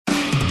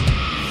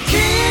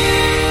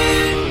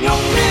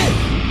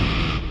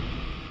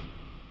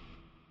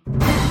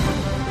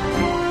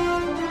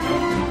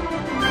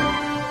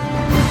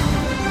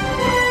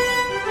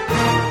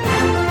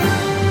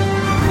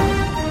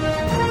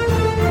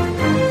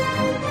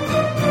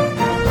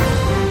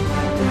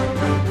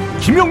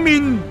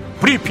김용민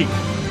브리핑.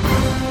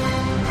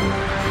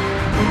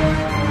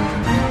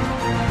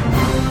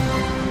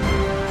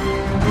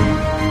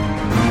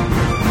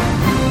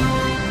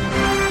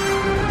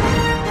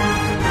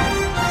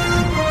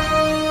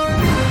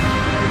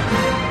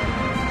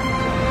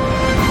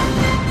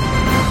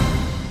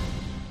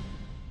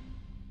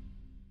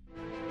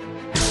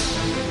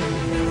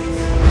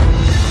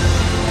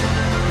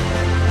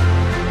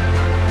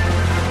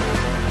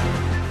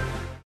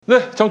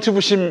 네,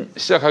 정치부심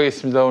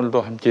시작하겠습니다. 오늘도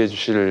함께해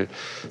주실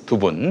두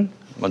분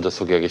먼저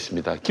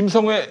소개하겠습니다.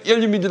 김성회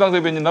열린민주당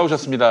대변인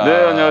나오셨습니다. 네,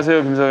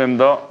 안녕하세요.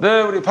 김성회입니다.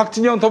 네, 우리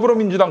박진영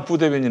더불어민주당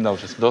부대변인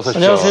나오셨습니다. 어서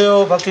오십시오.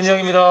 안녕하세요.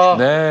 박진영입니다.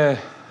 네,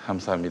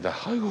 감사합니다.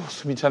 아이고,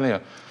 숨이 차네요.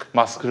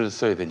 마스크를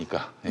써야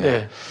되니까. 예.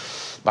 네.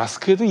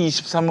 마스크에도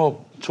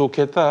 23억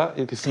좋겠다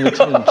이렇게 쓰면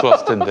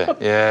좋았을 텐데.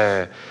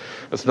 예.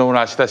 그래서 오늘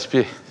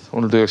아시다시피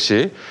오늘도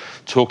역시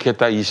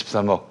좋겠다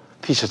 23억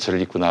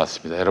티셔츠를 입고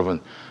나왔습니다.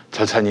 여러분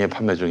절찬리에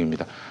판매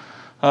중입니다.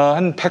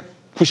 한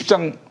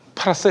 190장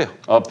팔았어요.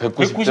 아,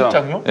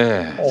 190장이요?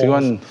 예, 지금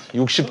한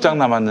 60장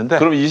남았는데.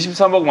 그럼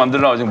 23억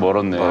만들려면 아직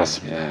멀었네.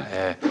 멀었습니다.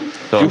 예.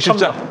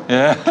 60장.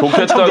 예.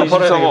 좋겠다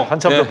 23억.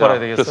 한참 더 팔아야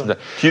되겠어. 그렇습니다.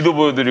 뒤도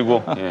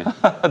보여드리고. 예.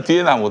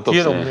 뒤에는 아무것도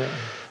없어요. 없네요.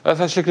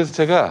 사실 그래서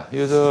제가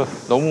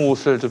너무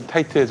옷을 좀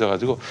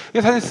타이트해져가지고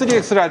이게 사실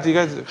 3X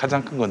라지가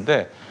가장 큰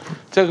건데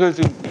제가 그걸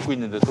지금 입고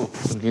있는데도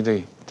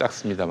굉장히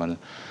작습니다만.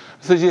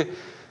 그래서 이제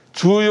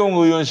주호영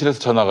의원실에서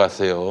전화가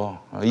왔어요.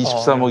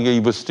 23억에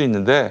입을 수도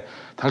있는데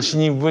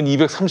당신이 입으면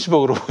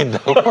 230억으로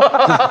보인다고.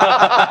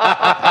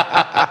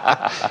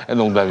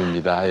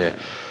 농담입니다. 예.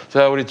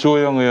 자, 우리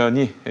주호영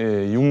의원이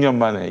 6년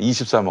만에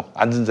 23억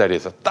앉은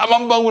자리에서 땀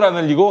한 방울 안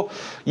흘리고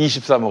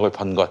 23억을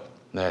번 것.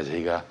 네,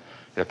 저희가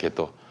이렇게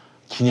또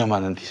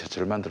기념하는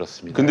티셔츠를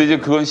만들었습니다. 근데 이제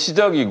그건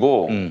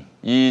시작이고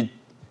이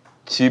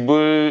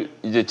집을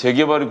이제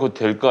재개발이 곧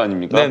될 거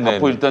아닙니까? 네네네.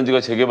 반포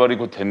 1단지가 재개발이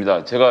곧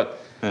됩니다. 제가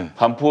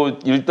반포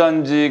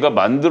 1단지가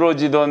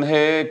만들어지던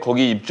해에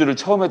거기 입주를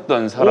처음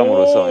했던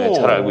사람으로서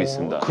잘 알고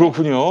있습니다.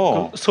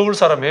 그렇군요. 서울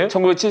사람이에요?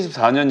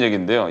 1974년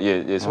얘기인데요.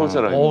 예, 서울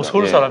사람입니다.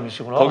 서울 예.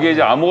 사람이시구나. 거기에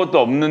이제 아무것도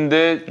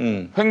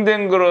없는데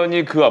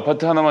횡댕그러니 그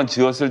아파트 하나만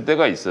지었을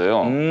때가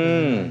있어요.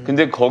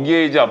 근데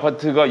거기에 이제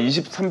아파트가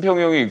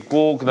 23평형이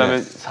있고 그다음에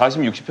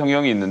 40,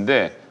 60평형이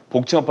있는데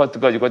복층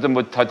아파트까지 있고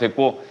뭐 다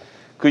됐고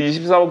그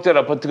 23억짜리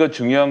아파트가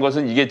중요한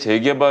것은 이게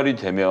재개발이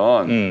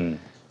되면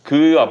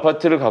그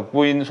아파트를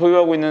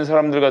소유하고 있는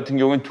사람들 같은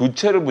경우는 두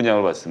채를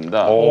분양을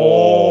받습니다.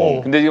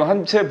 근데 지금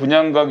한 채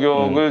분양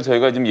가격을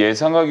저희가 지금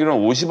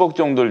예상하기로는 50억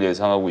정도를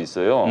예상하고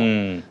있어요.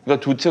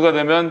 그러니까 두 채가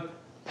되면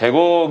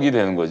 100억이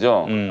되는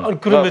거죠. 아니,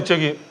 그러면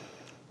저기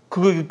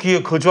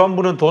거기에 거주한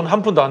분은 돈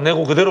한 푼도 안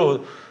내고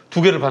그대로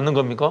두 개를 받는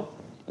겁니까?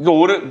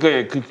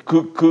 그러니까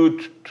그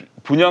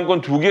분양권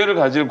두 개를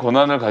가질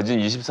권한을 가진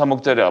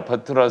 23억짜리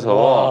아파트라서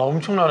와,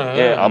 엄청나네.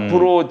 예,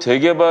 앞으로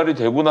재개발이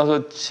되고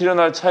나서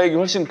실현할 차익이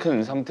훨씬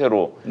큰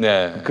상태로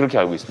네. 그렇게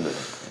알고 있습니다.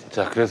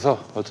 자, 그래서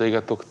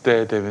저희가 또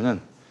그때 되면은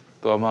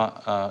또 아마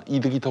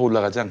이득이 더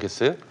올라가지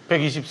않겠어요?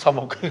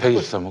 123억.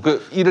 123억.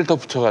 그 1을 더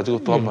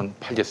붙여가지고 또 한번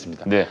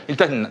팔겠습니다. 네.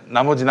 일단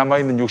나머지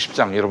남아있는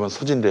 60장 여러분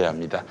소진돼야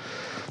합니다.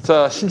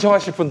 자,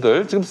 신청하실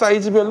분들 지금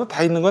사이즈별로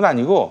다 있는 건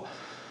아니고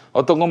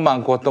어떤 건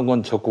많고 어떤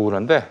건 적고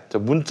그런데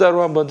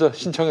문자로 한번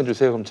신청해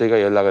주세요. 그럼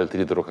저희가 연락을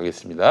드리도록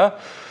하겠습니다.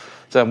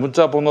 자,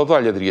 문자 번호도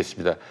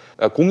알려드리겠습니다.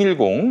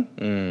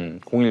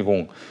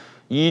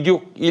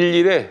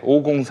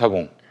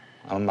 010-2611-5040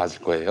 아마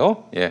맞을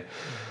거예요. 예,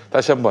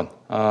 다시 한번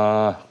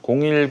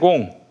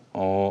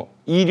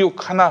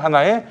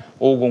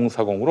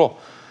 010-2611-5040으로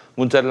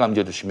문자를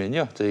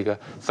남겨주시면요 저희가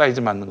사이즈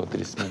맞는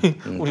것들이 있으면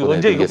우리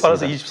언제 이거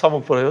팔아서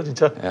 23억 벌어요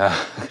진짜? 야,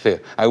 그래요.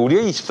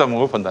 우리가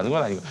 23억을 번다는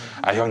건 아니고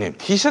형님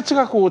티셔츠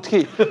갖고 어떻게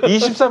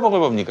 23억을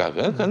법니까?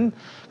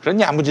 그런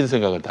야무진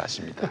생각을 다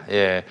하십니다.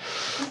 예.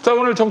 자,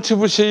 오늘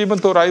정치부심은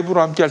또 라이브로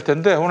함께 할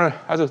텐데 오늘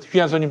아주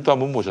귀한 손님 또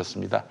한분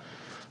모셨습니다.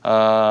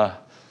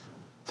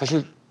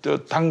 사실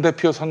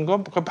당대표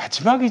선거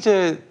마지막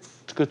이제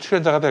그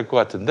출연자가 될 것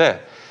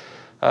같은데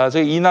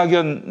저희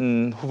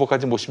이낙연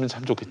후보까지 모시면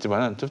참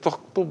좋겠지만은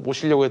또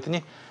모시려고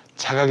했더니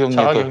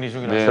자가격리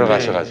중이라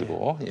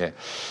들어가셔가지고 예.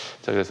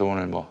 자, 그래서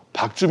오늘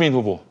박주민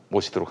후보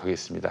모시도록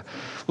하겠습니다.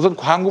 우선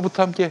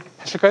광고부터 함께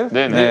하실까요?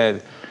 네.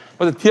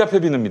 먼저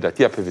디아페 비누입니다.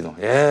 디아페 비누.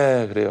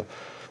 예, 그래요.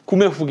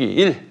 구매 후기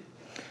 1.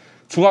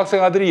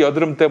 중학생 아들이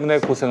여드름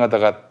때문에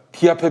고생하다가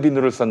디아페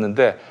비누를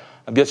썼는데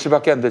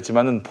며칠밖에 안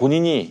됐지만은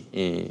본인이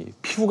이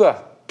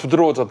피부가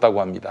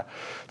부드러워졌다고 합니다.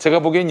 제가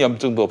보기엔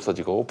염증도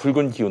없어지고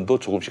붉은 기운도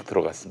조금씩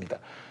들어갔습니다.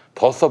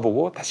 더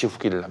써보고 다시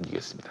후기를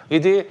남기겠습니다.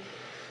 이제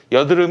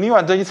여드름이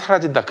완전히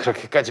사라진다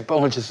그렇게까지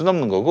뻥을 칠 수는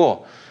없는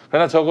거고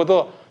그러나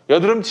적어도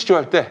여드름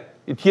치료할 때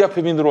이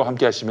디아페빈으로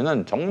함께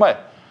하시면은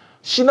정말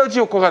시너지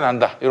효과가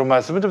난다 이런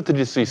말씀을 좀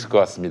드릴 수 있을 것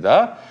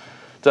같습니다.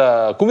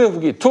 자, 구매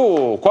후기 2.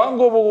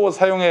 광고 보고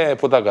사용해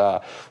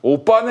보다가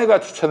오빠네가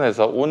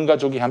추천해서 온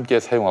가족이 함께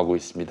사용하고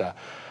있습니다.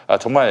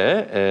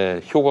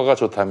 정말 효과가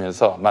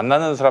좋다면서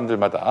만나는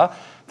사람들마다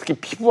특히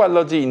피부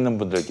알러지 있는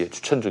분들께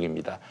추천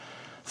중입니다.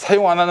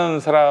 사용 안 하는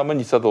사람은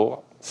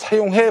있어도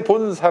사용해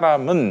본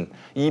사람은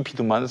이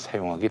비누만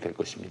사용하게 될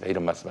것입니다.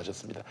 이런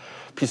말씀하셨습니다.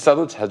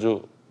 비싸도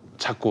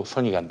자꾸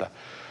손이 간다.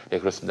 예,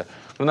 그렇습니다.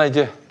 그러나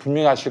이제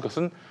분명히 아실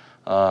것은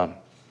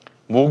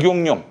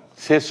목욕용,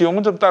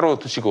 세수용은 좀 따로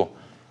두시고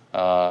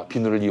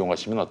비누를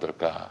이용하시면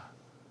어떨까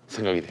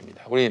생각이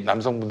됩니다. 우리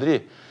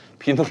남성분들이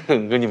비누를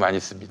은근히 많이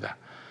씁니다.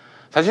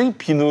 사실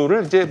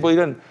비누를 이제 뭐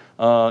이런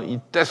이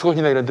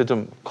떼수건이나 이런 데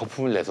좀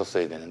거품을 내서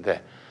써야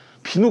되는데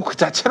비누 그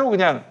자체로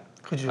그냥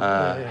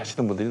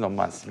하시는 분들이 너무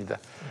많습니다.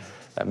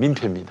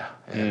 민폐입니다.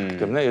 예, 그렇기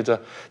때문에 여자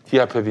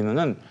디아페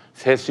비누는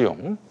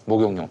세수용,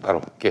 목욕용 따로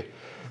이렇게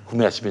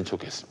구매하시면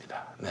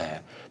좋겠습니다.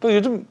 네. 또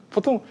요즘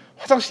보통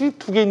화장실이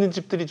 2개 있는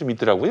집들이 좀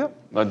있더라고요.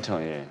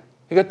 많죠. 예.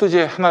 그러니까 또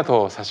이제 하나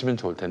더 사시면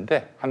좋을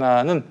텐데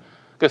하나는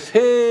그러니까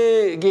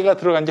 3개가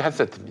들어간 게 한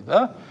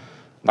세트입니다.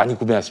 많이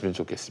구매하시면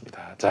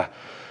좋겠습니다. 자,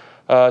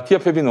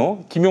 디아페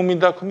비누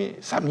김용민닷컴이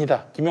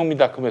쌉니다.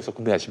 김용민닷컴에서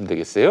구매하시면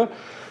되겠어요.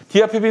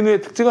 디아페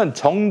비누의 특징은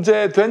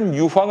정제된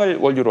유황을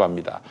원료로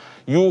합니다.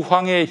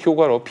 유황의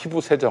효과로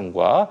피부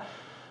세정과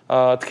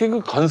특히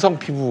그 건성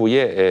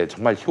피부에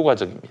정말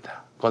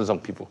효과적입니다.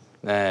 건성 피부.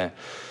 네,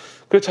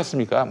 그렇지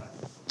않습니까?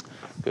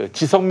 그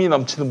지성미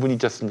넘치는 분이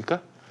있지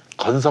않습니까?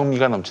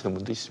 건성미가 넘치는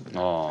분도 있습니다.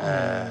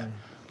 네.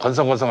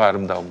 건성건성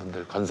아름다운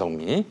분들,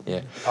 건성미.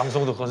 예.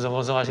 방송도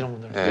건성건성 하시는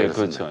분들. 네,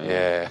 그렇죠. 예.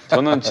 예.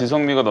 저는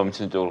지성미가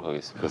넘치는 쪽으로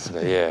가겠습니다.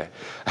 그렇습니다. 예.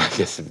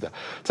 알겠습니다.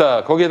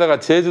 자, 거기에다가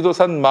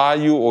제주도산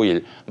마유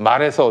오일,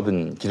 말에서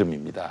얻은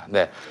기름입니다.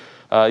 네.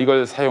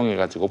 이걸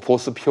사용해가지고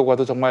보습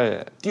효과도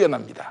정말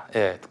뛰어납니다.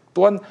 예.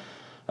 또한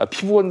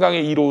피부 건강에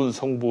이로운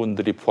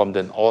성분들이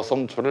포함된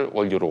어성초를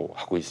원료로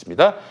하고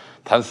있습니다.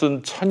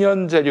 단순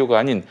천연 재료가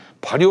아닌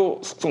발효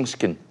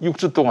숙성시킨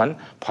 6주 동안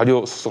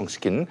발효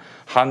숙성시킨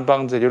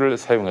한방 재료를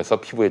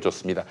사용해서 피부에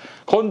좋습니다.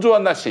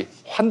 건조한 날씨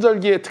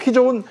환절기에 특히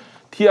좋은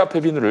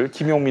디아페 비누를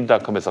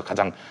김용민닷컴에서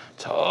가장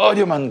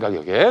저렴한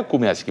가격에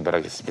구매하시기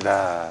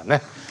바라겠습니다. 네,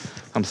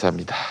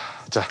 감사합니다.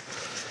 자,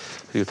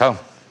 그리고 다음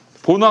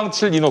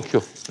본황칠 이노큐.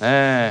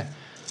 네,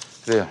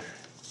 그래요.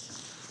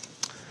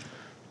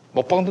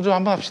 먹방도 좀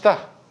한번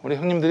합시다. 우리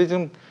형님들이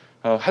지금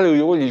할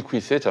의욕을 잃고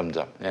있어요,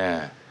 점점.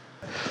 예.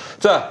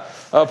 자,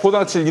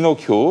 보당칠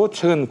이노큐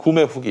최근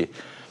구매 후기.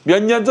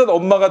 몇 년 전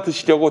엄마가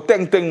드시려고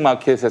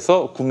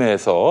땡땡마켓에서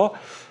구매해서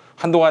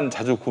한동안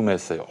자주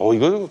구매했어요.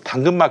 이거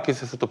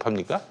당근마켓에서도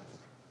팝니까?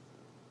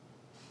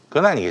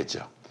 그건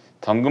아니겠죠.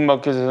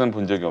 당근마켓에서는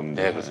본 적이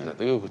없는데. 네,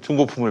 그렇습니다. 이거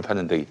중고품을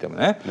파는 데이기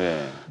때문에.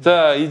 네.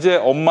 자, 이제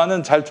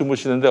엄마는 잘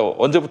주무시는데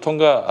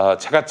언제부턴가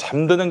제가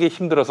잠드는 게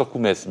힘들어서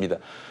구매했습니다.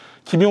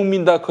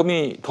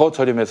 김용민닷컴이 더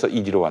저렴해서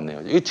이리로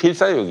왔네요. 이게 제일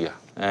싸요, 여기가.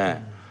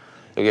 예.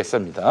 여기에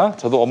쌉니다.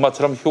 저도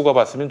엄마처럼 효과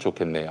봤으면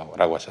좋겠네요.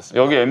 라고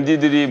하셨습니다. 여기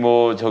MD들이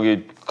뭐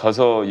저기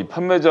가서 이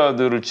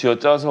판매자들을 쥐어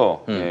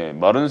짜서 예,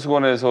 마른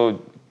수건에서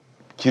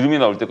기름이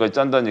나올 때까지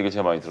짠다는 얘기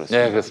제가 많이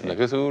들었습니다. 네, 그렇습니다.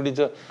 그래서 우리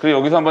그리고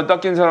여기서 한번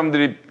닦인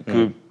사람들이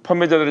그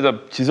판매자들이 다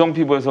지성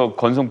피부에서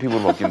건성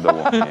피부로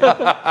바뀐다고.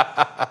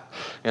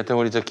 여튼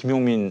우리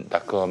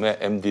김용민닷컴의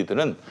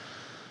MD들은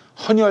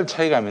헌혈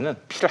차에 가면은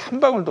피를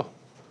한 방울도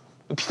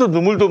피도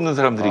눈물도 없는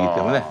사람들이기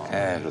때문에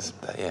예,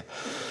 그렇습니다. 예.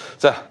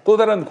 자, 또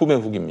다른 구매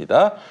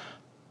후기입니다.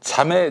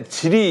 잠의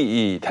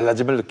질이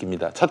달라짐을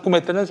느낍니다. 첫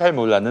구매 때는 잘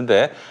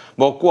몰랐는데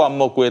먹고 안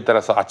먹고에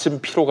따라서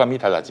아침 피로감이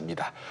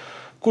달라집니다.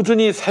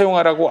 꾸준히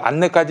사용하라고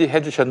안내까지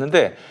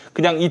해주셨는데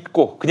그냥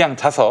잊고 그냥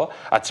자서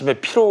아침에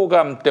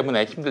피로감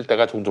때문에 힘들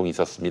때가 종종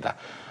있었습니다.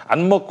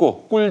 안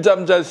먹고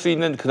꿀잠 잘 수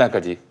있는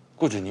그날까지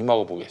꾸준히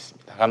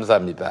먹어보겠습니다.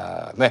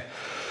 감사합니다. 네.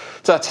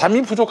 자,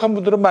 잠이 부족한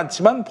분들은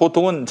많지만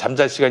보통은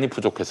잠잘 시간이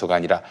부족해서가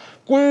아니라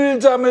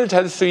꿀잠을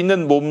잘 수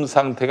있는 몸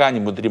상태가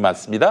아닌 분들이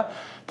많습니다.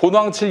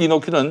 본황칠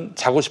이노큐는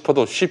자고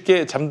싶어도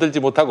쉽게 잠들지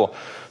못하고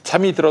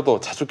잠이 들어도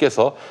자주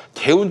깨서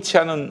개운치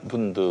않은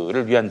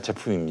분들을 위한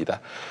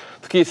제품입니다.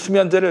 특히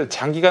수면제를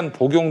장기간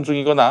복용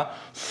중이거나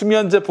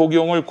수면제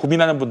복용을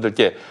고민하는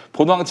분들께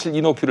본황칠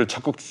이노큐를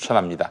적극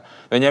추천합니다.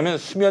 왜냐하면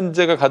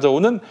수면제가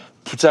가져오는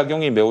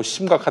부작용이 매우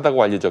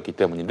심각하다고 알려졌기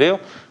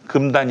때문인데요.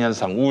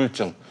 금단현상,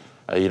 우울증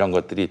이런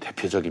것들이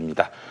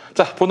대표적입니다.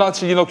 자,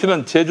 본황칠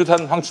이노큐는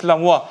제주산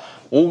황칠나무와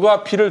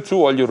오가피를 주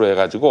원료로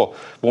해가지고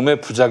몸에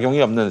부작용이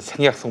없는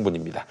생약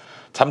성분입니다.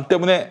 잠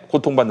때문에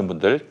고통받는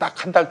분들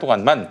딱 한 달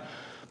동안만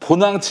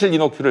본황칠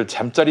이노큐를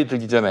잠자리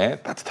들기 전에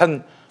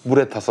따뜻한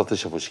물에 타서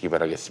드셔보시기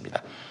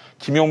바라겠습니다.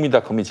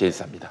 김용민닷컴이 제일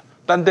쌉니다.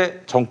 딴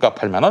데 정가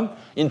 8만 원,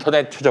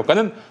 인터넷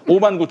최저가는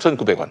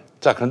 59,900원.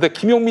 자, 그런데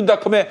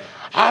김용민닷컴의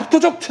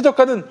압도적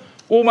최저가는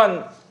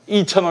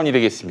 52,000원이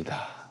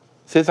되겠습니다.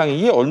 세상에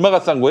이게 얼마가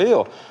싼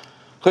거예요?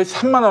 거의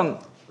 3만 원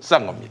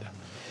싼 겁니다.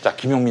 자,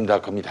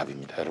 김용민닷컴이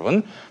답입니다.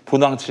 여러분,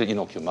 본황칠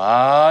이노큐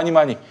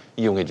많이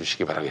이용해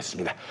주시기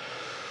바라겠습니다.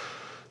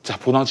 자,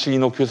 본황칠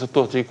이노큐에서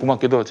또 저희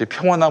고맙게도 저희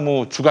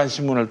평화나무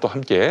주간신문을 또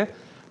함께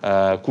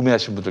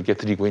구매하신 분들께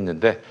드리고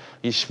있는데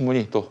이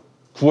신문이 또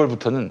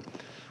 9월부터는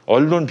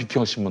언론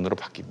비평 신문으로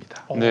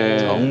바뀝니다. 네.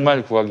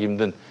 정말 구하기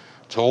힘든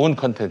좋은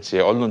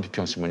컨텐츠의 언론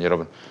비평 신문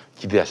여러분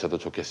기대하셔도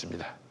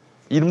좋겠습니다.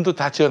 이름도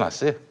다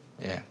지어놨어요.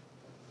 예.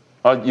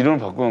 아, 이름을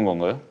바꾸는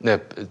건가요? 네,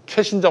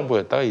 최신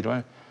정보였다가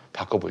이름을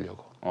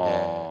바꿔보려고.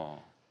 예.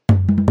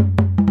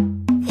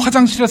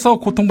 화장실에서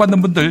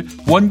고통받는 분들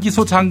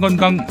원기소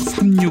장건강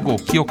 365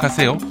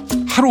 기억하세요.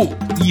 하루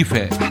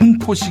 2회 한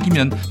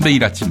포씩이면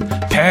매일 아침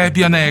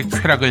배변의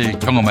쾌락을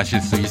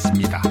경험하실 수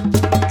있습니다.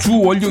 주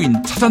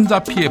원료인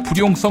차전자피의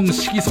불용성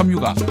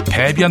식이섬유가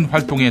배변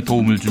활동에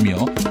도움을 주며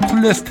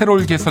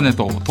콜레스테롤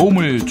개선에도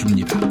도움을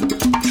줍니다.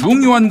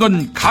 중요한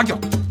건 가격.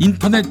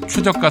 인터넷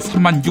최저가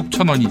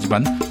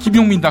 36,000원이지만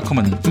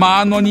김용민닷컴은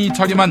 10,000원이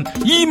저렴한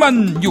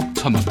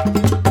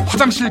 26,000원.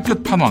 화장실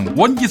끝판왕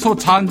원기소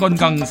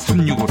장건강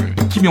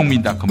 365를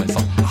김용민닷컴에서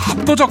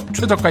압도적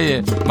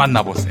최저가에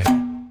만나보세요.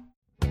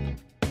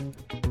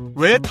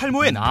 왜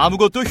탈모엔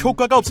아무것도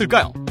효과가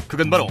없을까요?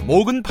 그건 바로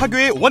모근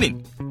파괴의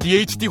원인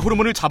DHT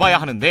호르몬을 잡아야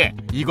하는데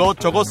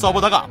이것저것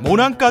써보다가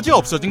모낭까지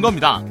없어진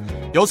겁니다.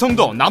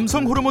 여성도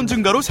남성 호르몬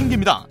증가로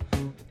생깁니다.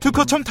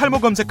 특허청 탈모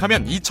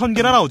검색하면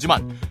 2,000개나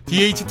나오지만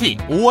DHT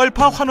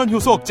 5알파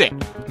환원효소 억제,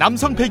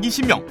 남성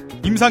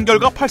 120명, 임상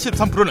결과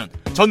 83%는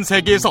전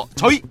세계에서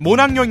저희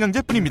모낭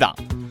영양제뿐입니다.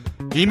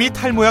 이미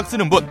탈모약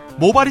쓰는 분,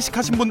 모발이식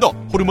하신 분도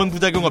호르몬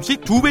부작용 없이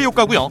 2배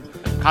효과고요.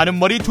 가는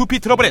머리 두피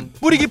트러블엔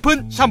뿌리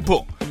깊은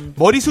샴푸,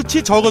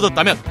 머리숱이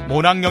적어졌다면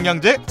모낭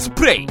영양제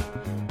스프레이,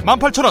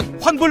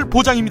 18,000원 환불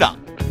보장입니다.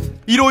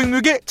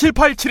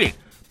 1566-7871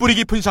 뿌리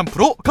깊은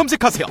샴푸로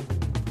검색하세요.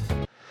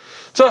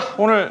 자,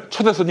 오늘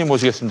초대 손님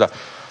모시겠습니다.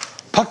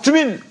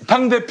 박주민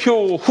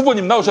당대표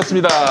후보님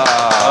나오셨습니다.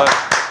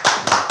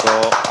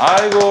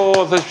 아이고,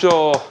 어서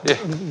오십시오. 예.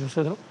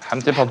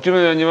 한때 박주민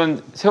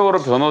의원님은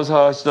세월호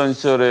변호사 하시던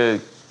시절에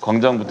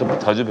광장부터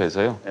자주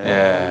뵈서요.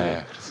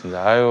 예,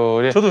 그렇습니다. 아유,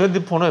 우리 저도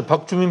핸드폰에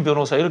박주민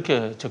변호사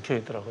이렇게 적혀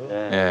있더라고요.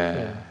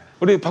 예.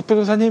 우리 박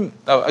변호사님,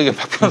 이게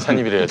박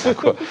변호사님이래요,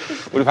 자꾸.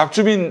 우리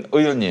박주민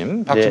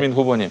의원님, 박주민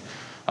후보님.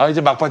 이제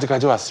막바지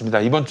가져왔습니다.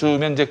 이번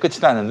주면 이제 끝이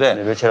나는데.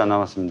 네, 며칠 안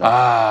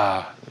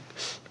남았습니다.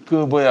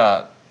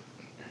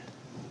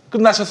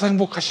 끝나셔서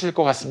행복하실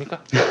것 같습니까?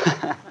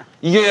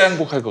 이겨야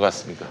행복할 것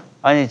같습니까?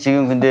 아니,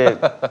 지금 근데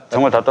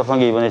정말 답답한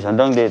게 이번에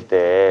전당대회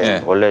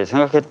때 원래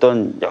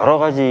생각했던 여러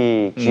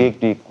가지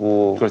기획도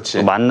있고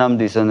또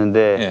만남도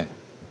있었는데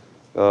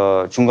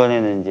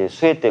중간에는 이제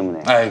수해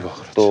때문에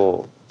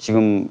또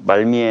지금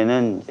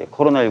말미에는 이제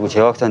코로나19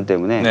 재확산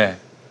때문에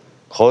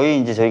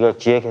거의 이제 저희가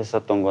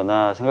기획했었던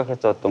거나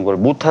생각했었던 걸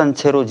못한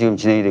채로 지금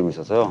진행이 되고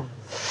있어서요.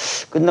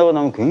 끝나고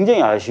나면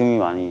굉장히 아쉬움이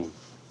많이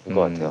들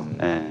것 같아요.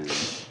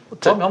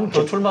 다음에 한번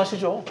더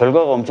출마하시죠.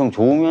 결과가 엄청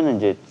좋으면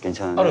이제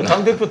괜찮은데. 아니,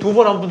 당대표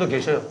 2번 한 분도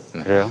계셔요.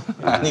 그래요?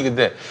 아니,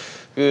 근데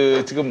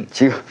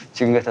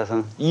지금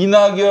같아서는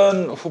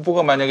이낙연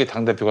후보가 만약에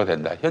당대표가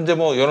된다. 현재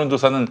뭐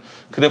여론조사는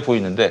그래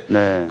보이는데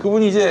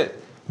그분이 이제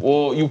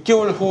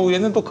 6개월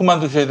후에는 또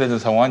그만두셔야 되는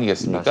상황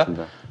아니겠습니까?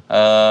 맞습니다.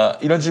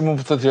 이런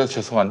질문부터 드려서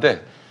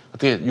죄송한데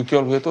어떻게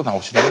 6개월 후에 또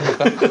나오시는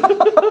겁니까?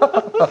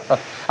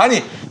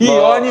 아니, 이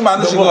여한이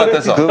많으신 것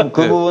같아서.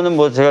 그 부분은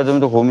뭐 제가 좀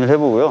더 고민을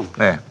해보고요.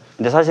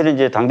 근데 사실은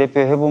이제 당대표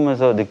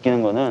해보면서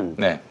느끼는 거는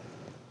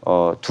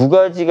두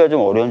가지가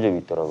좀 어려운 점이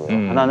있더라고요.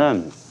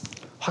 하나는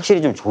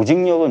확실히 좀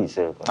조직력은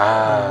있어야 할 것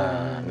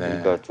같아요.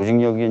 그러니까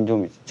조직력이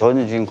좀,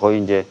 저는 지금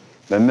거의 이제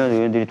몇몇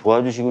의원들이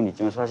도와주시고는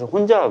있지만 사실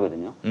혼자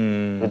하거든요.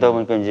 그러다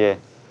보니까 이제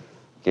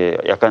이게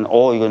약간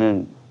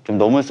이거는 좀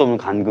넘을 수 없는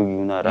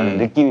간극이구나라는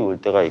느낌이 올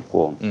때가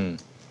있고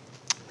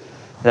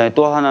그다음에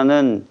또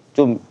하나는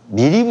좀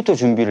미리부터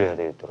준비를 해야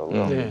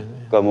되겠더라고요.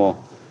 그러니까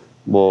뭐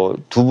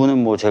두 분은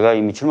뭐 제가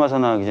이미 출마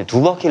선언하기 전에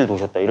 2바퀴를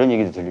도셨다 이런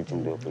얘기도 들릴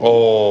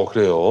정도였거든요.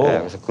 그래요? 네,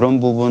 그래서 그런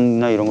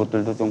부분이나 이런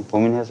것들도 좀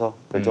고민해서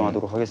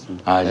결정하도록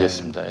하겠습니다.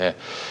 알겠습니다.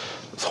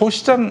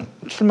 서울시장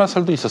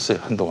출마설도 있었어요,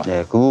 한동안.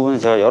 네, 그 부분은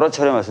제가 여러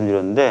차례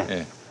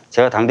말씀드렸는데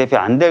제가 당대표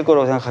안 될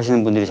거라고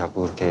생각하시는 분들이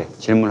자꾸 그렇게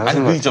질문을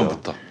하시는 거예요. 그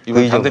이전부터.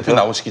 이번 당대표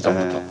나오시기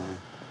전부터.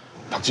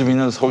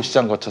 박주민은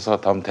서울시장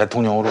거쳐서 다음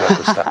대통령으로 갈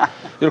것이다.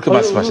 이렇게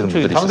말씀하시는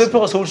분들이 있었어요.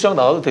 당대표가 서울시장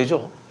나와도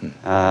되죠.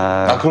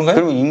 그런가요?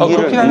 그럼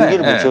임기를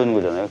못 채우는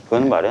거잖아요.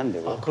 그건 말이 안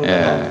되고.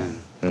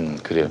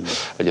 그래요.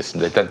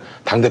 알겠습니다. 일단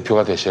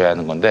당대표가 되셔야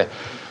하는 건데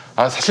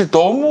사실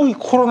너무 이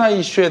코로나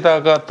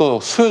이슈에다가 또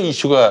수해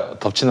이슈가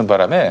덮치는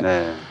바람에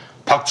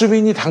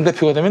박주민이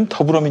당대표가 되면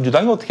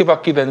더불어민주당이 어떻게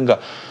바뀌게 되는가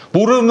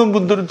모르는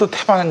분들은 또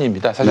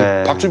태반입니다.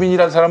 사실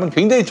박주민이라는 사람은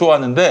굉장히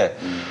좋아하는데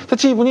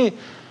대체 이분이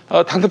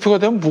당대표가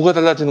되면 뭐가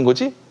달라지는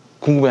거지?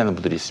 궁금해하는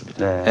분들이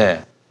있습니다.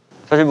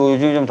 사실 뭐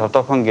요즘 좀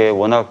답답한 게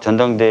워낙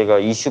전당대회가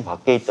이슈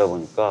밖에 있다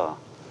보니까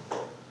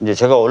이제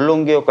제가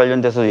언론개혁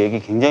관련돼서 얘기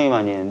굉장히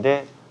많이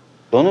했는데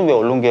너는 왜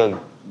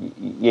언론개혁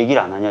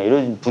얘기를 안 하냐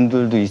이런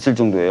분들도 있을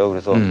정도예요.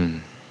 그래서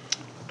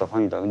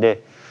답답합니다.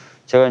 근데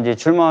제가 이제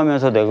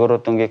출마하면서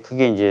내걸었던 게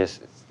크게 이제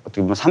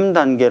어떻게 보면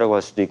 3단계라고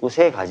할 수도 있고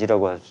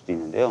 3가지라고 할 수도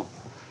있는데요.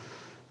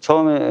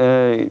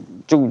 처음에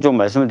좀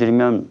말씀을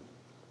드리면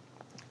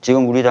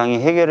지금 우리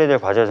당이 해결해야 될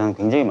과제가 저는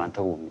굉장히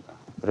많다고 봅니다.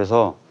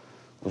 그래서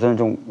우선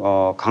좀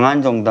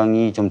강한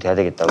정당이 좀 돼야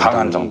되겠다고.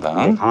 강한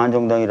정당? 강한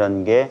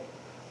정당이라는 게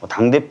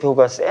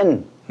당대표가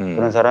센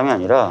그런 사람이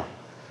아니라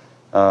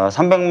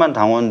 300만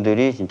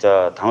당원들이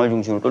진짜 당을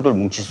중심으로 똘똘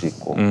뭉칠 수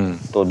있고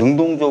또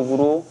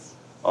능동적으로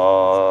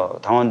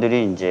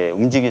당원들이 이제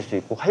움직일 수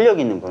있고 활력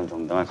있는 그런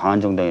정당을 강한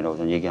정당이라고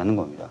저는 얘기하는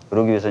겁니다.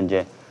 그러기 위해서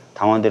이제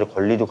당원들의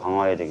권리도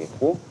강화해야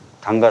되겠고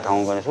당과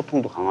당원 간의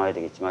소통도 강화해야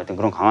되겠지만 하여튼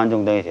그런 강한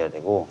정당이 돼야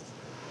되고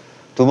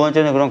두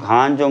번째는 그런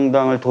강한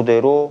정당을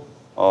토대로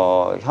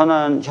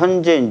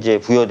현재 이제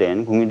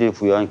부여된 국민들이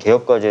부여한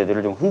개혁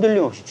과제들을 좀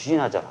흔들림 없이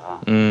추진하자.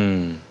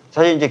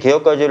 사실 이제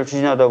개혁 과제를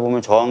추진하다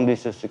보면 저항도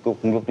있을 수 있고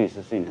공격도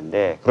있을 수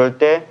있는데 그럴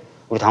때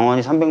우리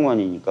당원이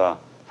 300만이니까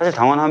사실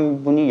당원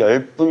한 분이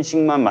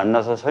 10분씩만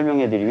만나서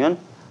설명해 드리면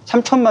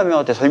 3천만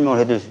명한테 설명을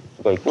해드릴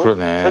수가 있고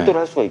그러네. 설득을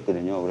할 수가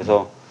있거든요.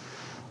 그래서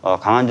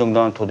강한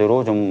정당을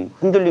토대로 좀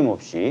흔들림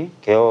없이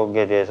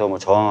개혁에 대해서 뭐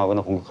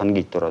저항하거나 공격하는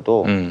게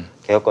있더라도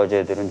개혁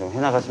과제들은 좀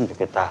해나갔으면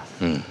좋겠다.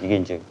 이게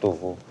이제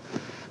또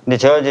근데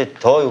제가 이제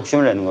더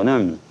욕심을 내는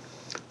거는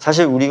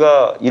사실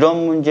우리가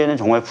이런 문제는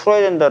정말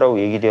풀어야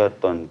된다라고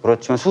얘기되었던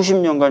그렇지만 수십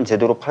년간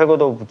제대로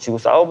팔걷어 붙이고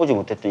싸워보지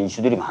못했던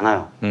이슈들이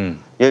많아요.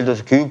 예를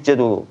들어서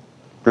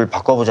교육제도를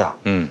바꿔보자.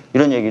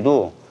 이런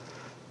얘기도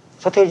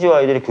서태지와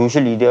아이들의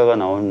교실 이데아가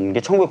나온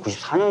게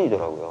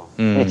 1994년이더라고요.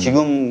 근데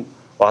지금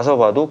와서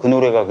봐도 그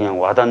노래가 그냥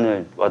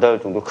와닿을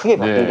정도로 크게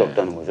바뀐 게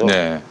없다는 거죠.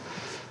 네.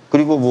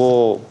 그리고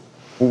뭐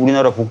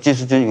우리나라 복지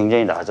수준이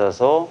굉장히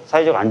낮아서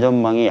사회적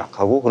안전망이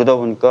약하고 그러다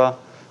보니까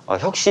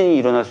혁신이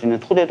일어날 수 있는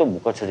토대도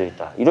못 갖춰져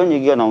있다. 이런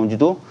얘기가 나온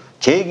지도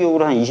제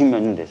기억으로 한 20몇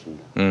년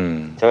됐습니다.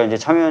 제가 이제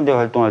참여연대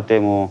활동할 때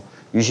뭐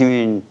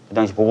유시민 그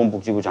당시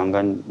보건복지부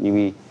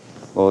장관님이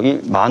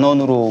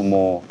 10,000원으로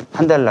뭐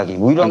한 달 나기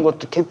뭐 이런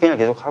것도 캠페인을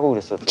계속 하고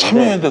그랬었는데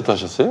참여연대도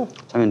하셨어요?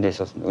 참여연대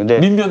있었습니다. 근데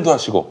민변도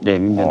하시고? 네,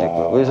 민변도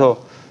있고요. 그래서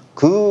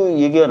그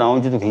얘기가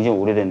나온 지도 굉장히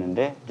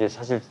오래됐는데 이제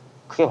사실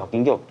크게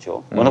바뀐 게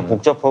없죠. 워낙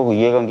복잡하고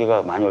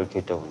이해관계가 많이 얽혀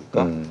있다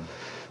보니까.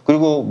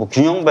 그리고 뭐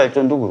균형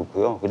발전도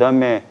그렇고요.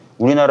 그다음에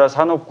우리나라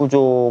산업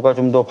구조가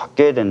좀 더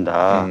바뀌어야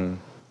된다.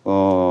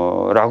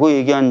 라고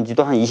얘기한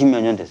지도 한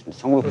 20몇 년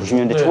됐습니다.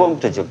 1990년대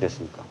초반부터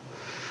지적됐으니까.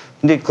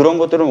 근데 그런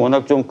것들은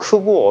워낙 좀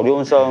크고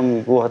어려운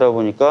싸움이고 하다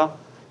보니까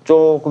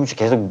조금씩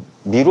계속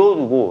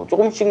미뤄두고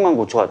조금씩만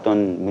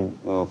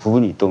고쳐왔던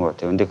부분이 있던 것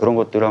같아요. 근데 그런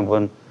것들을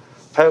한번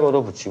팔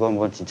걷어 붙이고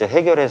한번 진짜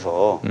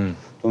해결해서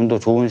좀 더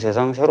좋은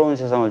세상, 새로운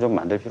세상을 좀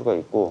만들 필요가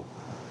있고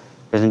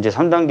그래서 이제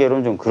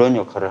 3단계로는 좀 그런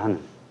역할을 하는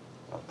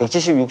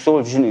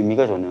 176석을 주신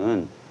의미가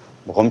저는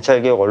뭐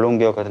검찰개혁,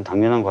 언론개혁 같은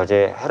당면한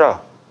과제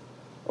해라.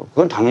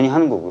 그건 당연히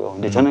하는 거고요.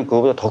 근데 저는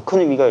그거보다 더 큰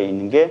의미가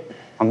있는 게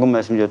방금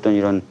말씀드렸던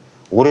이런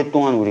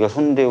오랫동안 우리가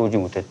손대오지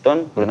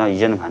못했던 그러나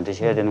이제는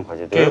반드시 해야 되는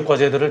과제들 교육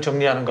과제들을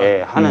정리하는 거.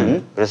 네,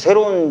 하는 그래서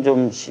새로운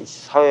좀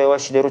사회와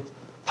시대로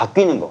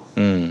바뀌는 거,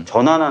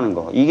 전환하는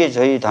거 이게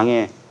저희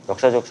당의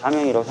역사적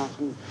사명이라고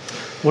생각합니다.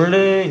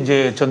 원래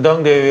이제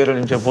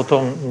전당대회를 이제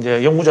보통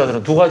이제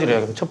연구자들은 두 가지로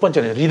해요. 첫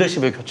번째는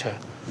리더십의 교체,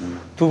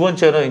 두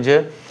번째는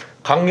이제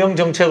강령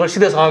정책을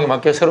시대 상황에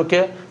맞게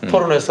새롭게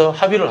토론해서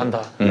합의를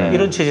한다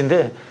이런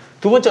취지인데.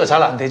 두 번째가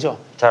잘 안 되죠.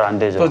 잘 안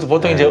되죠. 그래서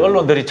보통 이제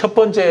언론들이 첫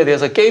번째에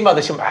대해서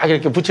게임하듯이 막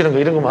이렇게 붙이는 거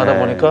이런 것만 하다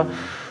보니까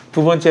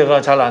두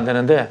번째가 잘 안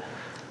되는데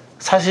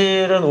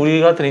사실은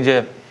우리 같은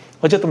이제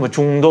어쨌든 뭐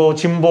중도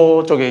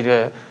진보 쪽에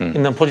이제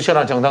있는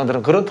포지션한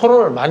정당들은 그런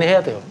토론을 많이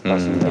해야 돼요.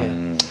 맞습니다.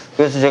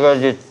 그래서 제가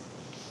이제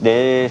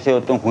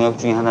내세웠던 공약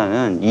중에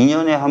하나는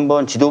 2년에 한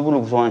번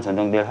지도부를 구성하는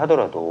전당대회를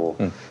하더라도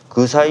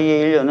그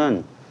사이에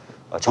 1년은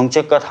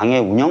정책과 당의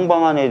운영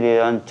방안에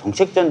대한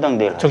정책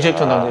전당대회를 정책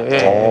전당대회.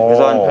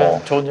 그래서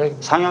한 좋은 이야기.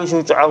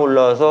 상향식으로 쫙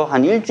올라와서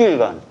한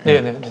일주일간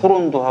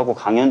토론도 하고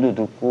강연도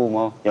듣고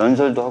뭐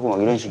연설도 하고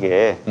막 이런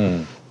식의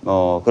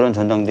그런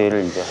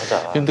전당대회를 이제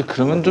하자. 근데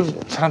그러면 좀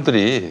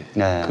사람들이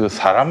그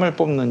사람을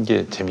뽑는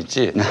게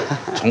재밌지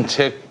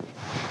정책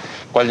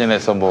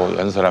관련해서 뭐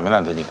연설하면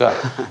안 되니까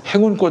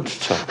행운권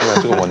추천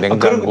그래가지고 뭐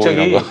냉장고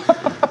이런 거.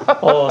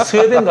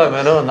 스웨덴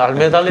가면은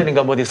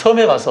알메달린인가 뭐 어디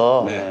섬에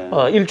가서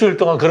일주일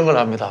동안 그런 걸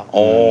합니다.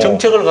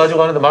 정책을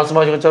가지고 하는데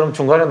말씀하신 것처럼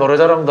중간에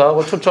노래자랑도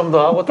하고 추첨도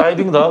하고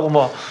다이빙도 하고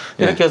뭐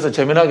이렇게 해서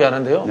재미나게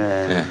하는데요.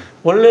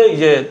 원래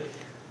이제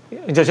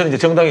저는 이제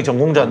정당이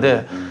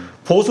전공자인데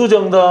보수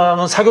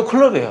정당은 사교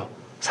클럽이에요.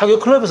 사교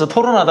클럽에서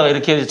토론하다가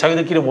이렇게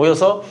자기들끼리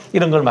모여서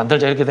이런 걸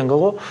만들자 이렇게 된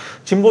거고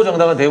진보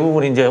정당은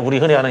대부분 이제 우리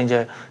흔히 아는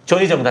이제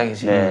전위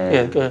정당이지.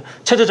 예, 그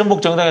체제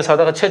전복 정당에서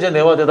하다가 체제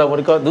내화되다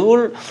보니까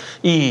늘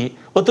이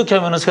어떻게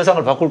하면은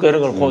세상을 바꿀까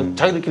이런 걸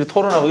자기들끼리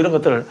토론하고 이런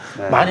것들을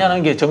많이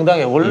하는 게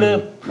정당의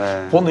원래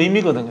본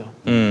의미거든요.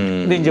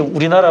 근데 이제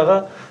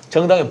우리나라가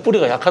정당의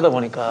뿌리가 약하다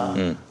보니까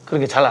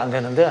그런 게 잘 안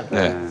되는데.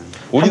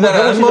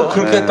 우리나라는 뭐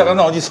그렇게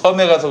했다가는 어디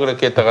섬에 가서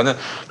그렇게 했다가는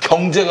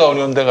경제가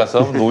어려운 데 가서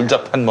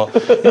놀자판 뭐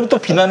이런 또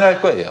비난을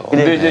할 거예요.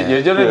 근데 이제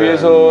예전에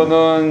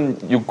비해서는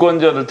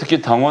유권자들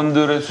특히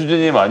당원들의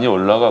수준이 많이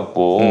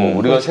올라갔고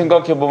우리가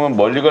생각해보면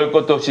멀리 갈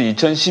것도 없이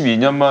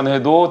 2012년만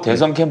해도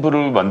대선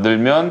캠프를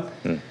만들면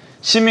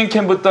시민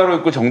캠프 따로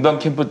있고 정당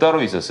캠프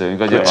따로 있었어요.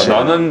 그러니까 이제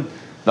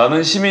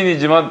나는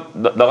시민이지만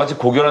나같이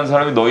고결한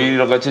사람이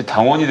너희랑 같이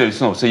당원이 될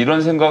수는 없어.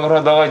 이런 생각을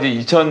하다가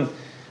이제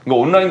그러니까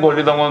온라인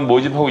권리당원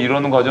모집하고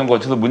이러는 과정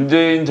거쳐서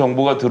문재인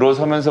정부가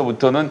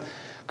들어서면서부터는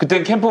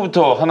그땐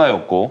캠프부터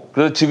하나였고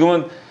그래서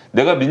지금은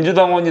내가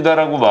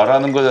민주당원이다라고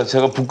말하는 것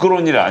자체가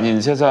부끄러운 일이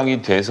아닌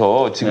세상이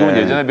돼서 지금은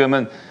예전에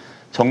비하면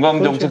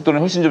정강 정책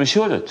또는 훨씬 좀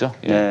쉬워졌죠.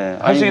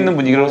 할 수 있는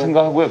분위기라고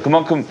생각하고요.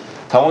 그만큼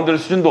당원들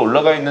수준도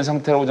올라가 있는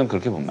상태라고 저는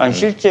그렇게 봅니다. 아니,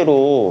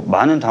 실제로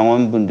많은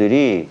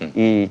당원분들이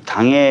이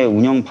당의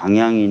운영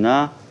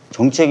방향이나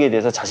정책에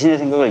대해서 자신의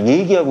생각을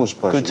얘기하고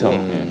싶어 하시고 그렇죠.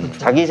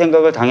 자기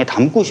생각을 당에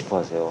담고 싶어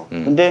하세요.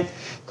 근데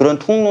그런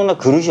통로나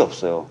그릇이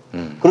없어요.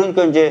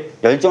 그러니까 이제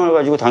열정을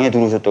가지고 당에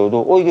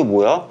들어오셨다고도 이게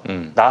뭐야?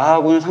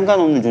 나하고는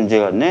상관없는 존재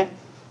같네?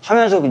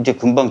 하면서 이제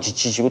금방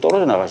지치시고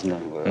떨어져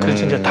나가신다는 거예요.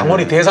 그렇죠. 이제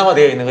당원이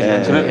대상화되어 있는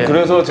거죠.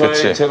 그래서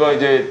제가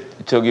이제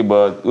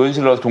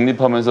의원실 나와서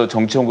독립하면서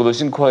정치연구소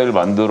싱크와이를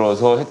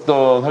만들어서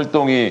했던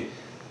활동이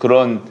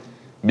그런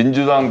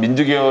민주당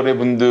민주계열의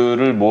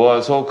분들을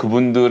모아서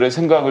그분들의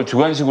생각을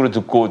주관식으로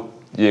듣고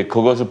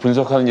그것을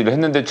분석하는 일을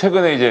했는데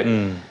최근에 이제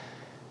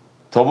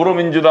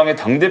더불어민주당의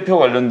당대표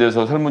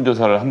관련돼서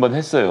설문조사를 한번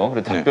했어요.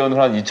 그래서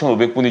답변을 한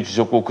 2,500분이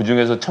주셨고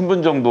그중에서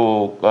 1,000분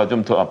정도가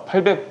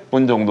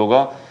 800분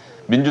정도가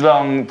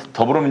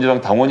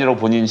더불어민주당 당원이라고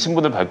본인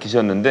신분을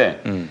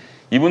밝히셨는데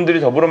이분들이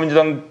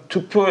더불어민주당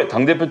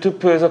당대표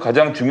투표에서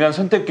가장 중요한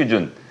선택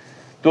기준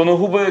또는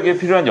후보에게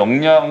필요한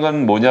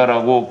역량은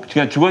뭐냐라고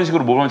그냥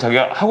주관식으로 물으면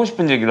자기가 하고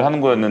싶은 얘기를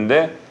하는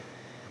거였는데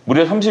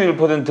무려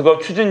 31%가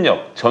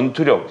추진력,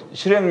 전투력,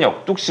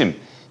 실행력, 뚝심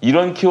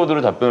이런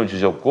키워드로 답변을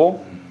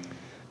주셨고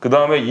그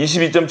다음에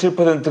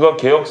 22.7%가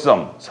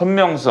개혁성,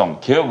 선명성,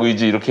 개혁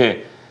의지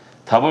이렇게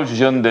답을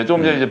주셨는데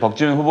좀 전에 이제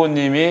박주민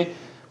후보님이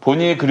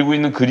본인이 그리고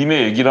있는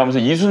그림의 얘기를 하면서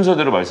이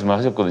순서대로 말씀을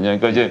하셨거든요.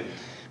 그러니까 이제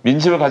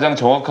민심을 가장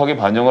정확하게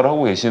반영을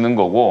하고 계시는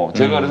거고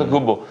제가 그래서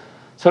그거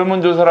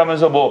설문조사를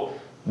하면서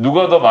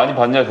누가 더 많이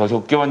봤냐 더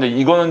적게 봤냐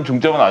이거는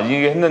중점은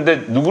아니게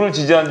했는데 누구를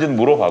지지하는지는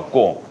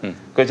물어봤고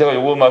그래서 제가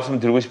요거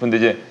말씀드리고 싶은데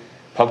이제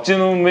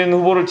박진민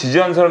후보를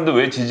지지한 사람들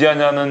왜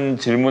지지하냐는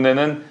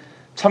질문에는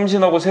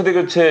참신하고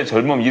세대교체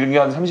젊음 이런 게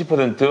한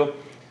 30%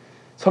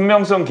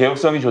 선명성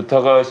개혁성이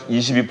좋다가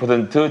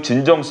 22%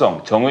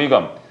 진정성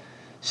정의감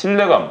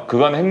신뢰감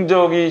그간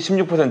행적이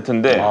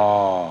 16%인데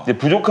이제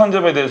부족한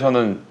점에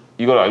대해서는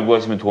이걸 알고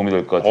가시면 도움이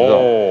될 것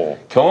같아서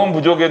경험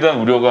부족에 대한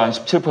우려가 한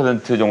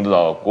 17% 정도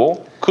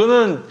나왔고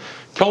그거는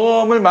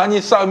경험을 많이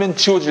쌓으면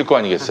지워질 거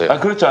아니겠어요?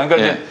 그렇죠. 그러니까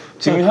이제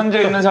지금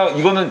현재 있는 상황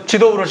이거는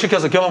지도부를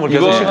시켜서 경험을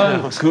계속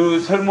이거는 그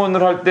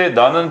설문을 할 때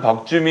나는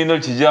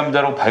박주민을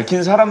지지함자라고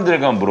밝힌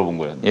사람들에게만 물어본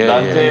거예요.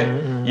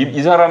 나한테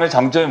이 사람의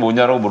장점이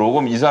뭐냐라고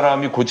물어보고 이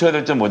사람이 고쳐야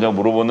될 점 뭐냐고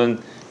물어보는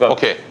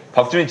그러니까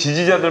박주민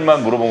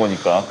지지자들만 물어본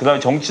거니까. 그다음에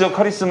정치적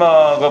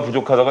카리스마가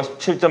부족하다가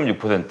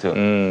 17.6%.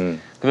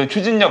 그다음에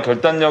추진력,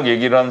 결단력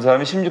얘기를 하는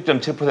사람이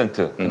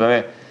 16.7%.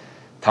 그다음에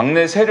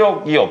당내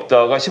세력이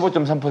없다가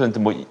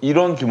 15.3%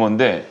 이런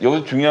규모인데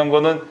여기서 중요한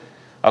거는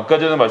아까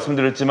전에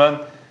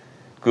말씀드렸지만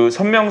그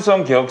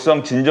선명성,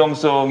 개혁성,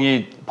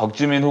 진정성이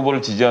박주민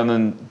후보를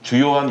지지하는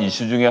주요한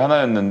이슈 중에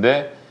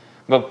하나였는데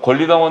그러니까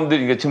권리당원들이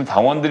그러니까 지금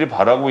당원들이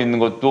바라고 있는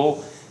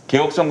것도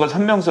개혁성과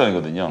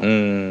선명성이거든요.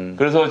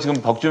 그래서 지금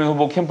박주민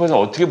후보 캠프에서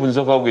어떻게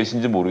분석하고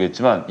계신지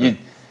모르겠지만 이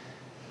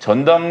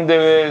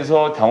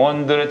전당대회에서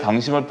당원들의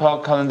당심을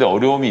파악하는데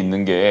어려움이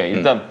있는 게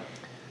일단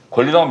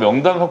권리당원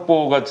명단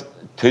확보가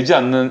되지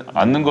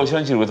않는 것이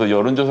현실이고 그래서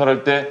여론조사를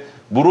할 때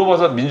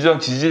물어봐서 민주당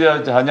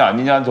지지자냐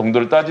아니냐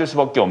정도를 따질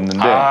수밖에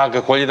없는데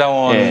그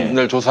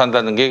권리당원을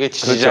조사한다는 게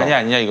지지자냐 그렇죠.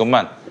 아니냐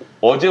이것만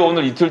어제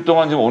오늘 이틀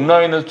동안 지금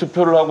온라인에서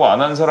투표를 하고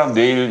안 한 사람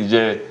내일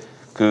이제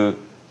그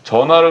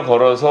전화를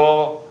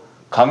걸어서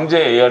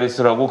강제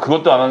ARS라고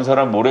그것도 안 한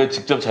사람 모레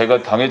직접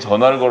자기가 당에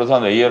전화를 걸어서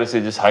한 ARS에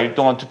이제 4일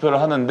동안 투표를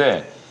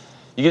하는데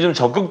이게 좀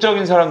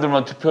적극적인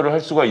사람들만 투표를 할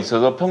수가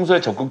있어서 평소에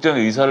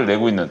적극적인 의사를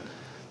내고 있는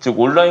즉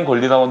온라인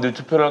권리당원들이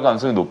투표를 할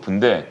가능성이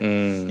높은데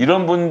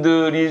이런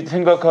분들이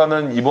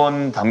생각하는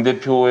이번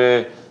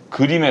당대표의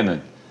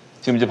그림에는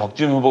지금 이제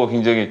박주민 후보가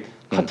굉장히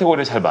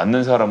카테고리에 잘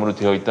맞는 사람으로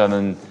되어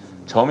있다는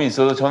점이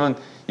있어서 저는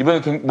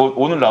이번에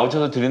오늘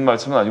나오셔서 드리는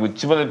말씀은 아니고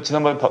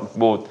지난번에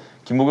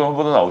김무겸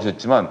후보도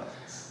나오셨지만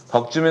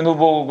박주민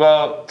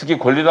후보가 특히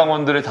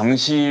권리당원들의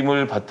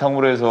당심을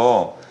바탕으로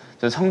해서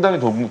상당히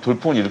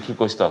돌풍을 일으킬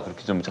것이다.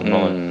 그렇게 좀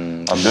전망을.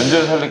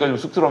 면접을 살리니까 좀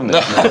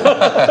쑥스럽네요.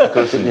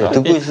 그렇습니다.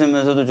 듣고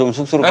있으면서도 좀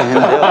쑥스럽긴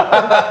했는데요.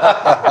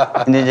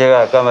 근데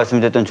제가 아까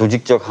말씀드렸던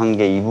조직적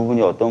한계 이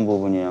부분이 어떤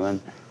부분이냐면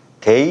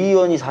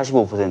대의원이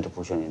 45%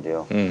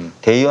 포션인데요.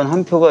 대의원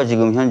한 표가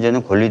지금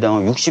현재는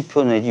권리당원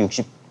 60표 내지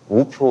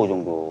 65표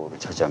정도를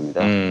차지합니다.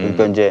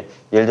 그러니까 이제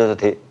예를 들어서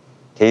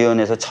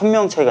대의원에서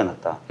 1000명 차이가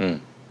났다.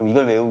 그럼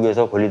이걸 외우기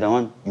위해서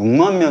권리당원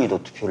 6만 명이 더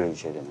투표를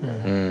해주셔야 되는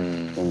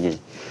거예요. 이제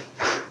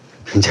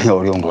굉장히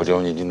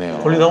어려운 일이네요.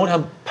 권리당원이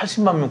한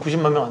 80만 명,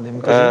 90만 명 안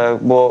됩니까?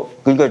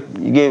 그러니까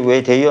이게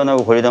왜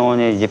대의원하고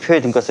권리당원의 이제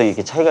표의 등가성이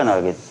이렇게 차이가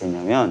나게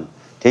되냐면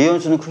대의원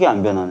수는 크게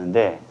안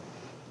변하는데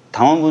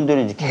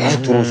당원분들이 이제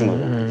계속 들어오신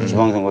거잖아요.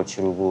 지방선거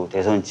치르고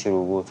대선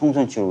치르고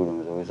총선 치르고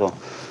이러면서 그래서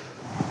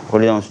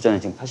권리당원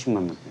숫자는 지금 80만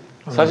명.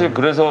 사실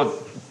그래서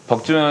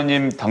박주민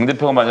의원님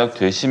당대표가 만약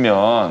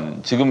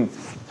되시면 지금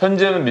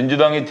현재는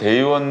민주당이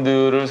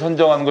대의원들을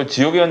선정하는 걸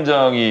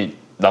지역위원장이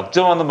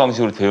낙점하는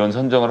방식으로 대의원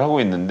선정을 하고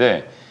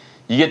있는데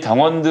이게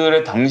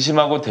당원들의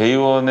당심하고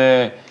대의원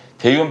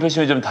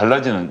표심이 좀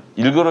달라지는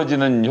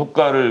일그러지는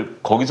효과를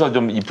거기서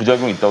좀 이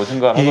부작용이 있다고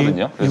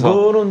생각하거든요. 그래서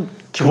이거는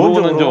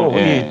기본적으로 좀,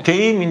 이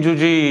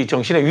대의민주주의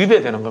정신에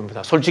위배되는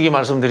겁니다. 솔직히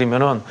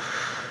말씀드리면은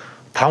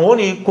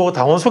당원이 있고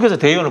당원 속에서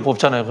대의원을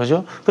뽑잖아요.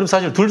 그죠? 그럼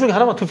사실 둘 중에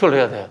하나만 투표를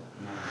해야 돼요.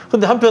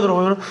 근데 한편으로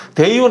보면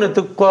대의원의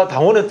뜻과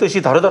당원의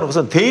뜻이 다르다는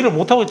것은 대의를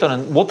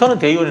못하는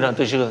대의원이라는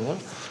뜻이거든요.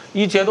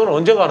 이 제도는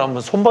언젠가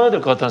한번 손봐야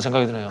될 것 같다는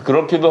생각이 드네요.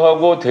 그렇기도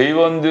하고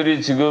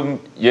대의원들이 지금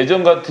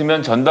예전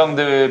같으면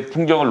전당대회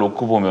풍경을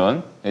놓고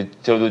보면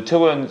저도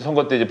최고위원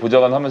선거 때 이제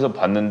보좌관 하면서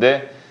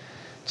봤는데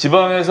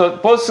지방에서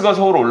버스가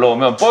서울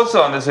올라오면 버스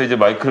안에서 이제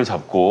마이크를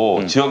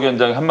잡고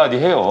지역위원장이 한마디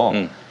해요.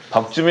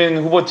 박주민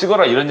후보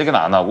찍어라 이런 얘기는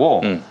안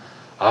하고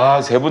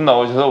세 분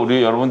나오셔서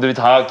우리 여러분들이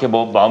다 이렇게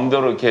뭐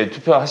마음대로 이렇게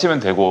투표하시면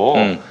되고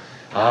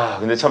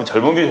근데 참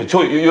젊은 게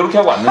좋죠. 이렇게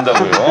하고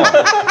앉는다고요.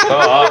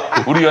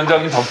 우리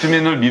위원장님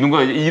박주민을 미는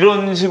거야.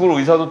 이런 식으로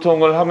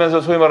의사소통을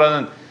하면서 소위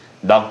말하는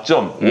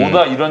낙점,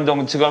 오다 이런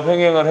정치가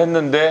횡행을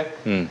했는데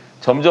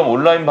점점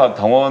온라인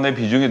당원의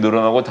비중이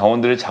늘어나고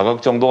당원들의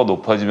자각 정도가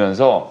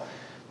높아지면서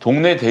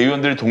동네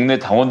대의원들이 동네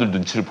당원들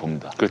눈치를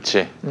봅니다.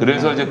 그렇지.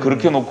 그래서 이제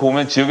그렇게 놓고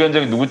보면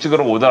지역위원장이 누구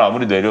찍으라고 오다를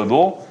아무리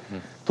내려도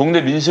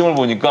동네 민심을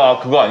보니까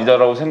그거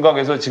아니다라고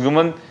생각해서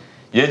지금은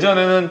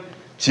예전에는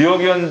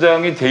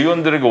지역위원장이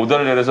대의원들에게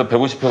오다를 내려서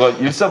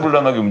 150표가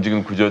일사불란하게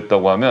움직이는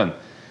구조였다고 하면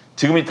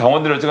지금 이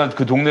당원들이 어쨌든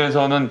그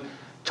동네에서는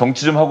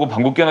정치 좀 하고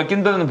방귀 뀌나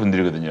낀다는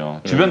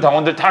분들이거든요. 주변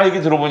당원들 다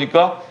얘기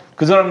들어보니까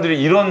그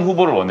사람들이 이런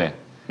후보를 원해.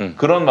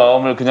 그런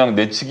마음을 그냥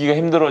내치기가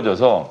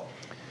힘들어져서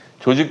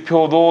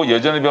조직표도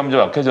예전에 비하면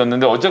좀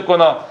약해졌는데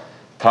어쨌거나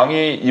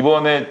당이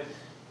이번에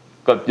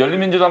그러니까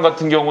열린민주당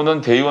같은 경우는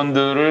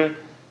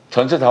대의원들을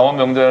전체 당원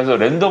명단에서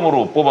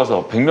랜덤으로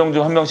뽑아서 100명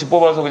중 1명씩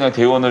뽑아서 그냥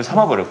대의원을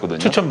삼아버렸거든요.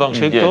 추천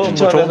방식도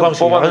좋은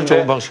방식, 아주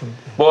좋은 방식.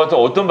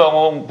 어떤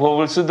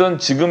방법을 쓰든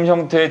지금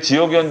형태의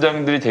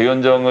지역위원장들이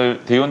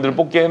대의원들을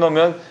뽑게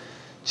해놓으면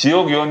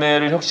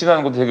지역위원회를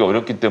혁신하는 것도 되게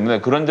어렵기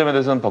때문에 그런 점에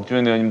대해서는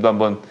박주민 의원님도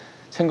한번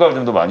생각을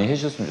좀 더 많이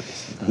해주셨으면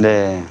좋겠습니다.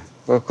 네.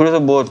 그래서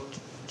뭐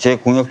제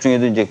공약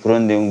중에도 이제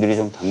그런 내용들이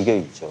좀 담겨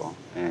있죠.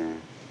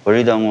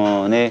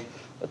 권리당원의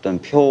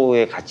어떤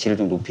표의 가치를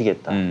좀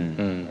높이겠다.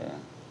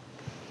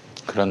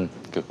 그런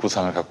그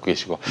구상을 갖고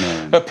계시고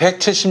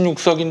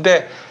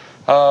 176석인데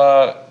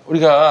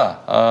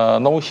우리가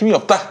너무 힘이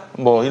없다.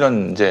 뭐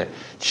이런 이제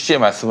취지의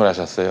말씀을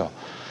하셨어요.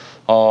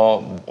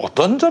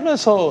 어떤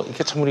점에서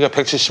이렇게 참 우리가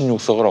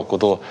 176석을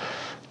얻고도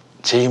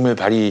제 힘을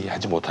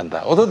발휘하지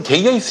못한다. 어떤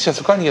계기가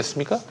있으셨을 거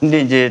아니겠습니까?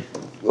 근데 이제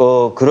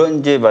그런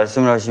이제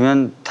말씀을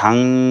하시면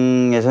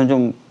당에서는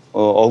좀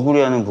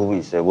억울해하는 부분이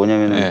있어요.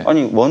 뭐냐면은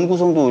아니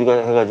원구성도 우리가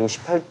해가지고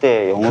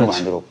 18대 0으로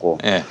만들었고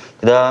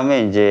그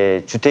다음에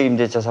이제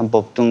주택임대차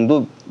 3법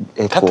등도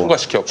했고 다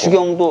통과시켰고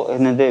추경도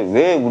했는데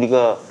왜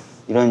우리가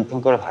이런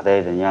평가를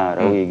받아야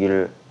되냐라고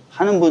얘기를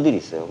하는 분들이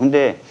있어요.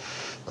 근데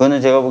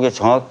그거는 제가 보기에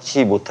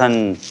정확치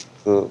못한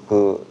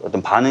그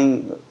어떤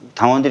반응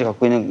당원들이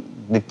갖고 있는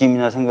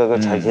느낌이나 생각을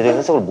잘 제대로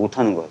해석을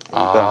못하는 것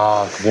같아요.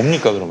 그러니까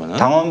뭡니까 그러면은?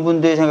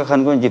 당원분들이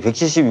생각하는 건 이제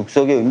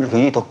 176석의 의미를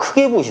굉장히 더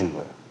크게 보시는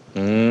거예요.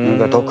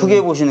 그러니까 더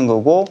크게 보시는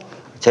거고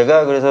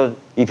제가 그래서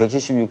이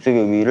 176석의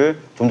의미를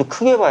좀 더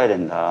크게 봐야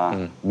된다.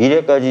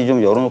 미래까지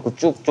좀 열어놓고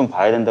쭉 좀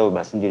봐야 된다고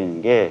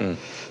말씀드리는 게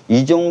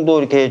이 정도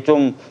이렇게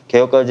좀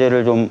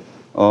개혁과제를 좀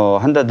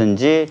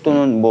한다든지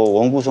또는 뭐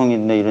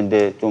원구성이나 이런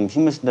데 좀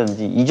힘을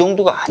쓴다든지 이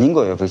정도가 아닌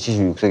거예요.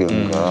 176석의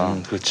의미가.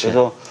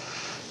 그래서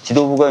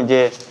지도부가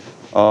이제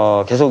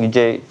계속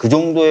이제 그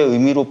정도의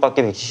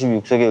의미로밖에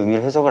 176석의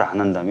의미를 해석을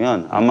안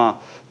한다면 아마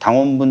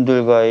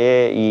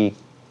당원분들과의 이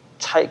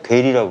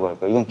괴리라고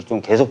할까 이건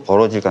좀 계속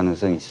벌어질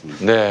가능성이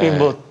있습니다. 네.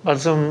 뭐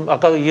말씀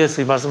아까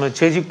이해했어요. 말씀은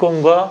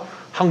재집권과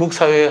한국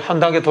사회에 한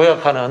단계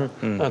도약하는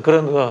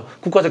그런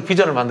국가적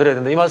비전을 만들어야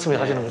된다 이 말씀을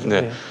하시는 거죠.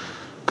 네.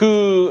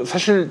 그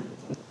사실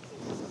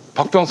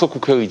박병석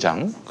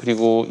국회의장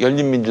그리고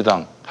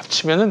열린민주당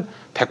합치면은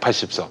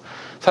 180석.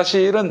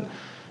 사실은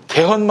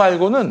개헌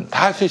말고는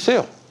다 할 수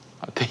있어요.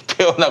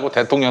 개헌하고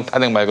대통령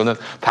탄핵 말고는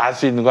다 할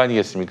수 있는 거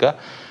아니겠습니까?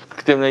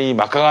 그렇기 때문에 이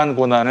막강한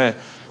권한을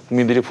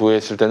국민들이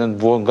부여했을 때는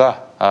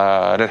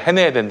무언가를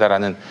해내야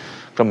된다라는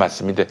그런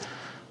말씀인데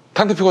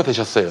당대표가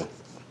되셨어요.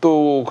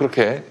 또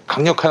그렇게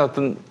강력한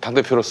어떤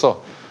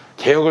당대표로서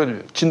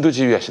개혁을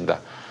진두지휘하신다.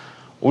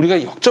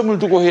 우리가 역점을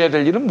두고 해야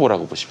될 일은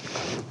뭐라고 보십니까?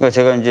 그러니까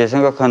제가 이제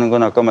생각하는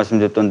건 아까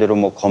말씀드렸던 대로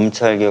뭐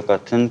검찰 개혁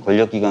같은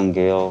권력기관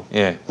개혁,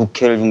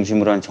 국회를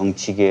중심으로 한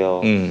정치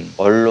개혁,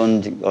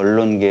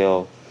 언론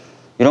개혁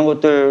이런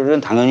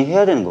것들은 당연히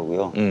해야 되는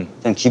거고요.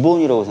 저는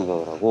기본이라고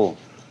생각을 하고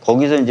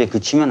거기서 이제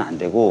그치면 안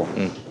되고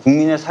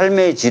국민의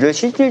삶의 질을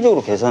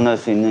실질적으로 개선할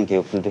수 있는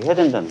개혁들도 해야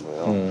된다는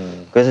거예요.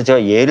 그래서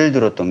제가 예를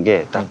들었던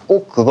게 딱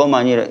꼭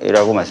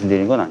그것만이라고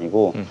말씀드리는 건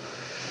아니고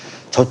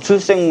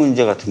저출생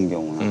문제 같은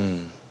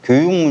경우는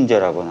교육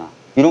문제라거나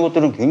이런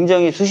것들은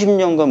굉장히 수십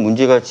년간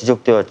문제가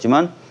지적되어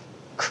왔지만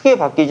크게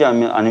바뀌지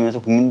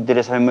않으면서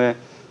국민들의 삶을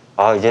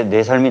이제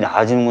내 삶이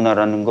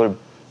나아지는구나라는 걸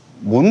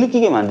못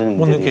느끼게 만드는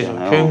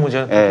문제잖아요. 교육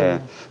문제.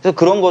 그래서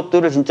그런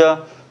것들을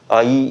진짜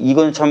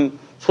이건 참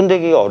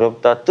손대기가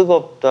어렵다,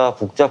 뜨겁다,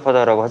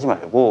 복잡하다라고 하지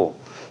말고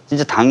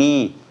진짜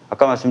당이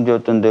아까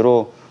말씀드렸던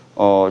대로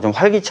좀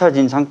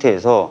활기차진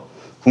상태에서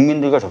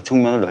국민들과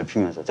접촉면을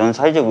넓히면서 저는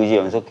사회적 의제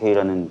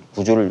연석회의라는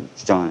구조를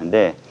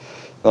주장하는데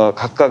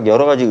각각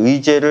여러 가지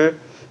의제를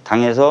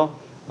당해서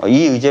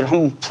이 의제를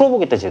한번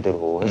풀어보겠다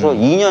제대로 해서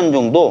 2년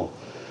정도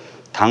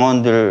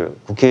당원들,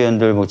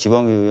 국회의원들, 뭐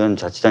지방의원,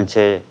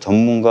 자치단체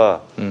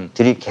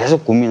전문가들이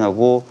계속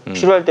고민하고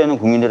필요할 때는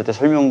국민들한테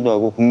설명도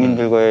하고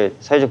국민들과의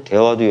사회적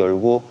대화도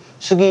열고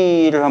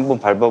수기를 한번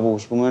밟아보고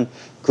싶으면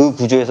그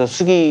구조에서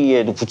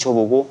수기에도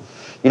붙여보고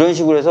이런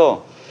식으로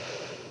해서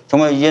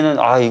정말 이제는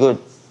이거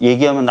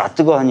얘기하면 나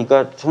뜨거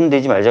하니까 손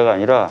대지 말자가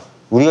아니라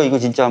우리가 이거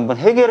진짜 한번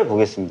해결해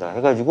보겠습니다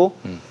해가지고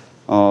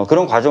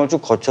그런 과정을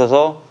쭉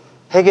거쳐서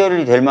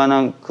해결이 될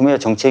만한 금액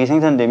정책이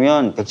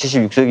생산되면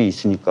 176석이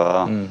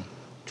있으니까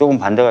조금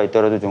반대가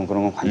있더라도 좀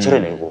그런 건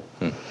관철해내고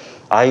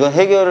이건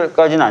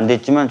해결까지는 안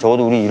됐지만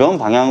적어도 우리 이런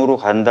방향으로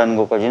간다는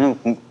것까지는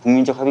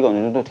국민적 합의가 어느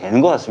정도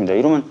되는 것 같습니다.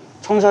 이러면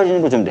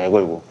청사진으로 좀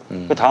내걸고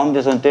그 다음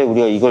대선 때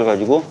우리가 이걸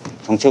가지고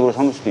정책으로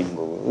삼을 수도 있는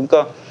거고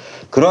그러니까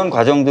그런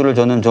과정들을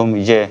저는 좀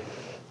이제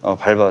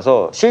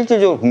밟아서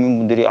실질적으로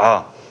국민분들이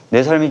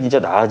내 삶이 진짜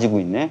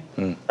나아지고 있네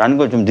라는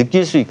걸 좀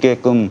느낄 수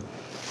있게끔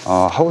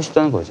하고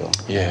싶다는 거죠.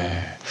 예,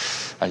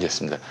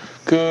 알겠습니다.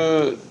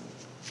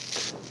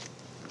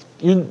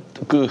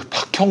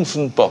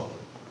 박형순법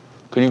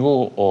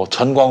그리고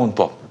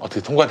전광훈법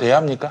어떻게 통과돼야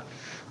합니까?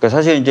 그러니까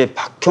사실 이제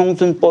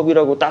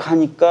박형순법이라고 딱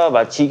하니까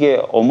마치 이게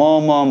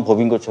어마어마한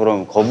법인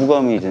것처럼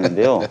거부감이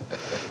드는데요.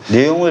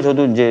 내용을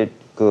저도 이제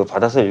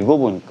받아서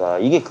읽어보니까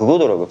이게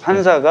그거더라고요.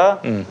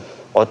 판사가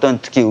어떤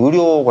특히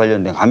의료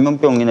관련된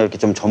감염병이나 이렇게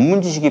좀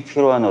전문 지식이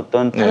필요한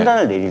어떤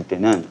판단을 내릴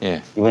때는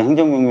이번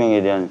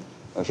행정명령에 대한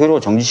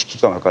효력을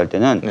정지시킬까 말까 할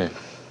때는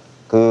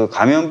그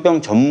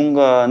감염병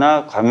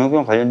전문가나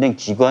감염병 관련된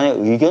기관의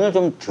의견을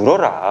좀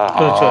들어라.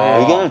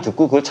 그렇죠. 의견을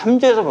듣고 그걸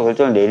참조해서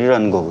결정을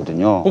내리라는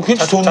거거든요.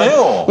 굉장히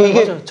좋네요.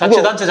 이게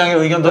자치단체장의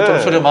의견도 좀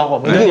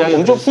수렴하고. 이게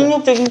엄청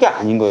폭력적인 게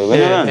아닌 거예요.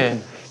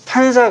 왜냐하면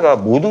판사가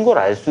모든 걸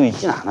알 수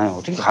있진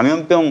않아요. 특히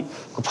감염병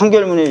그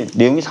판결문의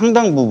내용이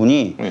상당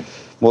부분이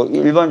뭐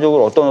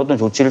일반적으로 어떤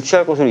조치를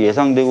취할 것으로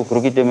예상되고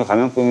그렇기 때문에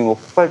감염병이 뭐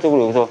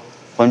폭발적으로 여기서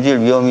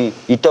번질 위험이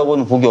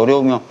있다고는 보기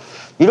어려우면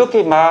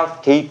이렇게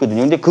막 돼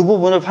있거든요. 근데 그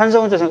부분을 판사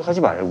혼자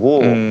생각하지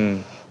말고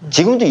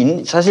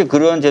지금도 사실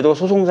그러한 제도가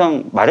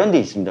소송상 마련돼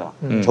있습니다.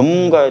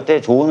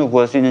 전문가한테 조언을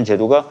구할 수 있는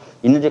제도가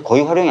있는데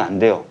거의 활용이 안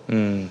돼요.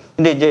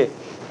 근데 이제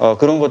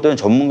그런 것들은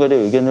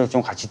전문가들의 의견을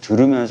좀 같이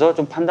들으면서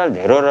좀 판단을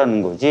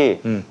내려라는 거지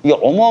이게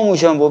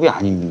어마무시한 법이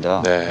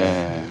아닙니다.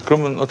 네.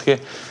 그러면 어떻게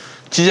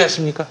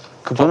지지하십니까?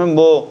 저는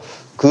뭐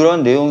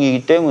그런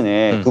내용이기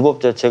때문에 그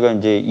법 자체가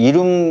이제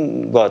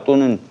이름과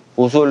또는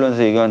보수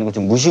언론에서 얘기하는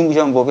것처럼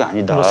무시무시한 법이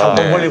아니다. 뭐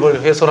상권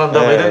권리를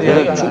훼손한다 뭐 이런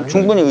얘기가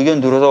충분히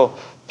의견 들어서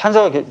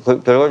판사가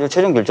결과적으로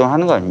최종 결정을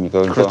하는 거 아닙니까?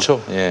 그러니까 그렇죠.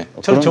 예.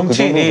 저는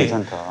정치인이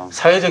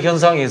사회적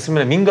현상이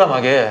있으면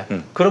민감하게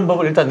그런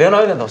법을 일단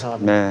내놔야 된다고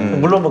생각합니다.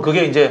 물론 뭐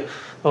그게 이제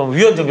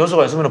위헌적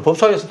요소가 있으면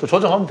법사위에서 또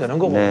조정하면 되는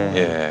거고.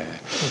 예.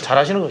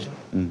 잘하시는 거죠.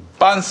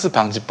 빤스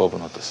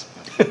방지법은 어떻습니까?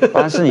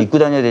 빤스는 입고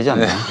다녀야 되지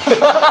않나요?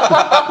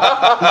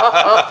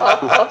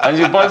 아니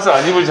지금 빤스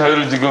안 입을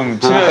자유를 지금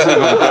침해하시는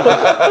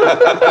겁니다.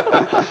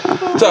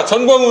 자,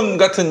 전광훈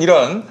같은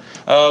이런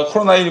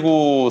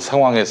코로나19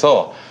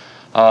 상황에서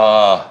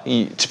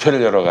이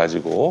집회를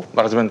열어가지고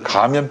말하자면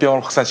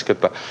감염병을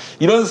확산시켰다.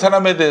 이런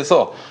사람에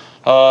대해서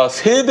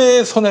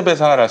 3배의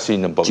손해배상을 할 수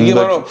있는 법. 이게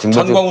바로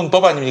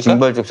전광훈법 아닙니까?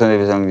 징벌적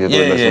손해배상제도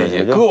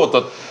말씀하시죠? 그거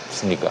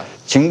어떻습니까?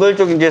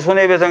 징벌적 이제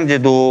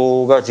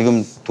손해배상제도가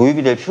지금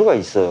도입이 될 필요가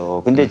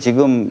있어요. 근데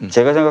지금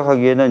제가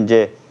생각하기에는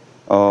이제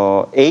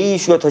A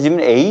이슈가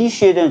터지면 A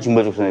이슈에 대한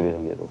징벌적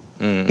손해배상제도,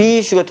 B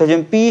이슈가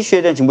터지면 B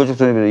이슈에 대한 징벌적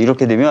손해배상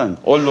이렇게 되면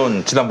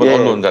지난번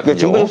언론 같은 경우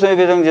징벌적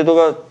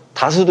손해배상제도가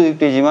다수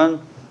도입되지만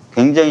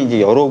굉장히 이제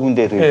여러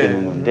군데에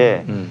도입되는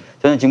건데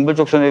저는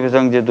징벌적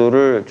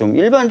손해배상제도를 좀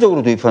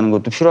일반적으로 도입하는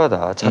것도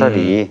필요하다.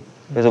 차라리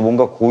그래서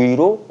뭔가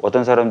고의로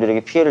어떤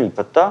사람들에게 피해를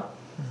입혔다.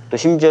 또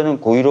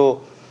심지어는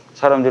고의로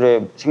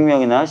사람들의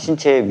생명이나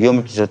신체에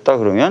위험을 끼쳤다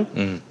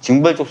그러면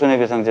징벌적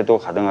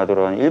손해배상제도가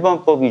가능하도록 하는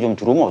일반법이 좀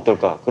들어오면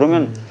어떨까?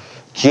 그러면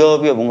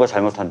기업이 뭔가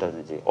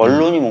잘못한다든지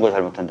언론이 뭔가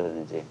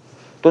잘못한다든지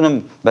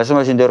또는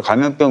말씀하신 대로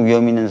감염병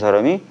위험 있는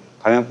사람이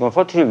감염병을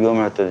퍼뜨릴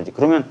위험을 했다든지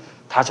그러면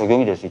다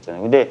적용이 될 수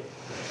있잖아요. 근데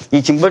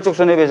이 징벌적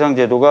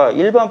손해배상제도가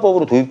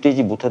일반법으로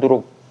도입되지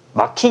못하도록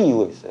막힌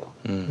이유가 있어요.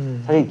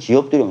 사실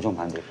기업들이 엄청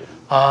반대했거든요.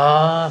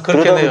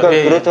 그렇겠네요.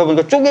 그렇다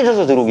보니까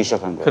쪼개져서 들어오기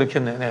시작한 거예요.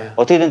 그렇겠네. 네.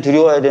 어떻게든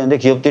들여와야 되는데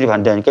기업들이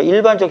반대하니까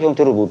일반적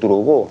형태로 못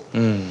들어오고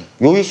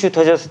요 이슈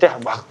터졌을 때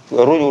막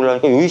여론이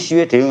올라가니까 요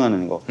이슈에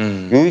대응하는 거.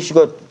 요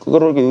이슈가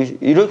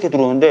이렇게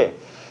들어오는데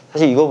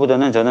사실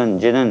이거보다는 저는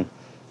이제는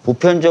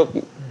보편적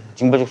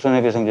징벌적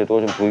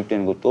손해배상제도가 좀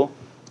도입되는 것도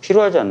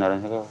필요하지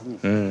않나라는 생각을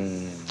합니다.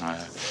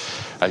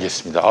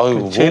 알겠습니다.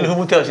 제일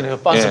흐뭇해하시네요.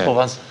 빤스법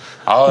빤스.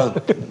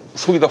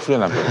 속이 다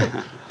후련합니다.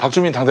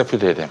 박주민 당대표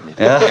돼야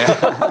됩니다.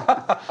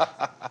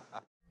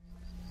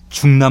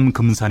 충남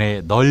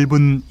금산의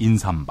넓은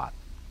인삼밭.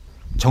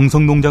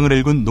 정성농장을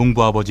일군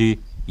농부아버지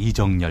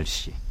이정열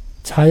씨.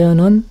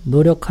 자연은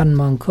노력한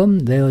만큼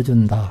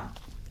내어준다.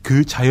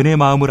 그 자연의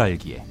마음을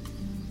알기에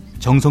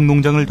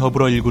정성농장을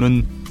더불어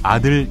일구는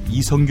아들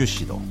이성규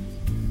씨도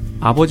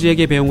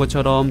아버지에게 배운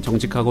것처럼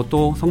정직하고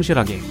또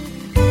성실하게.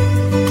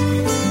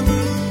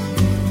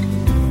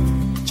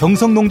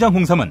 정성농장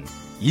홍삼은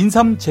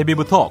인삼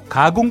재배부터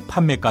가공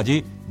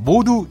판매까지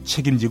모두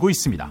책임지고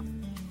있습니다.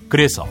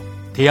 그래서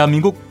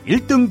대한민국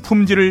 1등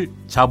품질을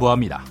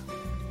자부합니다.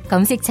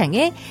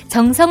 검색창에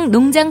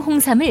정성농장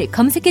홍삼을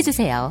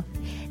검색해주세요.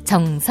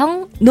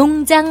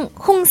 정성농장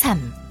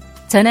홍삼.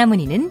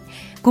 전화문의는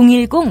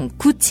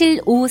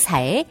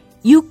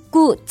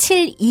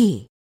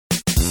 010-9754-6972.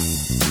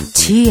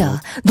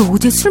 지혜야, 너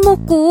어제 술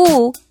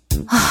먹고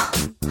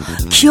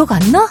기억 안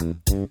나?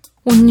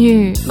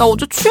 언니, 나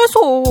어제 취해서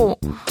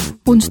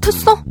뭔 짓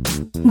했어?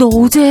 너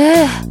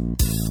어제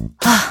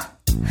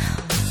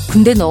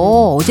근데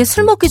너 어제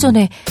술 먹기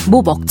전에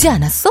뭐 먹지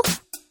않았어?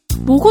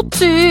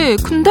 먹었지.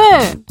 근데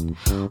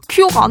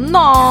기억 안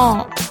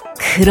나.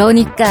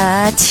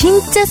 그러니까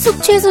진짜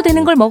숙취해소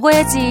되는 걸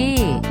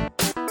먹어야지.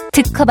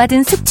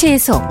 특허받은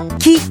숙취해소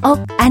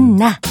기억 안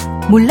나.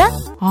 몰라?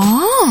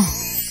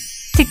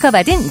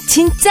 특허받은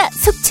진짜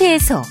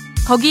숙취해소.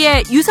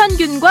 거기에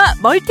유산균과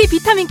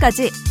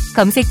멀티비타민까지.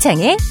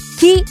 검색창에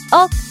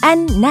기억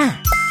안 나.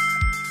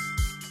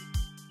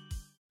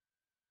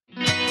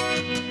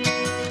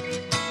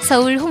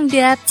 서울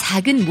홍대 앞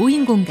작은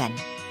모임 공간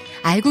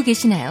알고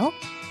계시나요?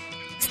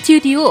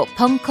 스튜디오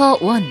벙커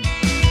원.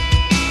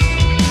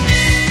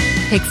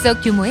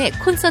 100석 규모의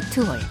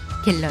콘서트홀,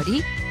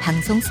 갤러리,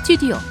 방송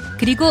스튜디오,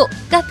 그리고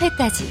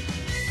카페까지.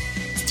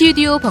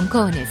 스튜디오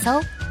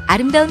벙커원에서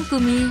아름다운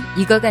꿈이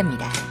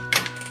익어갑니다.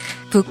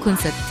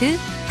 북콘서트,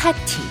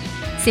 파티,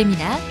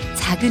 세미나,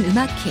 작은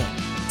음악회,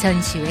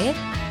 전시회,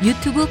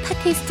 유튜브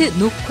팟캐스트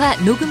녹화,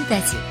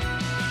 녹음까지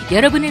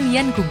여러분을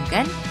위한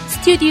공간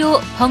스튜디오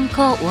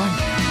벙커원.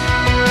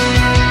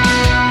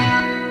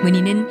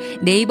 문의는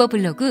네이버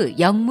블로그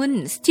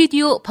영문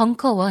스튜디오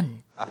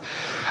벙커원.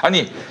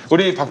 아니,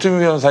 우리 박주민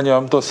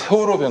변호사님 또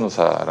세월호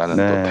변호사라는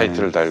또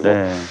타이틀을 달고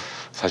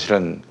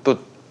사실은 또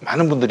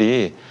많은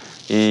분들이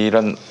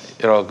이런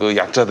여러 그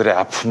약자들의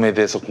아픔에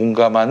대해서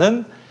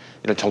공감하는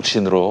이런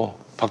정치인으로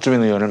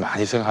박주민 의원을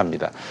많이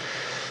생각합니다.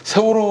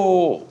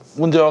 세월호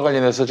문제와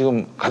관련해서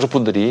지금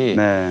가족분들이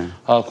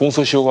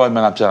공소시효가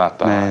얼마 남지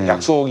않았다,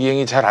 약속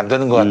이행이 잘 안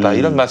되는 것 같다,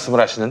 이런 말씀을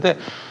하시는데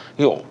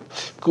이거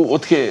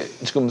어떻게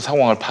지금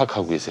상황을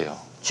파악하고 계세요?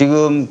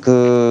 지금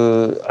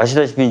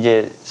아시다시피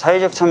이제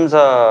사회적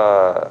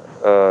참사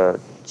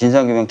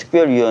진상규명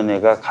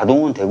특별위원회가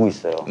가동은 되고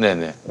있어요.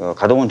 네네.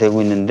 가동은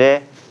되고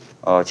있는데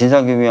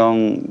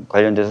진상규명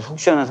관련돼서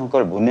속시원한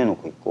성과를 못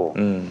내놓고 있고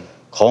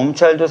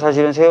검찰도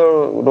사실은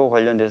세월호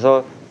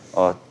관련돼서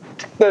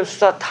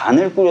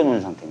특별수사단을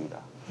꾸려놓은 상태입니다.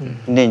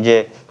 근데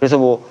이제 그래서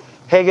뭐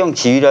해경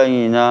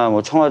지휘라인이나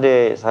뭐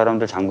청와대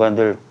사람들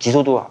장관들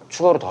기소도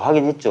추가로 더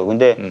하긴 했죠.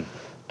 근데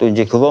또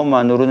이제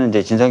그것만으로는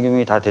이제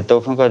진상규명이 다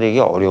됐다고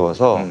평가되기가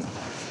어려워서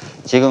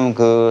지금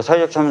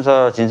사회적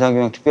참사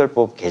진상규명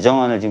특별법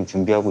개정안을 지금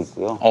준비하고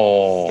있고요.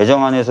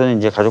 개정안에서는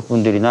이제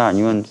가족분들이나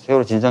아니면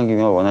세월호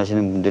진상규명을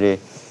원하시는 분들의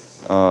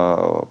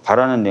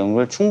바라는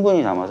내용을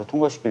충분히 담아서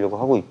통과시키려고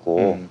하고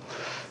있고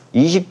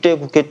 20대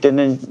국회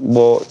때는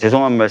뭐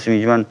죄송한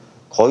말씀이지만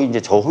거의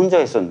이제 저 혼자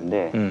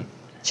했었는데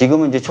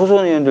지금은 이제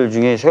초선 의원들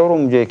중에 세월호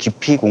문제에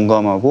깊이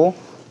공감하고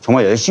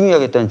정말 열심히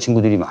하겠다는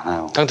친구들이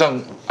많아요.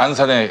 당장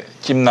안산의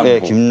김남국. 네,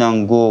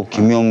 김남국,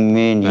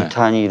 김용민,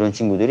 이탄희 이런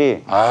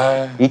친구들이.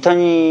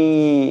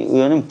 이탄희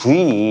의원은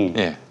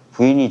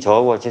부인이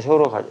저하고 같이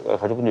세월호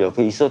가족분들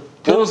옆에 있었고.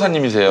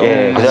 변호사님이세요.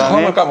 예,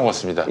 성함을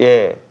까먹었습니다.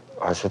 예.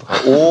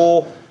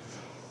 저도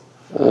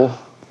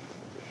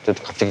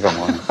저도 갑자기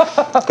까먹었네.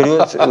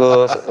 그리고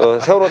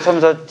세월호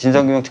참사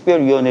진상규명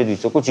특별위원회도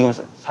있었고 지금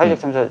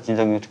사회적 참사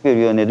진상규명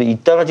특별위원회도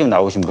있다가 지금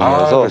나오신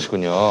분이라서.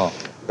 그러시군요.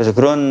 그래서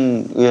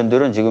그런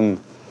의원들은 지금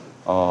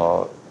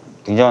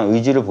굉장한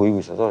의지를 보이고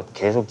있어서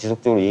계속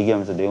지속적으로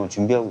얘기하면서 내용을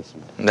준비하고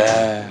있습니다.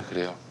 네,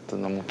 그래요. 또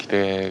너무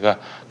기대가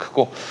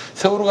크고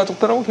세월호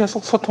가족들하고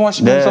계속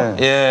소통하시면서.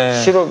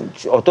 실업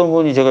어떤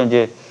분이 제가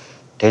이제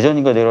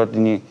대전인가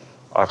내려왔더니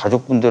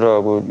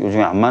가족분들하고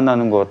요즘에 안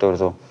만나는 것 같다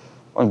그래서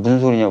무슨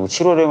소리냐고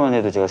 7월에만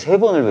해도 제가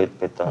 3번을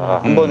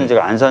뵀다. 한 번은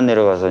제가 안산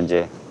내려가서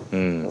이제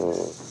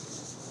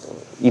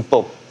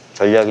입법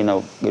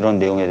전략이나 이런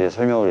내용에 대해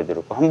설명을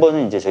해드렸고 한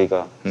번은 이제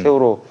저희가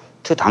세월호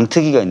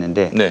당특위가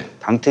있는데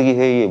당특위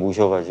회의에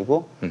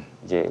모셔가지고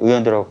이제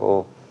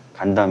의원들하고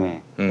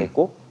간담회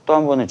했고 또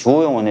한 번은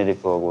주호영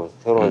원내대표하고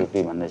세월호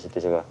가족들이 만나실 때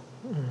제가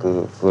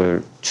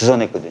그걸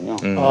주선했거든요.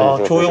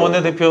 주호영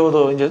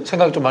원내대표도 이제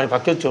생각이 좀 많이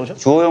바뀌었죠, 그죠?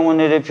 주호영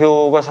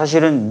원내대표가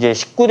사실은 이제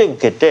 19대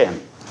국회 때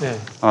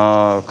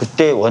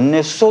그때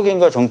원내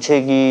수석인가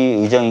정책위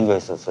의장인가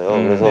했었어요.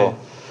 그래서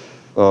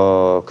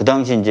그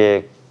당시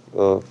이제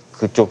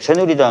그쪽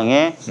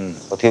새누리당의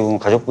어떻게 보면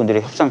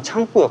가족분들의 협상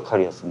창구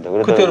역할이었습니다.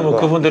 그때는 뭐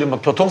그분들이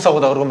막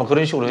교통사고다 그러고 막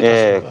그런 식으로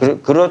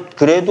했었습니까?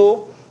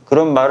 그래도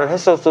그런 말을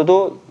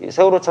했었어도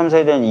세월호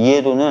참사에 대한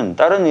이해도는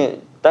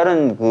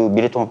다른 그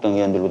미래통합당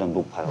의원들보다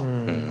높아요.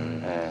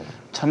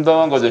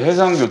 참담한 거죠.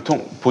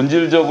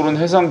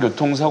 본질적으로는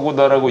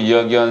해상교통사고다라고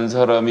이야기한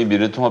사람이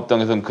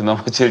미래통합당에서는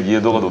그나마 제일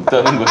이해도가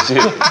높다는 것이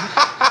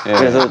예,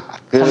 그래서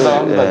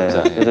참담합니다.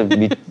 진짜. 그래서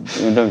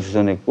면담을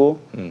주선했고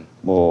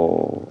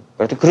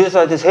하여튼 그래서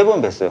하여튼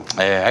 3번 뵀어요.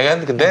 예,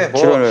 하여간 근데 뭐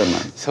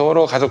 7월에만.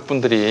 세월호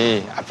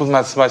가족분들이 아픈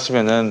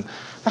말씀하시면은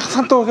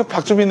항상 또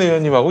박주민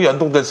의원님하고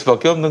연동될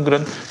수밖에 없는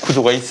그런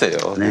구조가 있어요.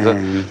 그래서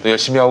또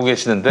열심히 하고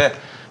계시는데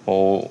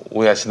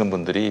오해하시는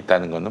분들이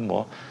있다는 거는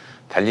뭐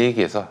달리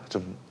얘기해서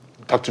좀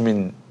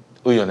박주민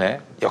의원의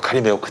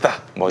역할이 매우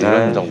크다. 뭐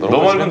이런 정도로.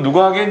 너 말고는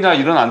누가 하겠냐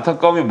이런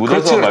안타까움이 묻어서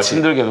그렇지.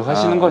 말씀들 계속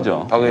하시는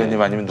거죠. 박 의원님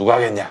아니면 누가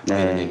하겠냐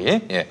이런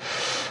얘기. 예,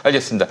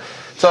 알겠습니다.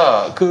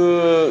 자,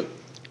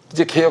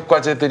 이제 개혁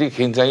과제들이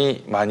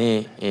굉장히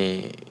많이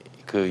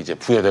이제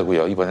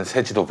부여되고요. 이번엔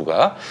새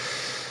지도부가.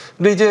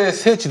 근데 이제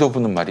새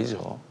지도부는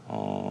말이죠.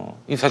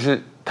 이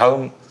사실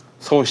다음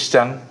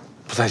서울시장,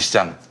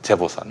 부산시장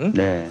재보선.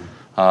 네.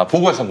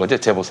 보궐선거죠.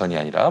 재보선이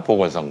아니라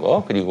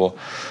보궐선거. 그리고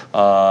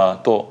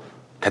또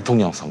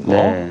대통령 선거.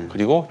 네.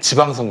 그리고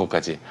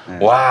지방선거까지. 네.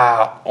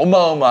 와,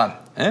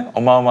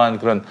 어마어마한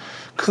그런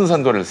큰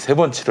선거를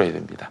 3번 치러야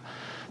됩니다.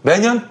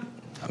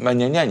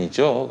 매년이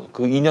아니죠.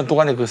 그 2년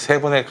동안에 그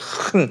 3번의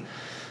큰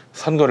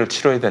선거를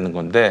치러야 되는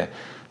건데,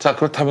 자,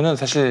 그렇다면은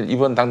사실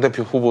이번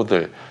당대표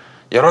후보들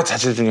여러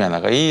자질 중에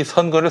하나가 이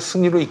선거를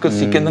승리로 이끌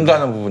수 있겠는가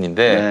하는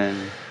부분인데,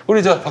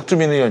 우리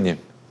박주민 의원님,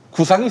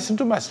 구상이 있으면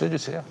좀 말씀해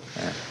주세요.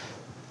 네.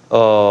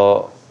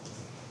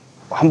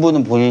 한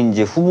분은 본인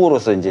이제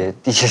후보로서 이제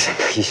뛰실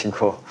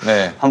생각이시고,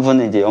 네. 한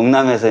분은 이제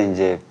영남에서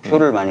이제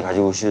표를 많이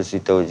가지고 오실 수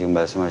있다고 지금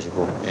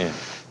말씀하시고,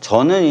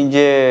 저는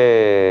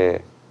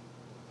이제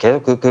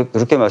계속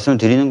그렇게 말씀을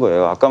드리는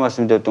거예요. 아까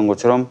말씀드렸던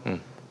것처럼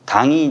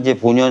당이 이제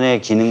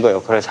본연의 기능과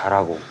역할을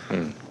잘하고,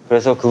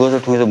 그래서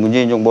그것을 통해서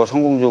문재인 정부가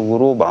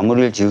성공적으로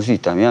마무리를 지을 수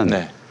있다면,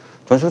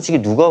 전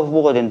솔직히 누가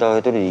후보가 된다고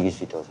해도 이길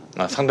수 있다고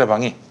생각해요.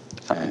 상대방이?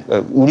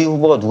 그러니까 우리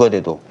후보가 누가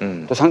돼도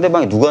또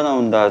상대방이 누가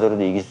나온다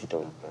하더라도 이길 수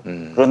있다고 생각해요.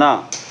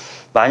 그러나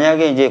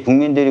만약에 이제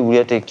국민들이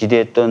우리한테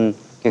기대했던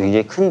게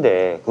굉장히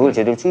큰데 그걸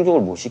제대로 충족을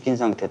못 시킨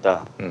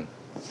상태다.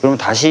 그러면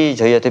다시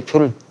저희한테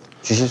표를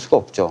주실 수가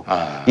없죠.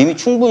 이미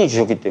충분히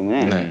주셨기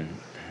때문에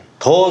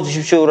더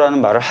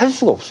주십시오라는 말을 할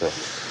수가 없어요.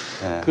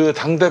 그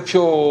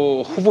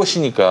당대표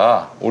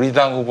후보시니까 우리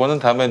당 후보는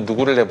다음에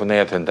누구를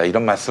내보내야 된다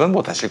이런 말씀은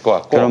못 하실 것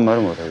같고, 그런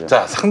말은 못 하죠.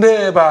 자,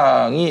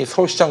 상대방이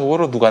서울시장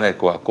후보로 누가 낼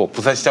것 같고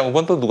부산시장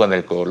후보는 또 누가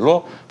낼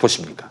걸로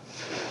보십니까?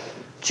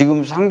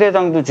 지금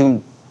상대당도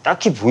지금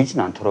딱히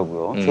보이진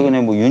않더라고요. 최근에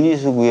뭐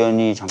윤희숙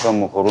의원이 잠깐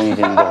뭐 거론이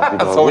되는 것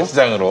같기도 하고.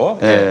 서울시장으로.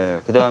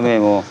 그다음에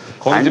뭐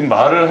거기 지금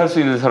말을 할 수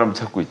있는 사람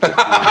찾고 있죠.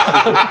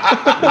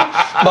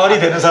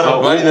 말이 되는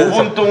사람.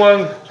 5분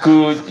동안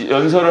그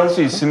연설을 할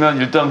수 있으면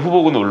일단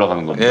후보군에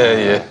올라가는 겁니다.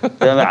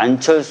 그다음에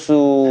안철수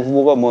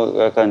후보가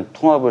뭐 약간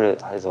통합을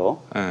해서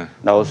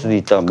나올 수도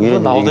있다. 뭐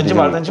이런 나오든지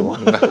말든지 뭐.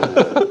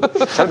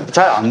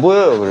 잘 안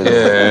보여요.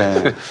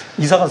 그래도.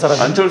 이상한 사람.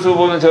 안철수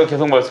후보는 제가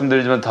계속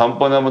말씀드리지만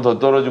다음번에 한번 더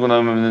떨어지고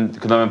나면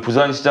그다음에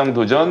부산시장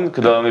도전,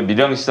 그다음에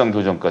밀양시장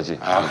도전까지.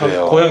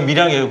 그래요? 고향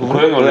밀양이에요.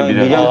 고향이 원래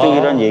밀양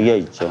쪽이라는 얘기가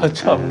있죠.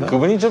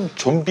 그분이 좀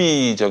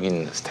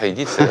좀비적인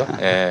스타일이 있어요.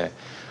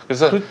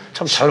 그래서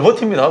참 잘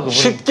버팁니다. 그분이.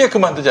 쉽게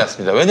그만두지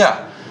않습니다.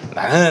 왜냐?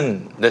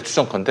 나는 내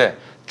추정컨대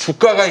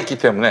주가가 있기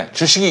때문에,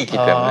 주식이 있기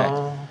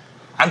때문에,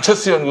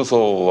 안철수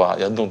연구소와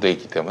연동되어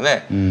있기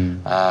때문에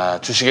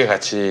주식의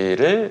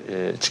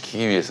가치를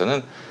지키기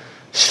위해서는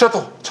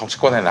싫어도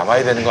정치권에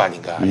남아야 되는 거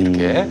아닌가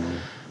이렇게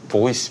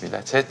보고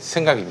있습니다. 제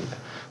생각입니다.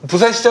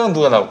 부산시장은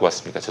누가 나올 것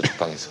같습니까? 저쪽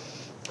당에서.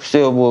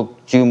 글쎄요, 뭐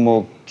지금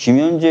뭐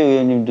김현재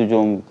의원님도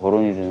좀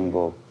거론이 되는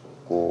것 같고.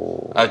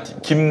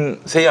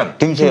 김세연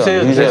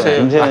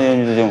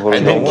의원님도 좀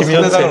거론이 되는 것 같고.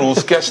 김현장을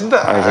우습게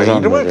하신다.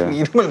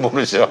 이름을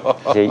모르죠.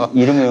 제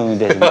이름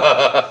외우는데 좀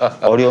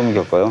어려움을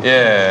겪어요.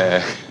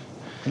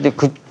 근데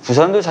그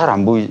부산도 잘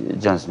안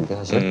보이지 않습니까,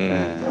 사실?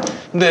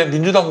 근데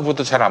민주당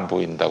후보도 잘 안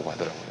보인다고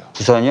하더라고요.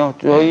 부산이요?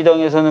 저희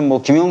당에서는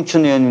뭐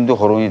김영춘 의원님도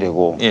거론이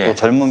되고, 또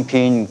젊은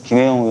피인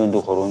김혜영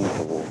의원도 거론이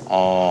되고,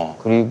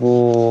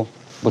 그리고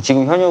뭐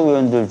지금 현역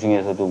의원들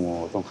중에서도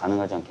뭐 좀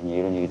가능하지 않겠냐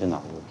이런 얘기도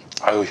나오고.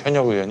 아유,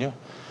 현역 의원이요?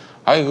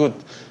 아니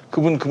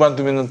그분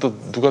그만두면은 또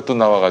누가 또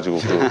나와가지고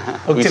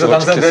억지로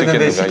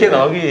당선됐는데 쉽게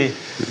나오기는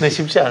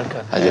쉽지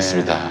않을까.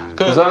 알겠습니다.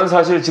 부산은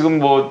사실 지금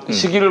뭐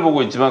시기를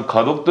보고 있지만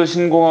가덕도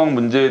신공항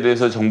문제에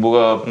대해서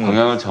정부가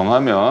방향을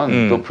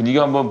정하면 또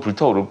분위기가 한번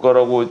불타오를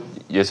거라고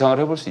예상을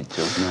해볼 수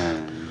있죠.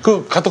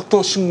 그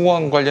가덕도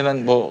신공항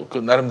관련한 뭐 그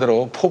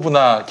나름대로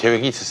포부나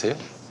계획이 있으세요?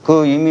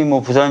 그 이미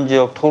뭐 부산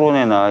지역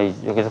토론회나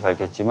여기서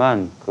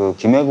밝혔지만 그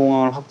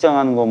김해공항을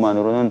확장하는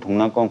것만으로는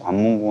동남권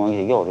관문공항이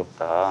되게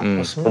어렵다.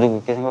 저도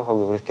그렇게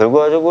생각하고, 그래서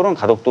결과적으로는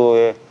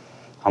가덕도에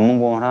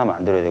관문공항을 하나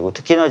만들어야 되고,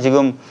 특히나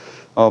지금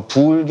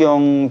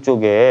부울경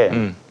쪽에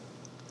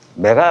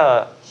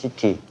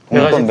메가시티,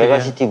 동남권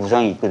메가시티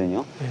구상이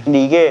있거든요.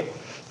 근데 이게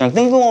그냥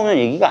뜬금없는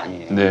얘기가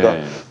아니에요.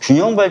 그러니까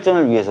균형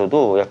발전을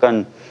위해서도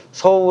약간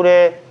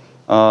서울에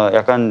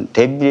약간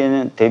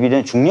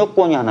대비되는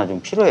중력권이 하나 좀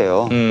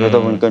필요해요. 그러다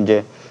보니까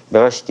이제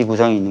메가시티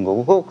구상이 있는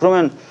거고,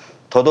 그러면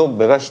더더욱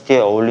메가시티에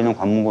어울리는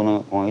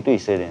관문공항이 또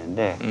있어야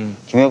되는데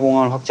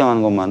김해공항을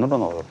확장하는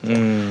것만으로는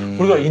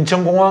어렵죠. 우리가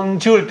인천공항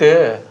지을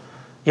때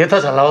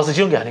예타 잘 나와서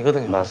지은 게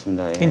아니거든요.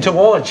 맞습니다. 예.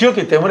 인천공항을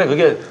지었기 때문에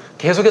그게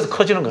계속해서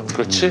커지는 겁니다.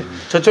 그렇지.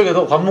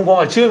 저쪽에도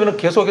관문공항을 지으면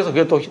계속해서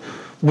그게 또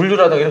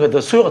물류라든가 이런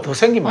것 수요가 더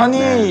생깁니다.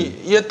 아니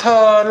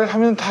예타를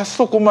하면 다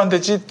수도권만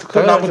되지 그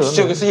나머지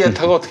지역에서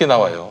예타가 어떻게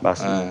나와요?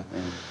 맞습니다.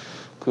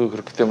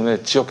 그렇기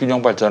때문에 지역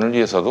균형 발전을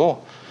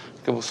위해서도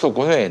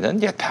수도권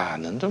외에는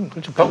예타는 좀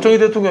박정희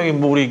대통령이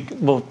우리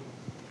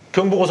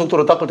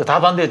경부고속도로 닦을 때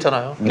다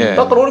반대했잖아요.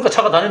 닦으러 오니까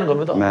차가 다니는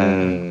겁니다.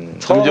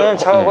 처음에는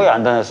차가 거의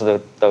안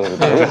다녔었다고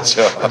그러더라고요.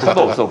 그렇죠.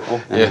 차도 없었고.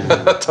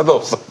 차도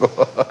없었고.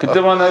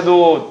 그때만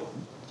해도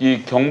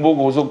이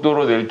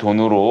경부고속도로 낼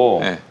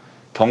돈으로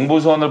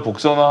경부선을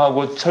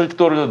복선화하고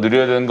철도를 더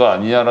늘려야 되는 거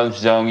아니냐라는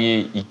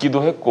주장이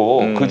있기도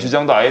했고 그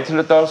주장도 아예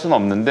틀렸다 할 수는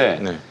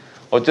없는데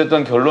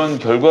어쨌든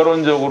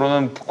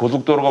결과론적으로는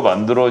고속도로가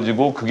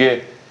만들어지고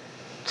그게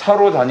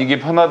차로 다니기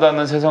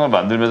편하다는 세상을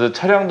만들면서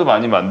차량도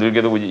많이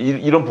만들게 되고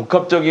이런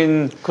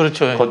복합적인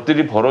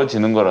것들이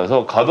벌어지는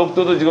거라서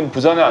가덕도도 지금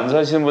부산에 안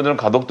사시는 분들은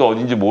가덕도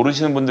어딘지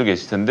모르시는 분들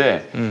계실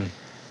텐데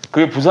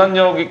그게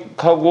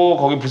부산역하고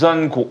거기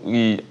부산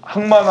이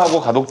항만하고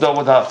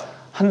가덕도하고 다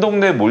한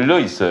동네에 몰려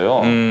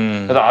있어요.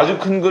 그래서 아주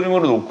큰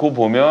그림으로 놓고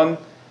보면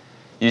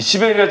이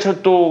시베리아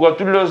철도가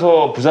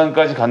뚫려서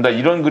부산까지 간다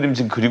이런 그림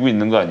지금 그리고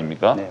있는 거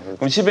아닙니까? 네,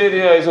 그럼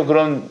시베리아에서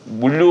그런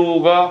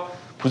물류가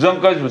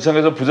부산까지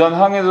도착해서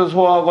부산항에서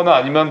소화하거나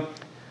아니면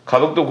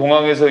가덕도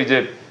공항에서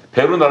이제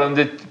배로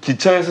나르는데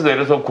기차에서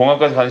내려서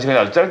공항까지 가는 시간이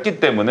아주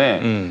짧기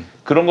때문에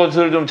그런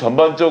것을 좀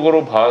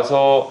전반적으로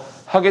봐서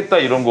하겠다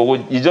이런 거고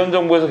이전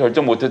정부에서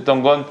결정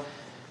못했던 건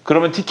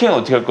그러면 티켓은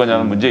어떻게 할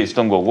거냐는 문제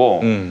있었던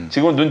거고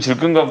지금은 눈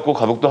질끈 감고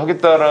가덕도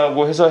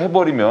하겠다라고 해서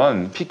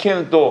해버리면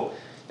PK는 또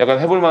약간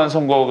해볼 만한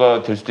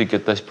선거가 될 수도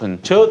있겠다 싶은.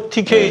 저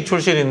TK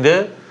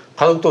출신인데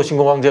가덕도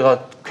신공항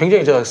제가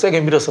굉장히 제가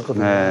세게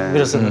밀었었거든요.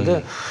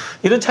 밀었었는데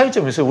이런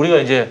차이점이 있어요. 우리가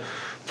이제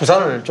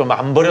부산을 좀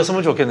안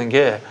버렸으면 좋겠는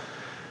게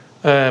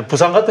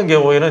부산 같은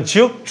경우에는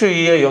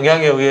지역주의의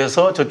영향에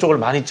의해서 저쪽을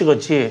많이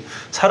찍었지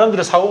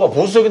사람들의 사고가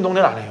보수적인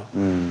동네는 아니에요.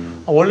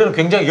 원래는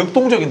굉장히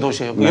역동적인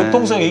도시예요. 그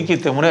역동성이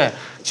있기 때문에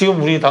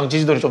지금 우리 당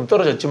지지율이 좀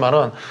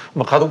떨어졌지만은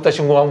뭐 가덕도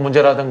신공항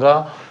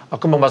문제라든가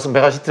금방 말씀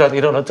메가시티라든가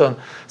이런 어떤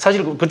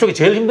사실 그쪽이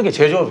제일 힘든 게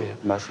제조업이에요.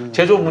 맞습니다.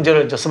 제조업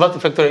문제를 이제 스마트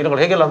팩토리 이런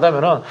걸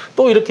해결한다면은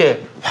또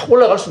이렇게 확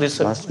올라갈 수도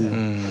있어요.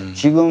 맞습니다.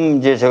 지금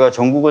이제 제가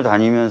전국을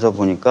다니면서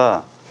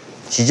보니까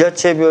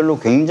지자체별로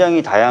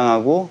굉장히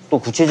다양하고 또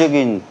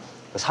구체적인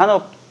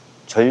산업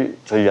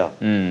전략,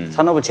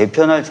 산업을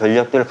재편할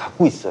전략들을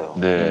갖고 있어요.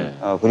 네.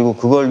 그리고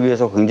그걸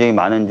위해서 굉장히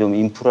많은 좀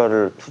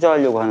인프라를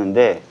투자하려고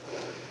하는데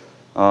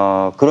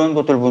그런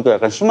것들을 보니까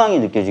약간 희망이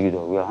느껴지기도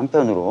하고요.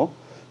 한편으로.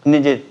 근데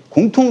이제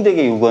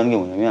공통되게 요구하는 게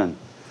뭐냐면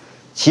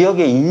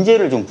지역의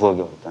인재를 좀 구하기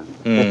어렵다는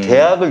거예요.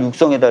 대학을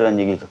육성해달라는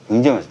얘기가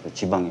굉장히 많습니다.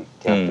 지방의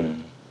대학들.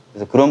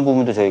 그래서 그런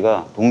부분도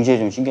저희가 동시에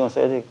좀 신경을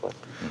써야 될 것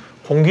같아요.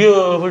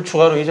 공기업을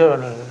추가로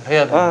이전을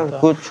해야 됩니다.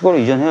 그거 추가로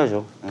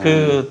이전해야죠.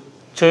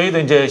 저희도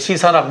이제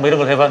시산학 뭐 이런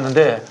걸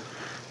해봤는데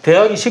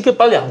대학이 쉽게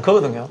빨리 안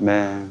크거든요.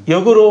 네.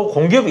 역으로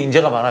공기업의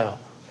인재가 많아요.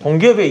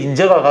 공기업의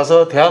인재가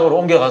가서 대학으로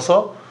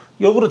옮겨가서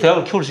역으로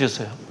대학을 키울 수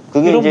있어요.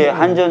 그게 이제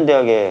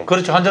한전대학의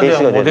그렇죠.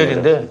 한전대학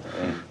모델인데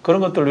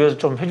그런 것들을 위해서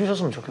좀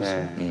해주셨으면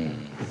좋겠어요.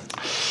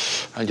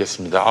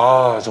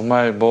 알겠습니다.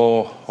 정말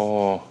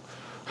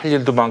할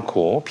일도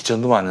많고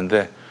비전도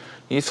많은데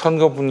이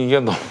선거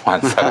분위기가 너무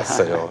안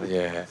살았어요.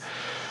 예.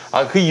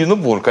 그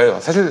이유는 뭘까요?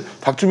 사실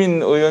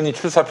박주민 의원이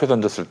출사표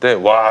던졌을 때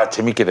와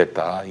재밌게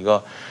됐다.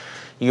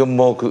 이건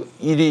뭐 그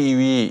 1위,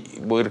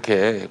 2위 뭐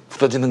이렇게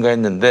굳어지는가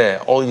했는데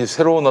이제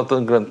새로운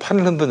어떤 그런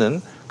판을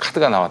흔드는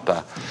카드가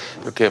나왔다.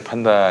 이렇게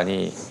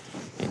판단이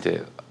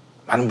이제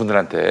많은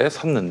분들한테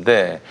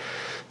섰는데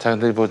자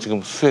근데 뭐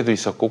지금 수해도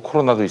있었고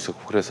코로나도 있었고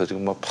그래서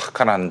지금 뭐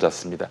팍 하나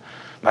앉았습니다.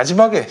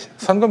 마지막에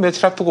선거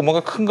며칠 앞두고 뭔가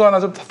큰 거 하나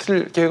좀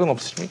터뜨릴 계획은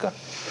없으십니까?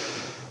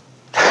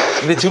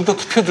 근데 지금 또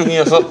투표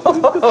중이어서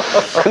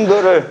큰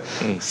거를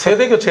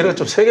세대 교체를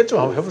좀 세게 좀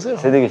한번 해보세요.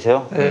 세대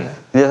교체요? 네.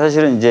 근데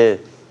사실은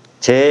이제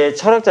제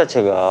철학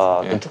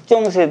자체가 그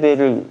특정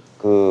세대를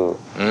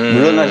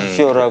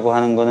물러나십시오라고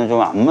하는 거는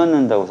좀 안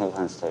맞는다고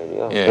생각하는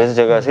스타일이에요. 그래서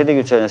제가 세대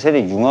교체 아니라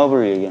세대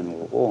융합을 얘기하는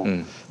거고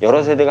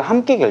여러 세대가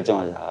함께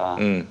결정하자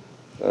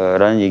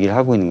라는 얘기를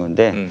하고 있는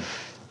건데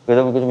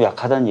그러다 보니까 좀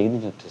약하다는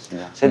얘기도 좀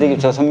듣습니다. 세대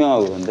교체가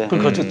선명하고 그런데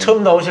그러니까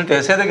처음 나오실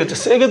때 세대 교체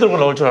세게 들고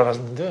나올 줄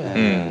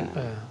알았는데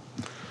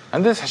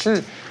근데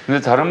사실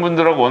근데 다른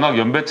분들하고 워낙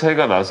연배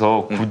차이가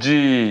나서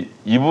굳이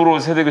입으로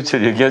세대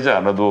교체를 얘기하지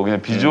않아도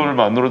그냥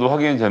비주얼만으로도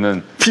확인이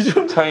되는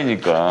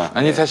차이니까.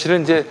 아니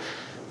사실은 이제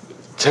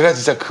제가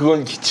진짜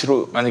그걸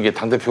기치로 만약에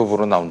당대표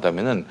후보로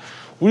나온다면은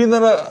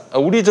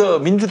우리 저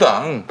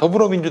민주당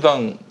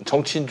더불어민주당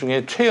정치인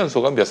중에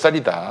최연소가 몇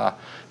살이다.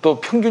 또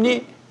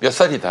평균이 몇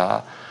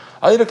살이다.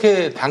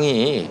 이렇게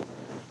당이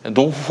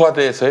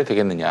노후화돼서야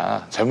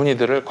되겠느냐.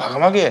 젊은이들을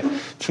과감하게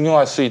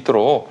중용할 수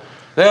있도록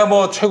내가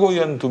뭐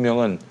최고위원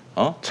 2명은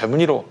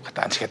젊은이로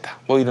갖다 앉히겠다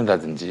뭐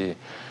이런다든지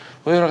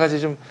뭐 여러 가지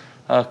좀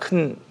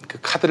큰 그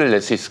카드를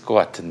낼 수 있을 것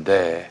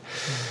같은데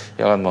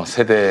약간 뭐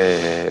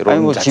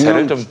세대론 뭐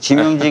자체를 좀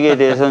지명직에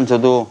대해서는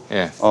저도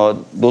예.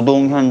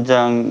 노동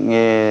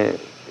현장의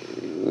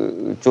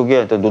쪽에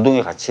어떤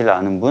노동의 가치를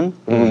아는 분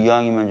그리고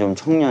이왕이면 좀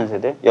청년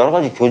세대 여러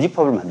가지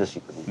교집합을 만들 수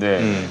있거든요. 네.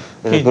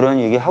 그래서 그런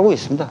얘기 하고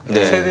있습니다.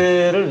 네.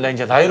 세대를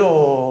이제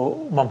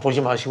나이로만 보지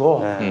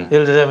마시고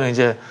예를 들자면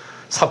이제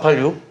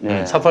 486,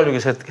 486이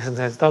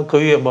생산했다. 그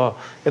위에 뭐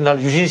옛날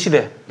유신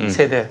시대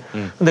세대.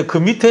 근데 그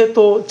밑에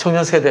또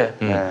청년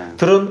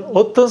세대들은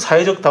어떤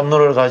사회적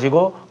담론을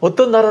가지고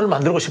어떤 나라를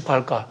만들고 싶어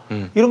할까.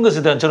 이런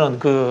것에 대한 저는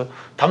그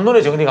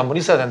담론의 정리가 한번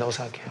있어야 된다고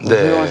생각해요.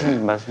 네.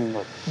 훌륭하신 말씀인 것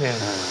같아요. 네.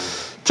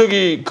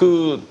 저기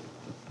그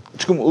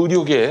지금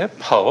의료계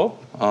파업,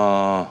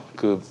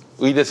 그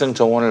의대생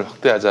정원을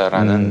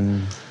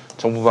확대하자라는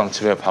정부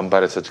방침에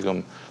반발해서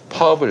지금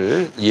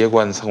파업을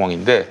예고한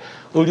상황인데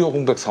의료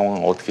공백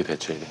상황은 어떻게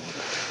대처해야 됩니까?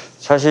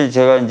 사실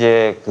제가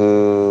이제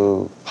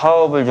그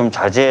파업을 좀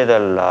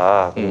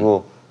자제해달라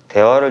그리고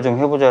대화를 좀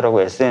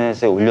해보자라고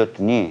SNS에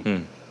올렸더니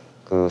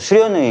그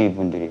수련의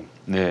분들이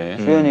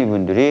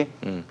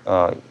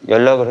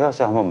연락을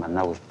해왔어요. 한번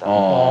만나고 싶다.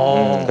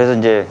 그래서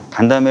이제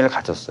간담회를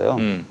가졌어요.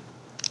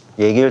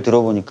 얘기를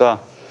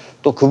들어보니까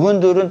또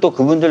그분들은 또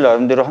그분들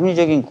나름대로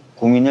합리적인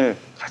고민을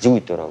가지고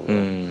있더라고요.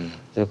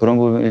 그래서 그런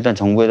부분 일단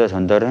정부에다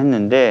전달을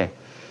했는데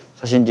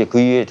사실 이제 그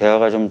이후에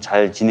대화가 좀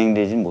잘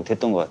진행되지는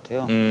못했던 것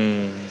같아요.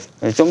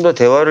 좀 더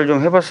대화를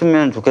좀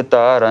해봤으면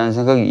좋겠다라는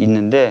생각이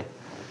있는데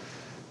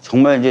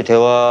정말 이제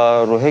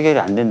대화로 해결이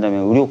안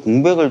된다면 의료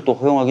공백을 또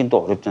허용하기는 또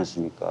어렵지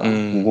않습니까?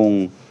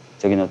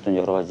 공공적인 어떤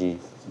여러 가지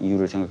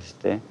이유를 생각했을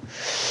때.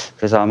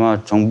 그래서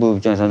아마 정부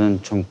입장에서는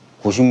좀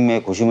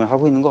고심을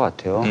하고 있는 것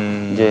같아요.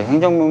 이제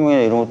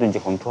행정명령이나 이런 것도 이제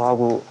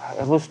검토하고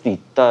해볼 수도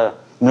있다.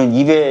 물론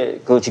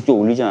입에 그 직접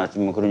올리지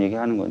않았지만 그런 얘기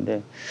하는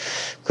건데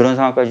그런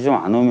상황까지 좀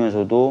안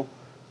오면서도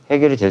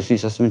해결이 될 수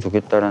있었으면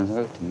좋겠다라는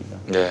생각이 듭니다.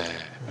 네.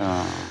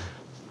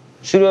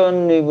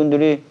 수련의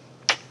분들이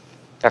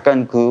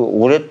약간 그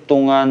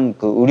오랫동안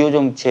그 의료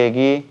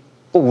정책이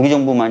꼭 우리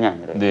정부만이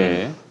아니라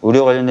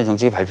의료 관련된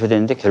정책이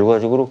발표되는데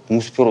결과적으로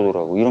공수표로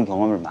돌아가고 이런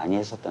경험을 많이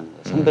했었다는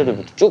거예요.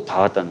 선배들부터 쭉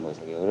봐왔다는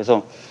거죠.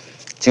 그래서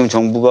지금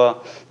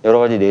정부가 여러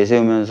가지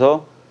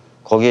내세우면서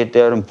거기에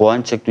따른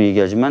보완책도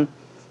얘기하지만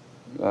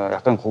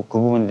약간 그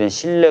부분에 대한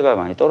신뢰가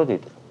많이 떨어져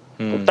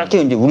있더라고요.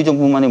 딱히 이제 우리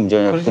정부만의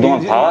문제가 아니라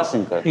그동안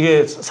봐왔으니까요.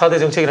 이게 4대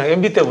정책이랑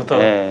MB 때부터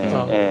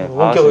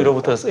원격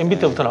의료부터 MB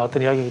때부터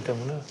나왔던 이야기이기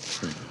때문에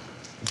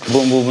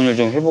그런 부분을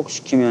좀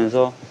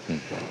회복시키면서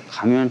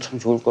가면 참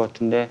좋을 것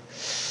같은데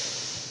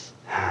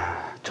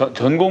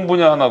전공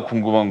분야 하나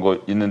궁금한 거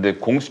있는데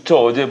공수처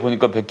어제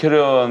보니까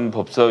백혜련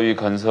법사위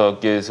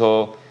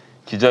간사께서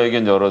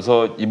기자회견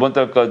열어서 이번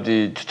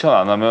달까지 추천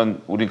안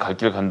하면 우리 갈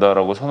길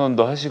간다라고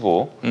선언도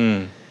하시고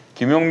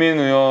김용민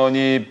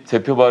의원이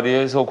대표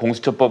발의해서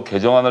공수처법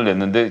개정안을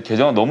냈는데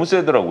개정안 너무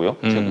세더라고요.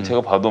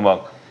 제가 봐도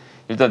막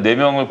일단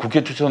 4명을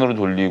국회 추천으로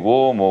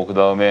돌리고 뭐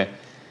그다음에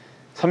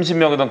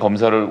 30명이던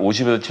검사를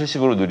 50에서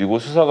 70으로 늘리고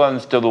수사관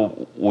숫자도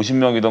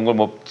 50명이던 걸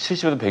뭐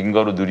 70에서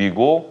 100인가로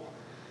늘리고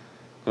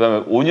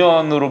그다음에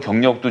 5년으로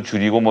경력도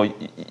줄이고 뭐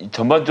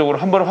전반적으로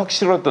한 번에 확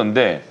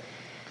실었던데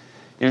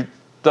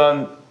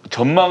일단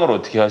전망을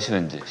어떻게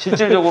하시는지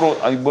실질적으로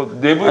아니 뭐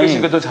내부에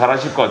계시니까 더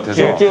잘하실 것 같아서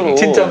실제로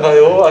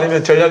진짜인가요?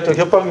 아니면 전략적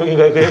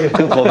협박용인가요?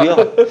 그 법이요?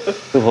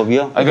 그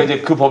법이요? 아니 그러니까 이제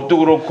그 법도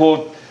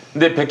그렇고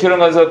근데 백혜련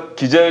간사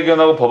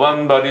기자회견하고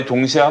법안 발의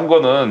동시에 한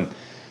거는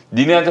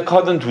니네한테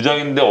카드는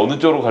 2장인데 어느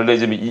쪽으로 갈래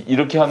지금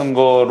이렇게 하는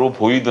거로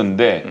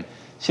보이던데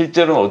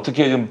실제로는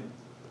어떻게 좀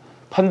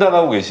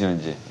판단하고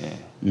계시는지.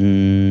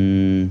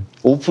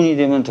 오픈이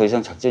되면 더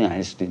이상 작전이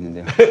아닐 수도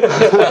있는데요.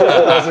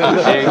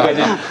 그러니까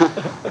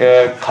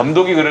이제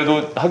감독이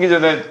그래도 하기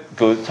전에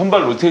그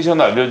선발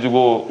로테이션을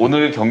알려주고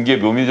오늘 경기의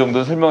묘미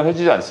정도는 설명을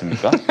해주지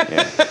않습니까?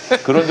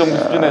 그런 정도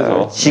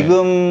수준에서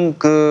지금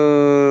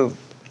그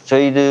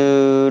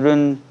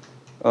저희들은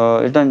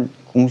일단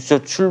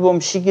공수처 출범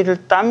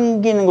시기를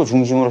당기는 거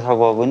중심으로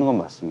사고하고 있는 건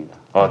맞습니다.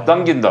 아,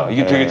 당긴다.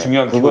 이게 되게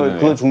중요한 키워드네요.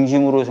 그걸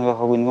중심으로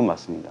생각하고 있는 건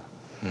맞습니다.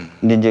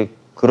 근데 이제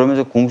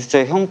그러면서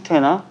공수처의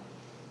형태나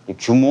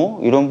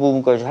규모 이런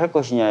부분까지 할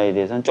것이냐에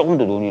대해서는 조금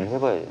더 논의를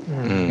해봐야 돼요.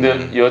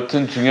 근데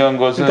여튼 중요한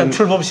것은 일단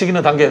출범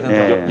시기는 당겨야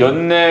된다.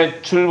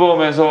 연내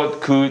출범해서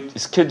그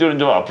스케줄은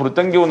좀 앞으로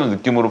당겨오는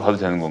느낌으로 봐도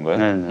되는 건가요?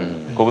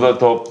 그거보다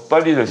더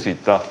빨리 될 수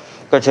있다.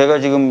 그러니까 제가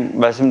지금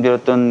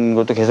말씀드렸던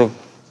것도 계속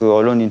그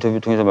언론 인터뷰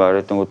통해서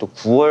말했던 것도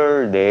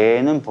 9월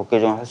내에는 법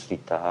개정을 할 수도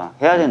있다.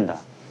 해야 된다.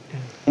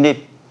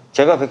 근데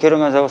제가 백혜련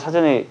간사하고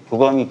사전에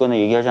교감이 있거나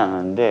얘기하지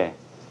않았는데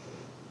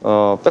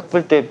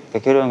빽뿔 때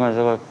백혜련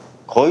간사가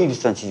거의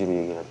비슷한 취지로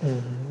얘기를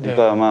했어요.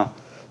 그러니까 아마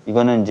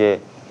이거는 이제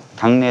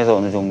당내에서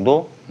어느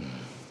정도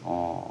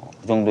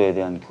그 정도에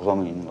대한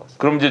교감은 있는 것 같습니다.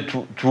 그럼 이제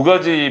두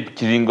가지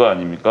길인 거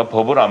아닙니까?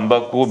 법을 안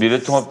바꾸고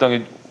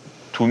미래통합당이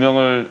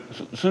 2명을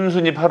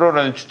순순히 8월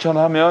안에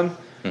추천하면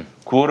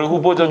 9월에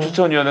후보자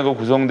추천위원회가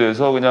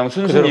구성돼서 그냥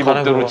순순히 이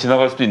법대로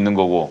지나갈 수도 있는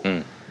거고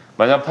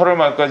만약 8월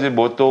말까지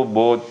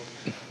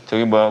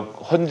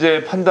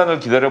헌재 판단을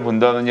기다려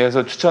본다느니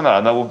해서 추천을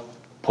안 하고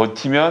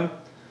버티면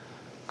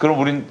그럼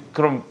우린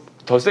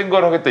더 센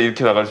걸 하겠다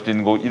이렇게 나갈 수도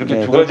있는 거 이렇게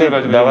네, 두 가지를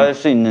가지고 나갈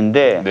수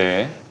있는데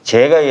네.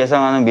 제가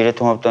예상하는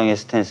미래통합당의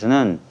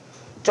스탠스는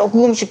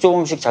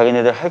조금씩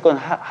자기네들 할 건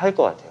할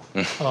것 같아요.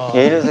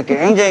 예를 들어서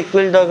굉장히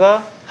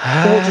끌다가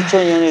후보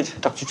추천위원회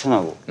딱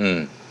추천하고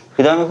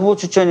그다음에 후보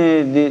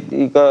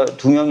추천위가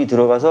 2명이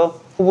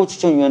들어가서 후보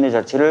추천위원회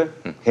자체를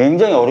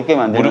굉장히 어렵게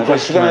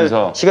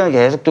만들면서 시간을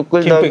계속 또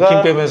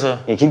끌다가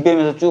김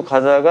빼면서 쭉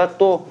가다가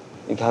또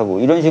이렇게 하고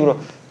이런 식으로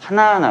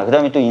하나하나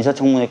그다음에 또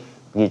인사청문회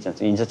그게 있지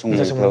않습니까?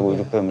 인사청문회 이렇게 하고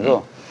이렇게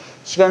하면서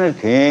시간을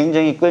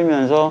굉장히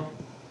끌면서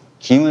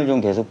김을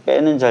좀 계속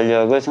빼는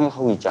전략을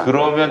생각하고 있지 않나요?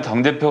 그러면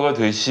당대표가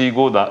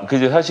되시고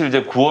그게 사실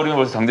이제 9월이면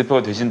벌써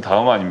당대표가 되신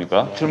다음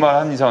아닙니까?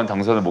 출마한 이상은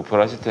당선을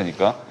목표로 하실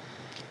테니까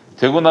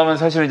되고 나면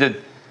사실 이제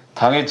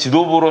당의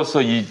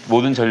지도부로서 이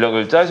모든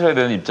전략을 짜셔야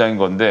되는 입장인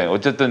건데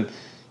어쨌든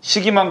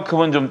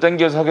시기만큼은 좀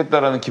땡겨서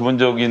하겠다라는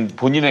기본적인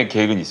본인의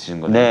계획은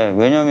있으신 거죠? 네,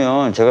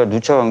 왜냐하면 제가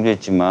누차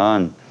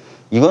강조했지만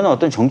이거는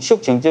어떤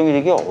정치적 쟁점이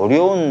되게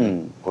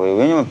어려운 거예요.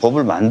 왜냐하면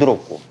법을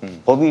만들었고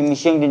법이 이미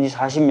시행된 지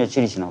 40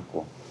 며칠이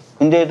지났고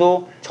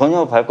근데도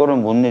전혀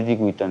발걸음을 못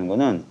내디고 있다는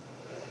거는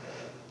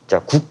자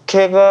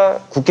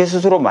국회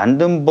스스로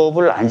만든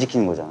법을 안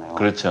지키는 거잖아요.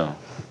 그렇죠.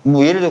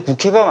 뭐 예를 들어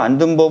국회가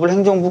만든 법을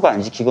행정부가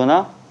안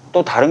지키거나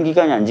또 다른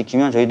기관이 안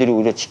지키면 저희들이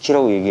오히려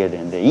지키라고 얘기해야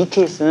되는데 이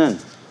케이스는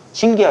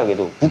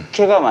신기하게도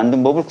국회가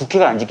만든 법을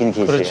국회가 안 지키는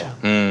케이스예요. 그렇죠.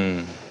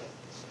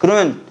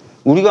 그러면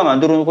우리가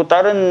만들어 놓고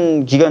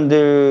다른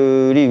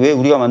기관들이 왜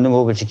우리가 만든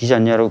법을 지키지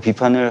않냐라고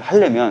비판을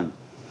하려면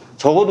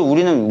적어도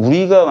우리는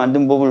우리가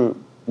만든 법을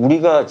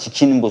우리가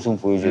지키는 모습을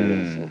보여줘야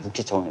되겠어요.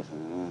 국회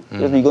차원에서는.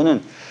 그래서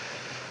이거는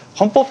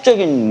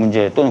헌법적인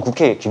문제 또는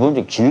국회의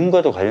기본적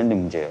기능과도 관련된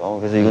문제예요.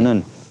 그래서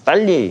이거는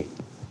빨리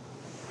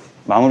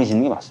마무리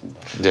짓는 게 맞습니다.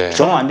 네.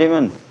 정 안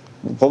되면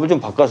법을 좀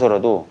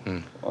바꿔서라도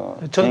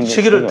전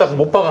시기를 딱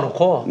못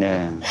박아놓고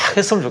확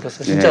했으면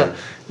좋겠어요. 진짜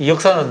이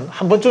역사는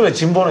한 번쯤에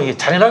진보는 이게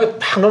잔인하게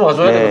팍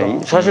넘어가줘야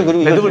되거든요. 사실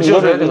그리고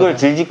이걸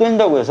질질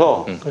끈다고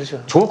해서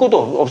그렇죠. 좋을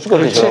것도 없을 것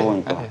같아요. 제가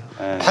보니까.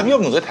 답이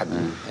없는 거예요, 답이.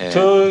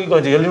 저희가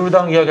이제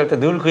열린우리당 이야기할 때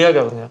늘 그 이야기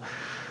하거든요.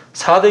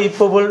 4대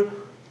입법을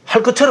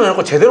할 것처럼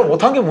해놓고 제대로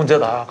못한 게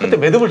문제다. 그때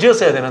매듭을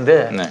지었어야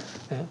되는데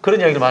그런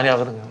이야기를 많이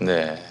하거든요.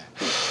 네.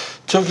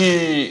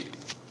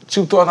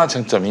 지금 또 하나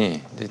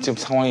쟁점이 지금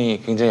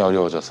상황이 굉장히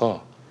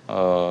어려워져서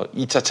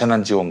 2차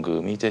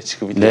재난지원금이 이제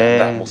지급이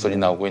돼야 한다 목소리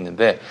나오고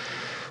있는데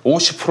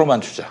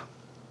 50%만 주자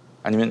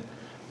아니면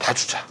다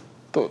주자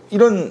또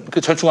이런 그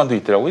절충안도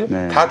있더라고요.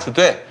 다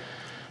주되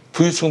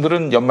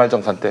부유층들은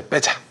연말정산 때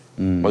빼자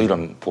뭐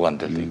이런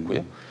보관들도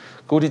있고요.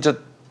 우리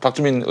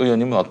박주민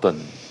의원님은 어떤?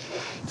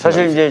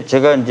 사실 이제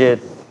제가 이제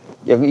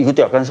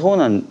이것도 약간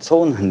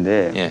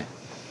서운한데.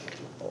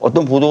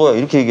 어떤 보도가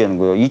이렇게 얘기하는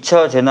거예요.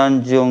 2차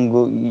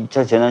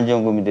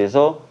재난지원금에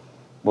대해서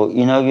뭐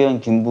이낙연,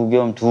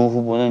 김부겸 두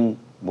후보는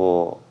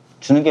뭐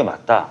주는 게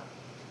맞다.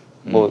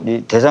 뭐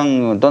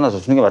대상은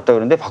떠나서 주는 게 맞다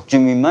그러는데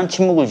박주민만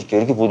침묵을 지켜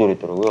이렇게 보도를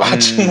했더라고요.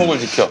 침묵을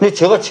지켜. 근데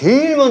제가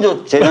제일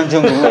먼저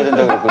재난지원금 해야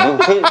된다고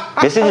그랬거든요.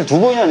 메시지를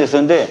 2번이나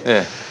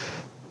냈었는데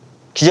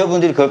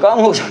기자분들이 그걸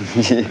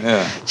까먹으셨는지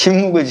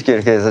침묵을 지켜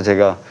이렇게 해서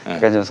제가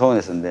약간 좀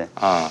서운했었는데.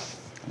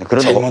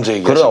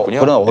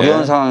 그런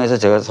어려운 상황에서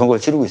제가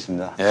선거를 치르고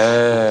있습니다.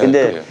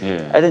 근데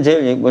하여튼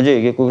제일 먼저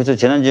얘기했고 그래서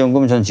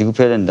재난지원금은 저는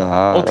지급해야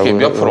된다라고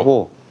몇 프로?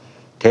 하고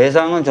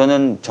대상은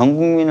저는 전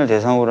국민을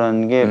대상으로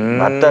하는 게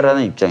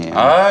맞다라는 입장이에요.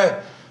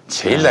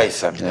 제일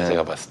나이스합니다.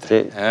 제가 봤을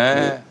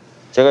때.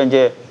 제가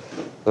이제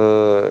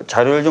그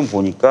자료를 좀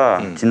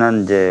보니까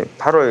지난 이제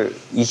 8월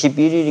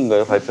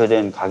 21일인가요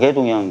발표된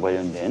가계동향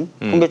관련된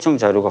통계청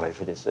자료가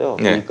발표됐어요.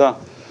 그러니까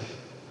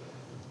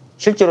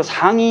실제로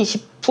상위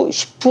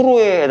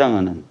 10%에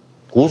해당하는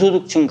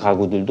고소득층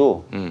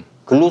가구들도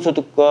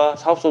근로소득과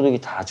사업소득이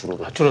다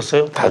줄어들었어요.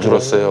 줄었어요? 다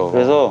줄었어요.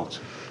 그래서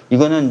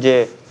이거는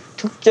이제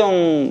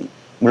특정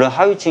물론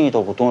하위층이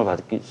더 고통을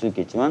받을 수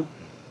있겠지만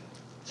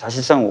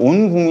사실상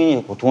온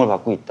국민이 고통을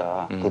받고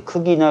있다. 그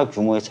크기나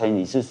규모의 차이는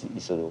있을 수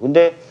있어도.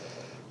 근데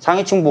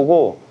상위층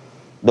보고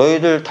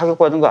너희들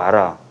타격받은 거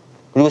알아.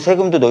 그리고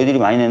세금도 너희들이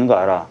많이 내는 거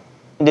알아.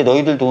 근데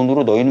너희들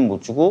돈으로 너희는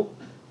못 주고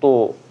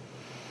또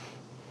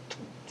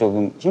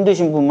조금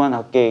힘드신 분만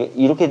할게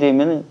이렇게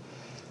되면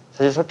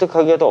사실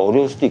설득하기가 더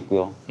어려울 수도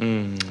있고요.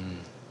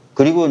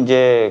 그리고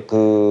이제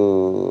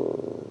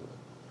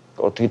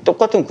어떻게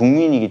똑같은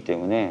국민이기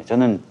때문에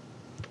저는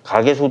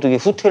가계 소득의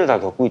후퇴를 다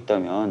겪고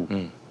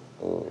있다면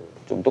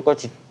좀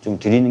똑같이 좀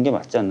드리는 게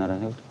맞지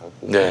않나라는 생각도 갖고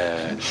있습니다.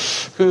 네,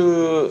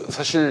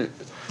 사실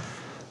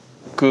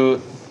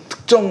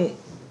특정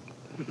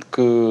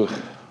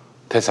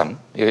대상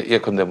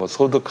예컨대 뭐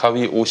소득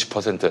하위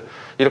 50%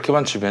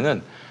 이렇게만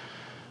주면은.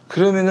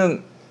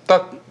 그러면은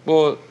딱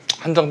뭐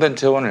한정된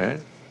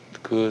재원을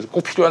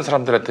꼭 필요한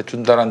사람들한테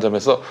준다는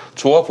점에서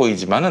좋아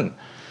보이지만은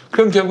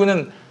그럼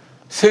결국은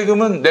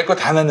세금은 내 거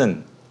다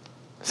내는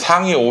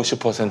상위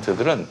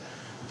 50%들은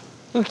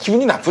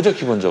기분이 나쁘죠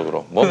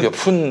기본적으로. 뭐 몇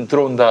푼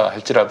들어온다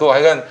할지라도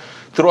하여간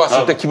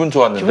들어왔을 때 기분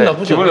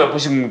좋았는데. 기분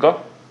나쁘십니까?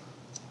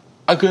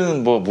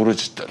 그는 뭐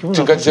모르지.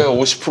 지금까지 제가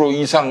 50%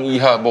 이상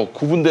이하 뭐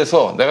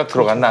구분돼서 내가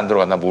들어갔나 안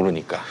들어갔나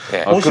모르니까.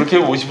 예. 그렇게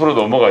 50%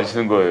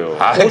 넘어가시는 거예요.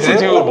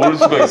 50% 모를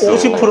수가 있어.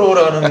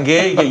 50%라는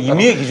게 이게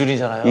임의의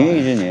기준이잖아요. 임의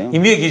기준이에요.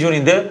 임의의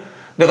기준인데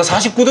내가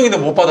 49등인데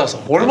못 받아서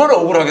얼마나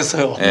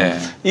억울하겠어요. 예.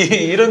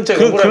 이런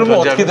그러면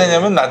어떻게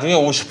되냐면 나중에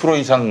 50%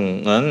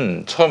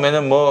 이상은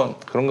처음에는 뭐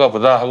그런가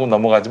보다 하고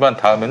넘어가지만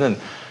다음에는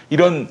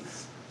이런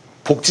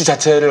복지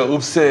자체를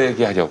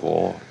없애게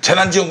하려고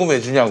재난지원금 왜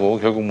주냐고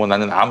결국 뭐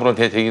나는 아무런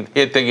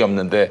혜택이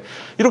없는데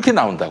이렇게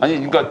나온다고.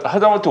 아니 그러니까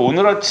하다못해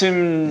오늘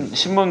아침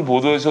신문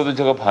보도에서도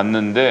제가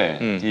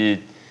봤는데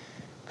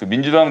그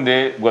민주당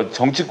내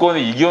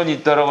정치권에 이견이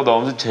있다라고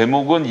나오면서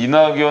제목은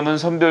이낙연은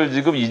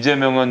선별지급,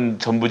 이재명은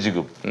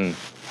전부지급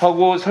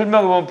하고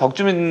설명해보면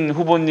박주민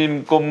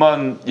후보님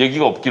것만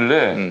얘기가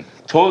없길래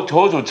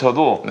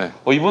저조차도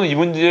이분은 이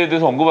문제에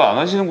대해서 언급을 안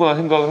하시는구나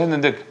생각을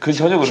했는데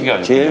전혀 그런 게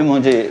아니고 제일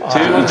먼저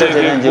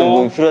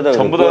얘기했고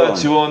전부 다 그랬고요.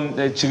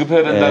 지원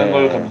지급해야 된다는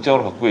걸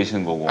입장으로 갖고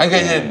계시는 거고. 그러니까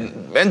이제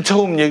맨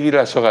처음 얘기를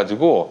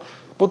하셔가지고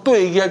뭐 또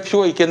얘기할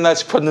필요가 있겠나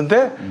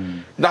싶었는데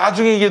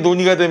나중에 이게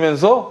논의가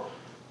되면서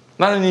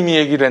나는 이미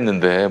얘기를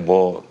했는데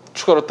뭐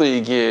추가로 또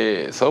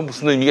얘기해서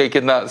무슨 의미가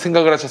있겠나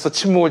생각을 하셔서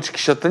침묵을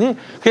지키셨더니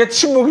그냥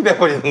침묵이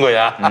돼버리는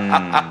거야.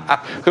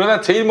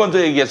 그러나 제일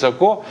먼저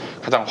얘기하셨고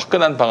가장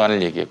화끈한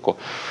방안을 얘기했고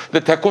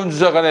근데 대권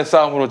주자 간의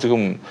싸움으로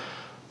지금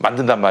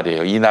만든단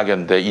말이에요.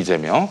 이낙연 대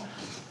이재명.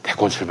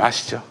 대권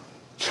출마하시죠.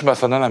 출마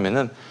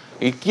선언하면은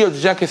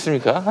끼워주지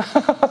않겠습니까?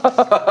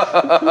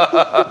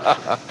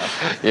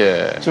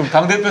 예. 지금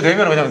당대표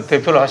되면 그냥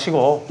대표를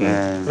하시고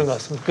그런 것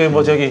같습니다. 그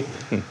뭐 저기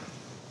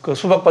그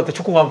수박밭에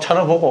축구공 한번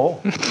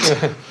차눠보고.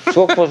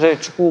 수박밭에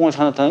축구공을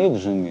차놨다는 게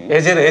무슨 의미예요?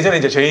 예전에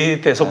이제 저희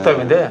때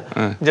속담인데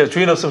이제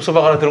주인 없으면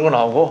수박 하나 들고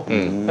나오고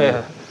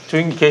예,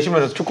 주인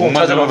계시면 축구공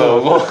찾으러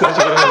나오고.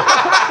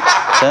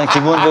 저는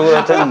기본적으로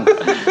하여튼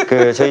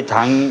그 저희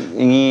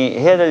당이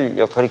해야 될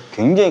역할이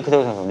굉장히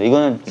크다고 생각합니다.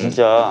 이거는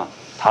진짜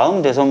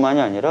다음 대선만이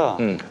아니라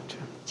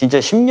진짜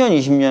 10년,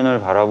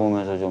 20년을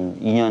바라보면서 좀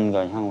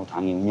 2년간 향후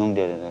당이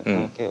운영돼야 된다고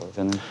생각해요.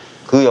 저는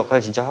그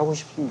역할 진짜 하고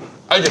싶습니다.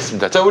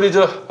 알겠습니다. 자, 우리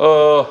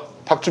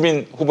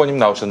박주민 후보님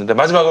나오셨는데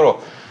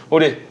마지막으로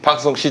우리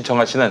박수홍 씨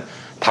정하시는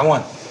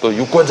당원 또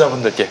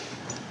유권자분들께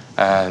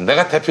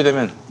내가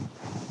대표되면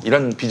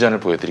이런 비전을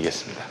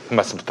보여드리겠습니다. 한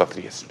말씀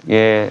부탁드리겠습니다.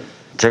 예,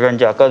 제가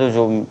이제 아까도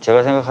좀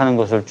제가 생각하는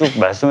것을 쭉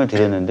말씀을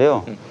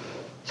드렸는데요.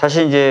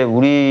 사실 이제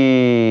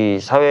우리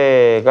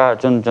사회가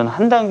좀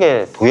한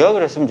단계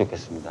도약을 했으면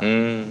좋겠습니다.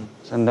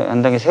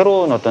 한 단계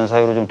새로운 어떤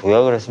사회로 좀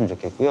도약을 했으면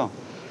좋겠고요.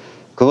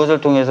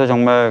 그것을 통해서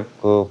정말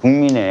그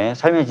국민의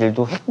삶의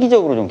질도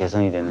획기적으로 좀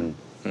개선이 되는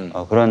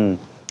그런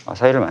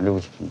사회를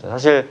만들고 싶습니다.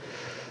 사실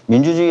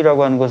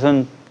민주주의라고 하는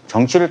것은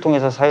정치를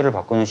통해서 사회를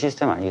바꾸는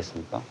시스템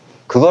아니겠습니까?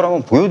 그걸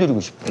한번 보여드리고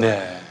싶어요.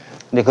 네.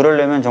 근데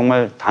그러려면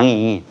정말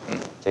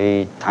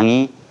저희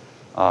당이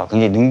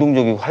굉장히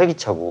능동적이고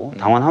활기차고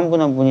당원 한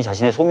분 한 분이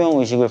자신의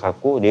소명의식을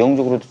갖고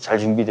내용적으로도 잘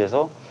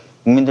준비돼서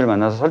국민들을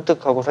만나서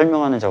설득하고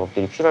설명하는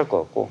작업들이 필요할 것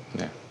같고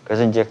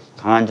그래서 이제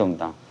강한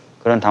정당,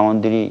 그런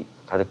당원들이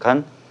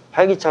가득한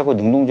활기차고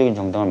능동적인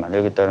정당을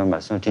만들겠다는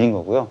말씀을 드린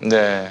거고요.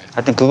 네.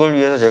 하여튼 그걸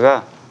위해서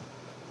제가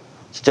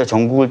진짜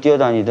전국을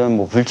뛰어다니든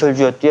뭐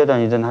불철주야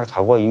뛰어다니든 할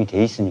각오가 이미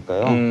돼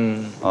있으니까요.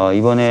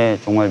 이번에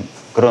정말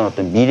그런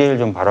어떤 미래를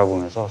좀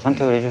바라보면서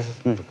선택을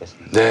해주셨으면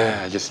좋겠습니다. 네,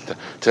 알겠습니다.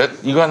 제가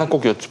이거 하나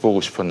꼭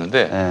여쭤보고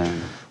싶었는데 네.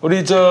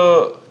 우리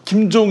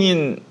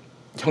김종인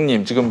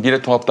형님 지금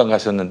미래통합당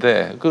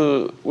가셨는데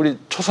우리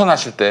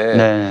초선하실 때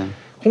네.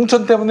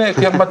 홍천 때문에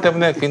그 양반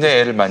때문에 굉장히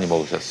애를 많이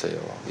먹으셨어요.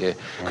 예.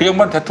 그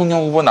양반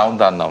대통령 후보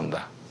나온다 안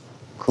나온다?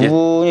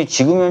 그분이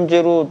지금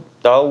현재로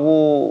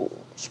나오고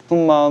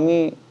싶은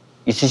마음이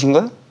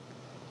있으신가요?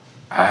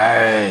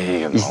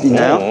 아이,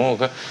 있나요?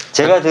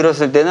 제가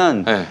들었을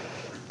때는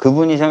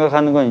그분이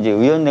생각하는 건 이제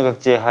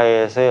의원내각제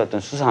하에서의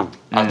어떤 수상,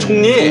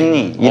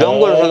 총리 이런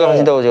걸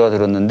생각하신다고 제가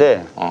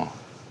들었는데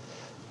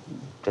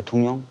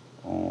대통령?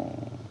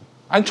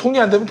 아니 총리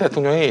안 되면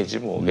대통령 해야지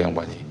뭐 그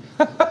양반이.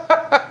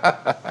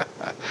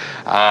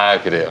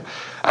 그래요.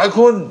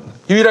 그건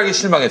유일하게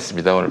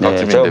실망했습니다 오늘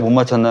박주민 대표. 제가 못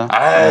맞췄나?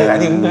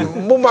 아니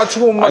못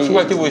맞추고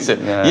할 게 뭐 있어요.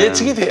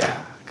 예측이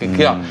돼야.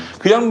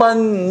 그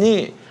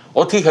양반이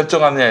어떻게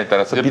결정하느냐에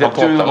따라서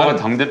박주민 후보가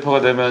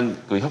당대표가 되면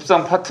그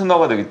협상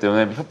파트너가 되기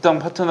때문에 협상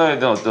파트너에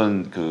대한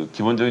어떤 그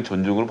기본적인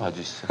존중으로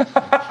봐주시죠.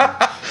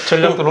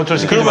 전략도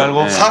노출시키지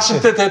말고.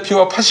 40대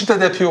대표와 80대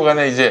대표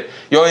간에 이제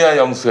여야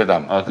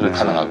영수회담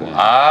가능하고.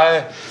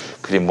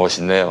 그림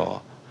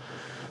멋있네요.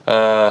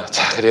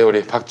 자, 그래요.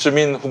 우리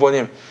박주민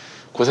후보님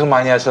고생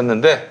많이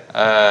하셨는데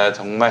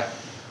정말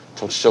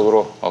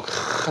정치적으로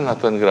큰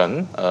어떤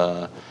그런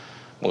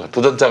뭔가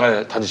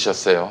도전장을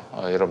던지셨어요.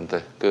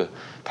 여러분들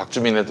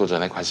박주민의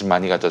도전에 관심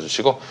많이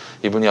가져주시고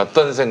이분이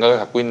어떤 생각을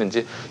갖고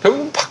있는지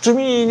결국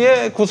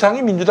박주민의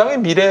구상이 민주당의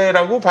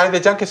미래라고 봐야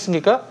되지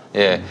않겠습니까?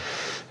 예.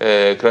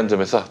 그런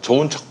점에서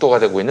좋은 척도가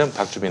되고 있는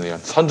박주민 의원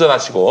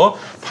선전하시고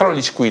 8월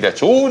 29일에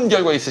좋은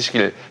결과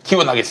있으시길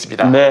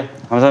기원하겠습니다. 네,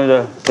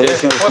 감사합니다.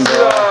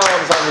 고맙습니다.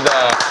 감사합니다.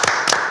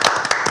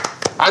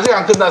 아직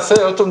안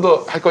끝났어요. 좀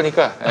더 할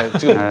거니까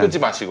지금 끊지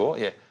마시고.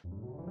 예.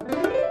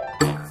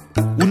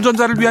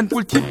 운전자를 위한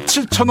꿀팁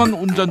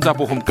 7,000원 운전자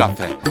보험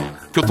카페.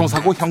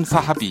 교통사고 형사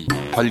합의,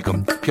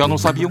 벌금,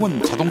 변호사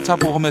비용은 자동차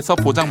보험에서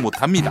보장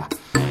못합니다.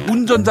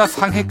 운전자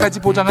상해까지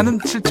보장하는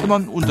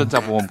 7,000원 운전자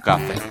보험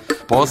카페.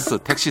 버스,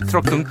 택시,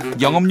 트럭 등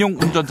영업용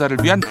운전자를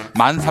위한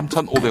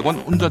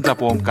 13,500원 운전자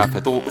보험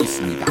카페도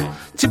있습니다.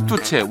 집 두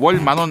채 월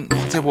 10,000원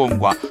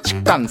화재보험과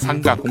식당,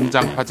 상가,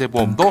 공장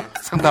화재보험도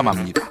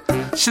상담합니다.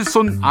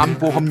 실손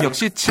암보험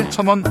역시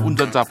 7,000원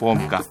운전자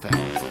보험 카페.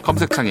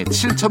 검색창에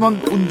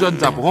 7,000원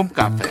운전자 보험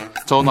카페.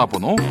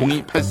 전화번호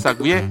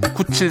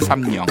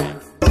 02849-9730.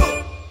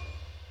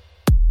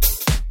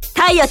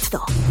 다이어트도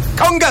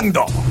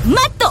건강도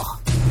맛도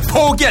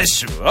포기할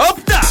수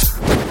없다.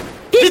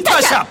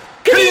 비타샵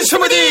그린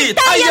스무디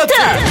다이어트.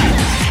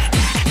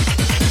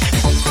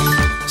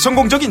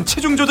 성공적인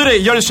체중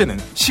조절의 열쇠는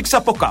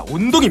식사법과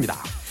운동입니다.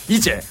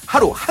 이제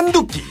하루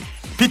한두 끼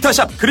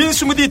비타샵 그린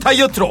스무디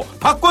다이어트로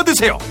바꿔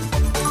드세요.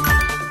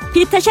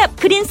 비타샵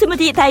그린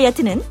스무디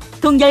다이어트는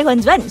동결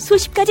건조한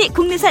수십 가지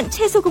국내산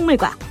채소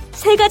곡물과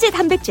 3가지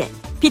단백질,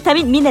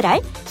 비타민,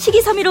 미네랄,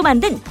 식이섬유로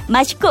만든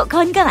맛있고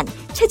건강한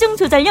체중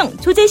조절용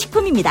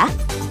조제식품입니다.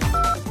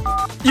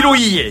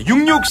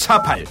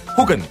 1522-6648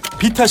 혹은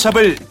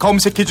비타샵을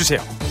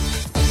검색해주세요.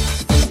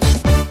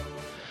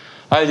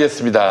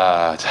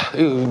 알겠습니다. 자,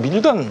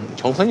 민주당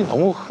경선이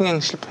너무 흥행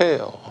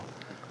실패예요.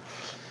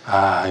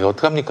 이거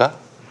어떡합니까?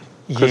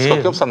 그럴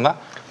수밖에 없었나?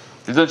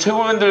 일단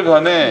최고위원들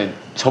간에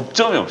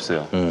접점이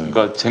없어요.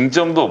 그러니까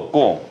쟁점도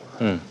없고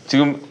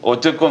지금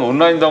어쨌건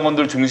온라인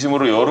당원들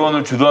중심으로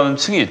여론을 주도하는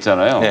층이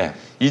있잖아요. 네.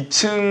 이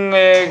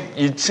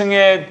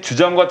층의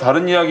주장과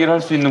다른 이야기를 할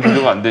수 있는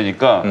구조가 안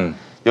되니까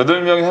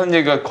 8명이 하는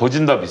얘기가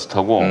거진 다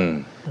비슷하고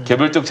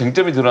개별적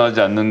쟁점이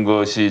드러나지 않는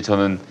것이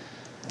저는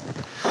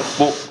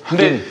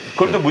근데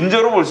그걸 또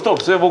문제로 볼 수도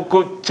없어요.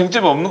 그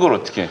쟁점이 없는 걸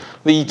어떻게?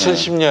 근데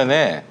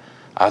 2010년에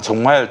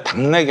정말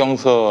당내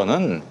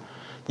경선은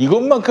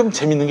이것만큼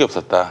재밌는 게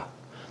없었다.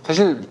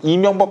 사실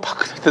이명박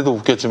박근혜 때도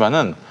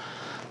웃겼지만은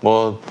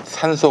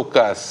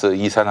산소가스,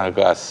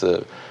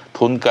 이산화가스,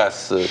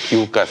 돈가스,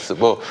 기후가스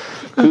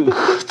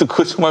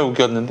그거 정말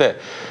웃겼는데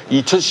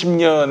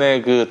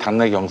 2010년에 그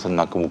당내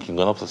경선만큼 웃긴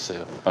건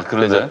없었어요.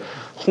 그런데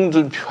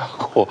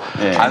홍준표하고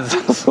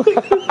안상수가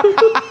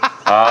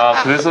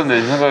그래서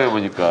내 생각해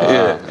보니까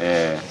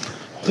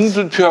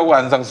홍준표하고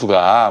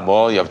안상수가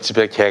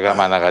옆집에 개가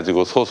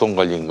많아가지고 소송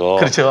걸린 거.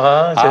 그렇죠.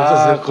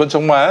 재밌었어요. 그건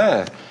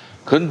정말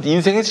그건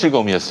인생의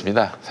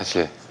즐거움이었습니다,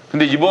 사실.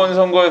 근데 이번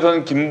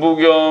선거에서는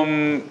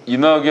김부겸,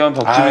 이낙연,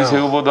 박주민 세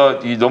후보다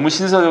너무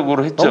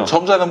신사적으로 했죠. 너무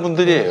점잖은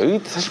분들이에요.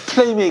 사실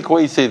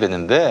플레이메이커가 있어야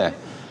되는데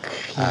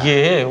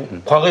이게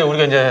과거에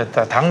우리가 이제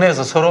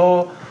당내에서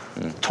서로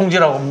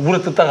총질하고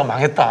물어뜯다가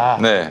망했다.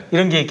 네.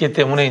 이런 게 있기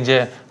때문에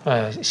이제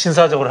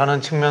신사적으로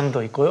하는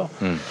측면도 있고요.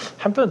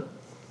 한편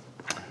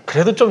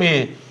그래도 좀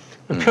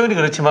표현이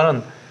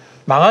그렇지만은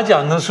망하지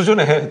않는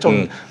수준의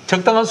좀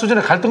적당한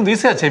수준의 갈등도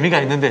있어야 재미가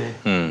있는데.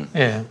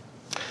 예.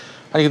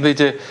 아니 근데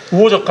이제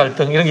우호적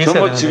갈등 이런 게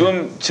있어야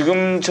되는데.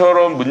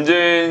 지금처럼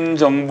문재인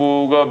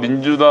정부가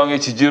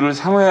민주당의 지지율을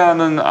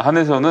상회하는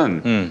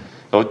한에서는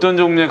어떤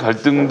종류의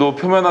갈등도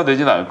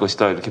표면화되지는 않을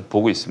것이다 이렇게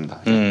보고 있습니다.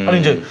 아니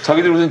이제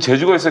자기들이 무슨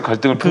재주가 있어야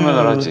갈등을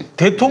표면화를 하지.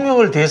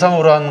 대통령을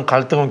대상으로 한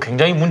갈등은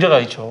굉장히 문제가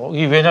있죠.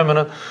 이게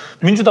왜냐하면은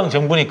민주당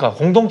정부니까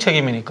공동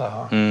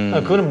책임이니까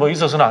그거는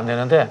있어서는 안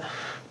되는데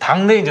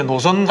당내 이제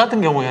노선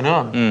같은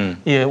경우에는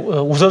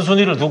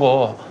우선순위를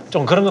두고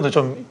좀 그런 것도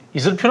좀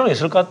있을 필요는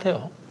있을 것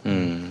같아요.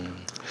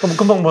 그럼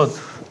금방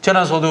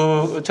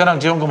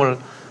재난지원금을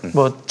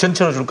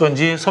전체로 줄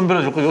건지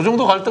선별로 줄 건지 이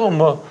정도 갈등은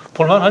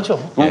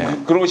볼만하죠.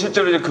 그리고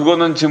실제로 이제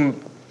그거는 지금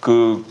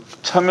그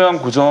참여한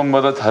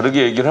구성원마다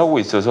다르게 얘기를 하고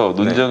있어서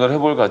논쟁을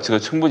해볼 가치가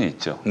충분히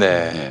있죠.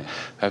 네.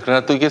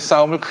 그러나 또 이게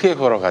싸움을 크게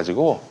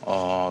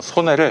걸어가지고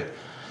손해를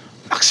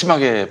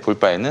막심하게 볼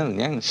바에는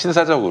그냥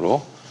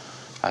신사적으로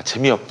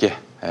재미없게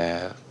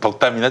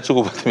덕담이나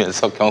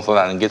주고받으면서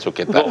경선하는 게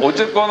좋겠다.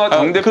 어쨌거나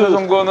당대표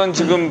선거는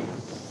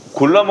지금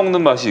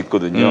골라먹는 맛이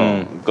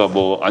있거든요.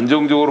 그러니까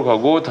안정적으로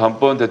가고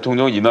다음번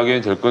대통령은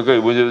이낙연이 될 거니까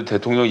이번에도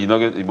대통령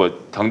이낙연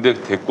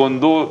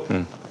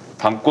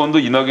당권도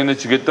이낙연에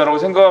주겠다라고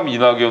생각하면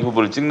이낙연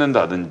후보를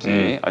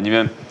찍는다든지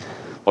아니면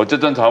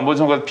어쨌든 다음번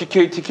선거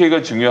PK,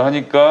 TK가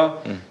중요하니까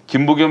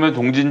김부겸의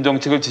동진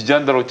정책을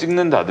지지한다고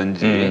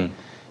찍는다든지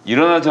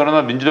이러나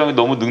저러나 민주당이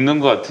너무 늙는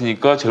것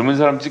같으니까 젊은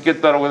사람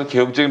찍겠다라고 해서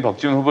개혁적인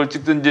박지원 후보를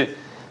찍든지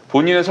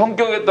본인의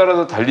성격에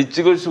따라서 달리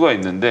찍을 수가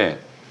있는데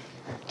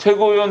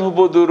최고위원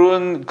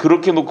후보들은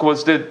그렇게 놓고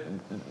봤을 때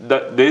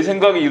내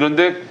생각이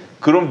이런데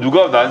그럼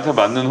누가 나한테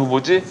맞는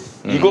후보지?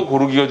 이거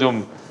고르기가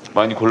좀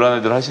많이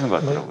곤란해들 하시는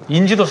것 같더라고요.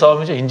 인지도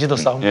싸움이죠. 인지도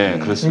싸움.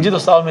 그렇습니다. 인지도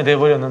싸움이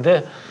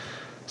돼버렸는데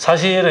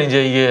사실은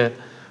이제 이게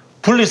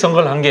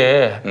분리선거를 한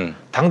게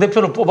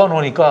당대표를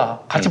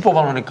뽑아놓으니까 같이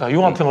뽑아놓으니까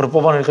융합형으로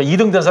뽑아놓으니까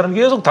 2등 된 사람이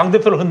계속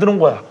당대표를 흔드는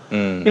거야.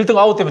 1등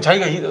아웃되면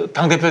자기가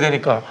당대표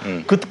되니까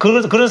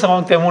그런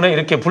상황 때문에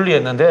이렇게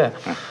분리했는데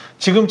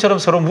지금처럼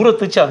서로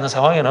물어뜯지 않는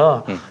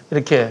상황에는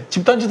이렇게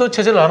집단지도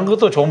체제를 하는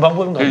것도 좋은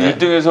방법인 것 같아요.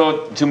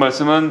 1등에서 지금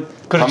말씀은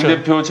그렇죠.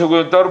 당대표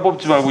최고위원 따로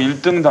뽑지 말고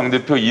 1등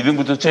당대표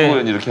 2등부터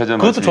최고위원 이렇게 하자는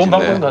그것도 좋은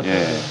방법인 것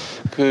같아요.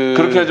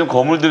 그렇게 해야 좀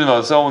거물들이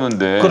나와서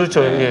싸우는데.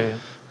 그렇죠.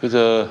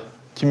 그래서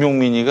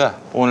김용민이가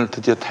오늘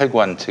드디어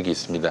탈구한 책이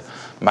있습니다.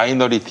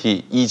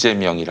 마이너리티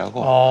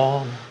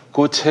이재명이라고.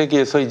 그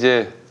책에서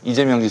이제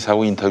이재명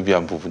지사하고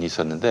인터뷰한 부분이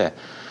있었는데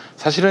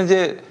사실은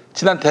이제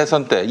지난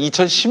대선 때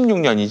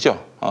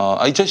 2016년이죠.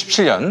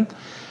 2017년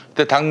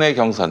그때 당내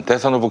경선,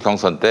 대선 후보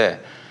경선 때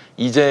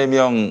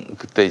이재명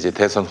그때 이제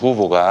대선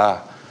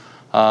후보가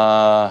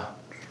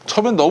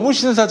처음엔 너무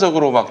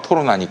신사적으로 막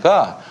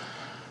토론하니까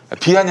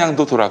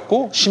비아냥도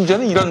돌았고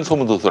심지어는 이런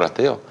소문도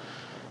돌았대요.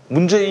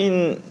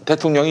 문재인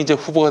대통령이 이제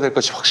후보가 될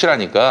것이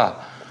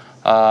확실하니까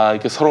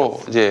이렇게 서로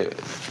이제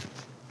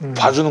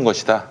봐주는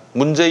것이다.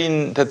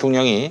 문재인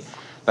대통령이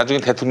나중에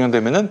대통령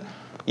되면은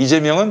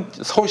이재명은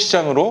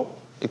서울시장으로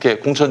이렇게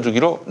공천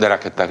주기로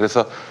내락했다.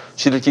 그래서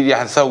지들끼리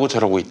안 싸우고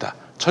저러고 있다.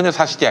 전혀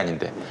사실이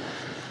아닌데.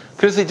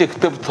 그래서 이제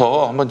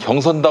그때부터 한번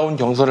경선다운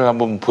경선을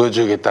한번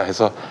보여줘야겠다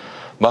해서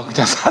막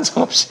그냥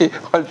사정없이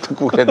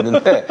헐뜯고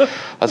그랬는데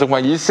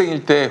정말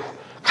일생일대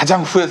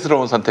가장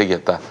후회스러운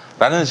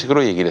선택이었다라는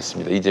식으로 얘기를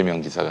했습니다.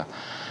 이재명 지사가.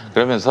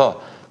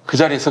 그러면서 그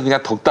자리에서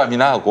그냥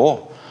덕담이나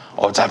하고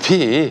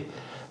어차피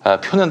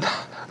표는 다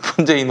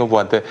문재인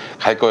후보한테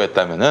갈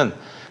거였다면은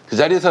그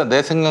자리에서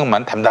내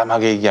생각만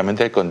담담하게 얘기하면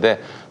될 건데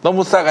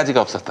너무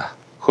싸가지가 없었다.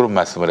 그런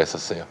말씀을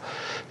했었어요.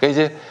 그러니까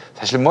이제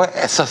사실 뭐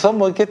애써서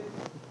뭐 이렇게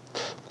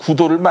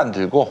구도를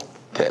만들고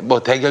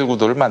대결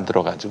구도를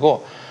만들어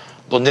가지고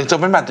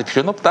논쟁점을 만들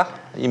필요는 없다.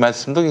 이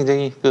말씀도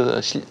굉장히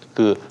그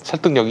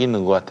설득력이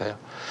있는 것 같아요.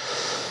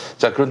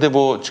 자, 그런데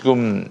뭐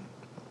지금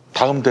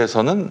다음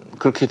대선은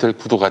그렇게 될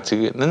구도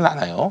같지는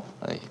않아요.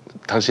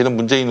 당시에는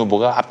문재인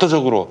후보가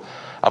압도적으로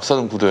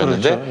앞서는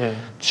구도였는데 그렇죠.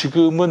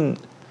 지금은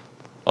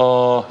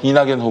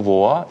이낙연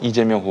후보와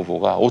이재명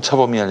후보가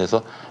오차범위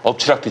안에서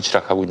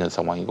엎치락뒤치락하고 있는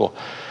상황이고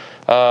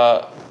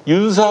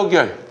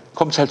윤석열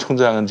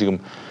검찰총장은 지금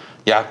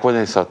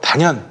야권에서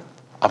단연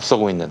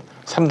앞서고 있는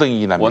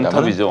 3등이긴 합니다만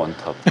원탑이죠,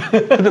 원탑.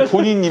 근데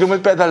본인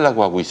이름을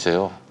빼달라고 하고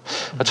있어요.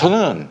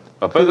 저는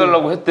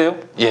빼달라고 했대요?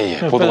 예,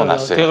 보도가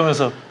났어요.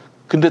 대검에서.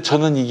 근데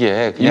저는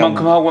이게 그냥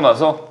이만큼 하고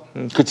나서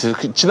그치.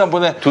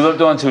 지난번에 2달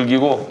동안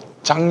즐기고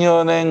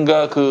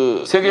작년엔가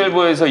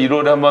세계일보에서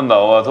 1월에 한번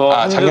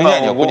나와서 작년이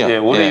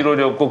아니었군요. 올해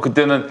 1월이었고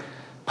그때는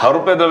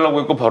바로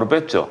빼달라고 했고 바로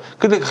뺐죠.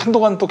 근데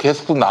한동안 또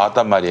계속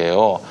나왔단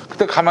말이에요.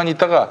 그때 가만히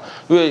있다가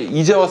왜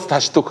이제 와서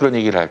다시 또 그런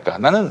얘기를 할까?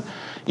 나는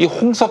이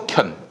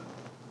홍석현이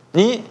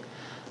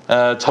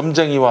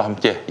점쟁이와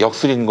함께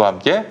역술인과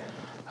함께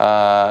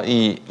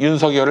이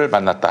윤석열을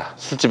만났다.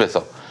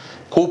 술집에서.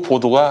 그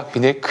보도가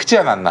굉장히 크지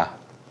않았나.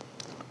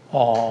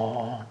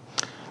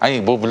 아니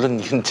뭐 물론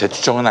이건 제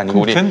추정은 아니고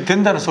우리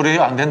된다는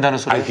소리예요? 안 된다는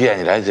소리예요? 아니 그게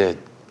아니라 이제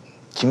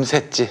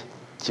김샜지.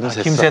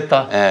 김샜어.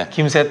 김샜다. 예.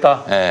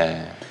 김샜다.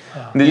 예.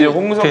 근데 이제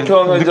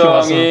홍석현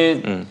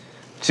회장이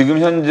지금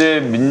현재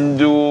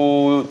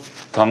민주당과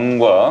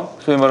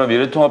소위 말하는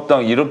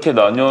미래통합당 이렇게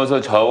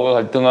나뉘어서 좌우가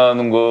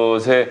갈등하는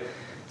것에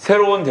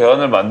새로운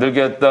대안을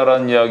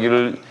만들겠다라는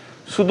이야기를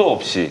수도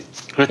없이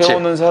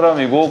해오는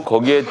사람이고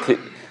거기에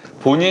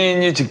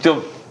본인이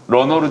직접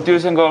러너로 뛸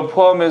생각을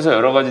포함해서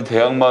여러 가지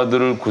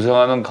대항마들을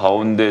구성하는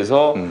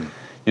가운데서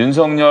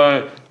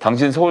윤석열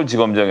당신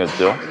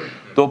서울지검장이었죠.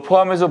 또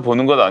포함해서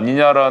보는 것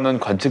아니냐라는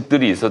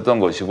관측들이 있었던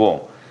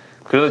것이고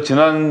그래서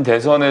지난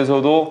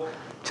대선에서도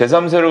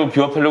제3세력을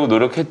규합하려고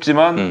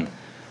노력했지만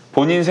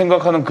본인이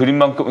생각하는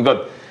그림만큼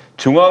그러니까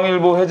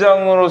중앙일보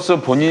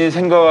회장으로서 본인이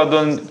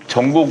생각하던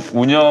전국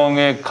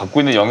운영에 갖고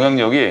있는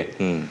영향력이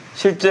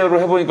실제로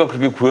해보니까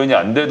그렇게 구현이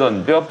안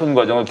되던 뼈아픈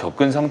과정을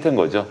겪은 상태인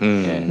거죠.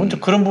 먼저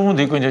그런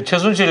부분도 있고 이제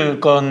최순실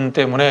건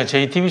때문에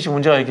JTBC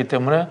문제가 있기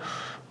때문에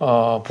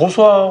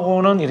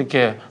보수하고는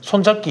이렇게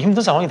손잡기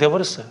힘든 상황이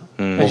돼버렸어요.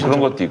 뭐 그런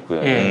것도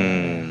있고요.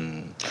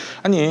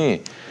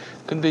 아니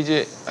근데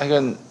이제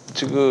하여간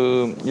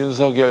지금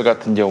윤석열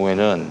같은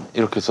경우에는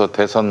이렇게 해서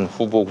대선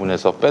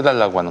후보군에서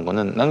빼달라고 하는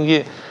거는 나는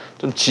이게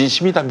좀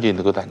진심이 담겨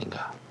있는 것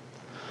아닌가.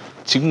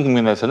 지금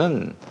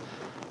국면에서는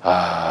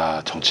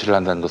정치를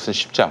한다는 것은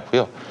쉽지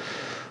않고요.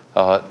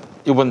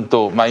 이번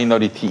또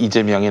마이너리티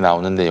이재명이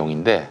나오는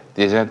내용인데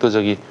예전에 또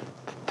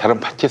다른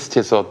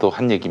팟캐스트에서 또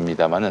한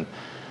얘기입니다만은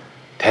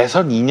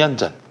대선 2년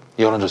전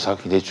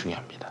여론조사가 굉장히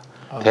중요합니다.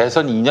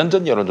 대선 2년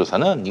전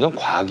여론조사는 이건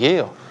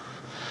과학이에요.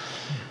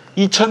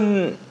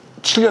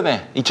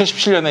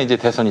 2017년에 이제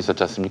대선이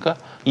있었지 않습니까?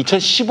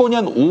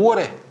 2015년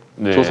 5월에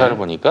조사를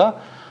보니까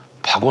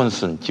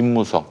박원순,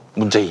 김무성,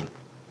 문재인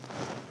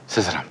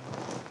세 사람.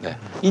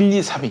 1, 2,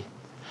 3위.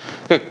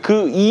 그러니까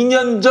그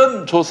 2년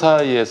전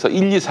조사에서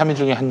 1, 2, 3위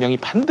중에 한 명이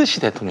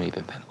반드시 대통령이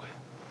된다는 거예요.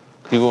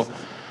 그리고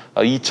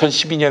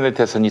 2012년에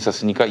대선이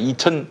있었으니까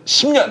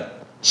 2010년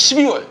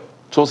 12월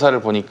조사를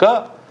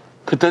보니까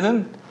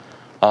그때는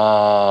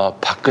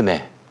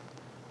박근혜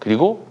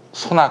그리고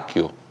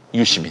손학규,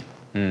 유시민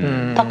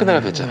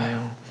박근혜가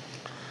됐잖아요.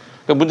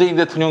 그러니까 문재인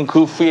대통령은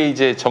그 후에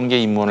이제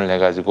정계 입문을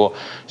해가지고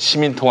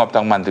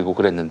시민통합당 만들고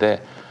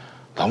그랬는데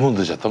너무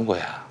늦었던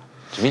거야.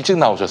 좀 일찍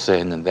나오셨어야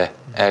했는데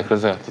그런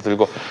생각도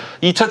들고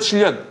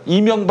 2007년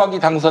이명박이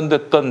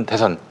당선됐던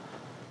대선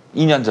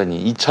 2년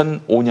전이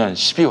 2005년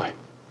 12월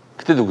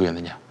그때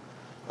누구였느냐?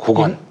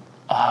 고건,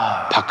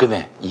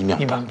 박근혜,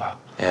 이명박.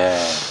 예.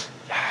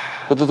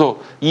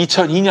 그것도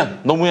 2002년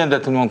노무현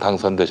대통령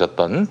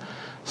당선되셨던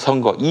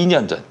선거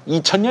 2년 전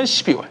 2000년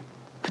 12월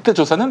그때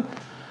조사는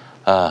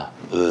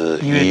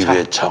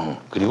이회창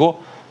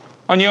그리고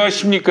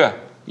안녕하십니까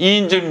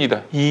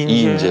이인재입니다.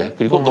 이인재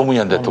그리고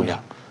노무현 대통령.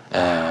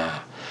 예.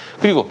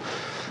 그리고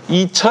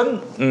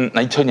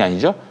 2000이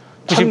아니죠.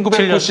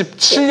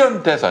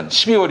 1997년 대선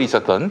 12월이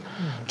있었던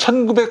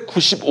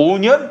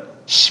 1995년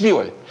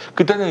 12월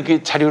그때는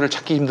이렇게 자료를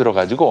찾기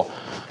힘들어가지고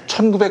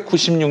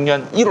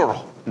 1996년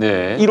 1월로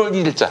 1월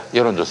 1일자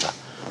여론조사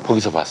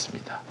거기서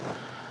봤습니다.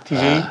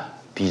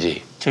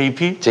 DJ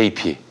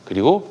JP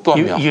그리고 또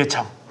한 명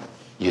이회창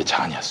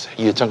아니었어요.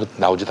 이회창 그때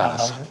나오지도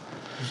않았어.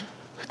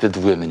 그때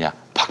누구였느냐?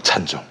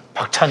 박찬종.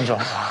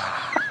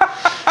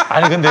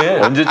 아니 근데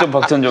언제쯤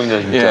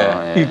박찬종이냐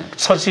진짜. 이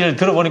사실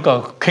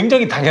들어보니까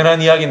굉장히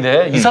당연한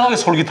이야기인데 이상하게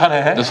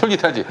솔깃하네.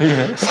 솔깃하지.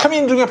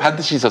 3인 중에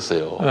반드시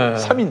있었어요.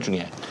 3인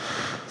중에.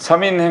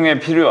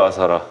 3인행에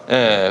필요하사라.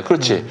 예,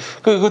 그렇지.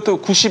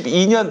 그것도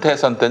 92년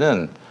대선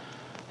때는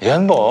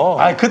얘는 뭐.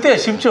 그때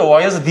쉽죠.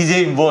 와이에서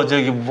DJ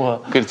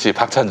그렇지,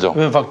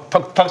 박찬종.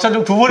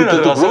 박찬종 두 번이나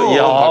들어갔어.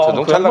 이야,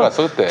 박찬종 잘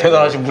나갔어 그때.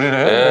 대단하신 분이네.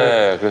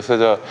 예,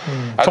 그래서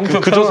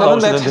그 조사는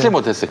내가 찾지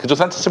못했어요. 그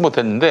조사는 찾지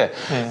못했는데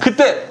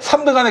그때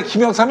 3등 안에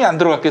김영삼이 안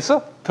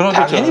들어갔겠어?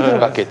 당연히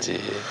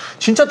들어갔겠지.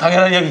 진짜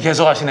당연한 이야기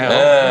계속 하시네요.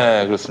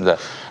 네, 그렇습니다.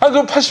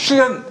 그럼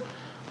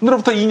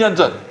 87년으로부터 2년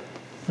전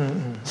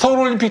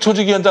서울올림픽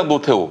조직위원장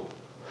노태우.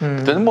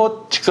 그때는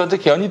뭐 직선제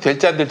개헌이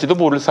될지 안 될지도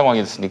모를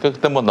상황이었으니까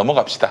그때 뭐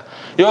넘어갑시다.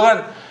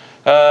 여하간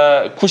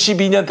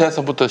 92년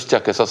대선부터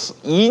시작해서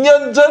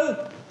 2년 전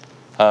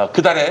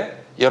그달에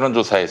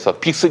여론조사에서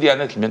빅3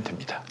 안에 들면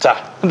됩니다.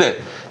 자, 근데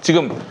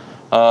지금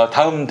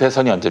다음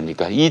대선이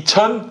언제입니까?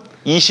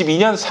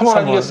 2022년 3월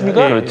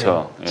아니겠습니까?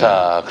 그렇죠.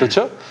 자,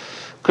 그렇죠.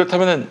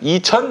 그렇다면은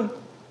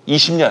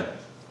 2020년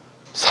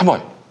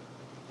 3월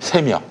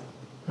 3명.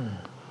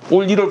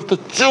 올 1월부터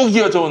쭉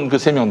이어져 온 그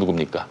 3명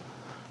누굽니까?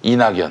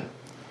 이낙연,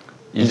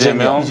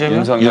 이재명,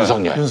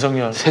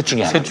 윤석열. 셋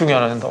중에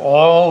하나인데.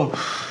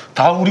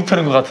 다 우리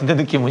편인 것 같은데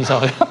느낌은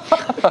이상하게.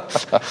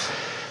 자,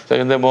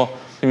 근데 뭐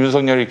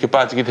윤석열이 이렇게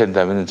빠지게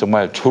된다면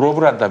정말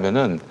졸업을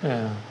한다면은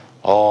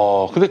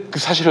근데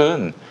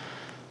사실은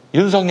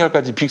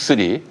윤석열까지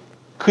빅3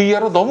 그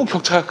이하로 너무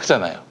격차가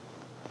크잖아요.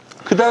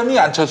 그 다음이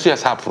안철수야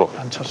 4%.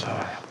 안철수.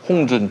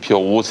 홍준표,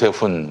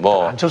 오세훈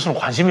뭐. 안철수는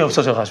관심이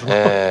없어져가지고.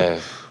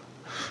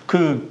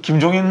 그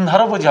김종인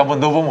할아버지 한번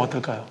넣어보면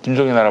어떨까요?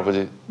 김종인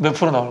할아버지 몇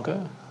프로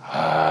나올까요?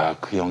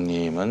 그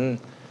형님은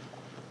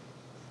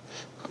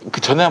그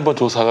전에 한번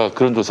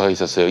그런 조사가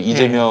있었어요.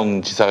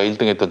 이재명 지사가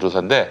 1등했던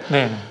조사인데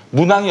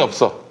문항이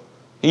없어.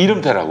 이름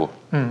대라고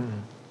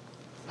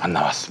안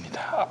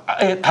나왔습니다.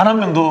 단 한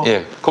명도.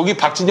 거기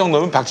박진영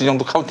넣으면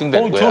박진영도 카운팅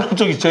되는 거야.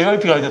 저기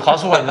JYP가 있는데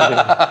가수가 있는데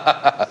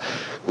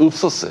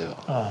없었어요.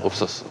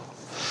 없었어.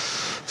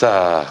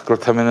 자,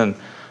 그렇다면은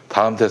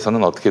다음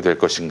대선은 어떻게 될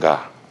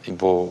것인가?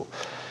 뭐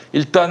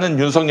일단은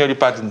윤석열이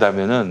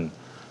빠진다면은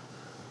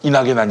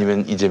이낙연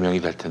아니면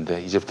이재명이 될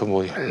텐데 이제부터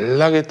뭐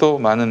연락에 또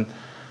많은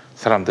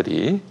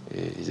사람들이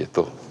이제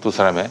또 두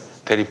사람의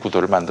대립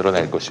구도를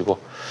만들어낼 것이고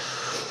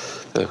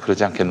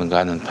그러지 않겠는가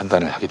하는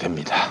판단을 하게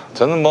됩니다.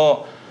 저는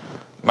뭐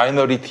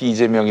마이너리티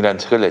이재명이라는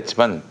책을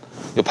냈지만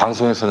이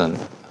방송에서는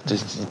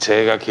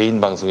제가 개인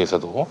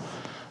방송에서도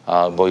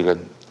뭐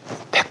이런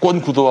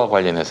대권 구도와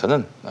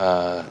관련해서는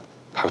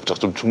가급적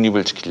좀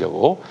중립을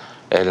지키려고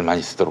애를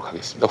많이 쓰도록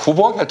하겠습니다.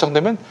 후보가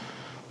결정되면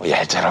뭐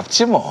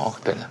얄짤없지 뭐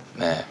그때는.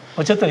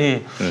 어쨌든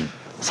이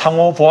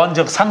상호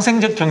보완적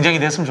상생적 경쟁이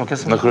됐으면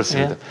좋겠습니다.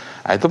 그렇습니다.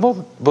 또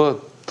뭐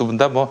두 분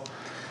다 뭐.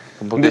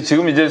 근데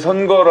지금 이제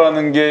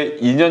선거라는 게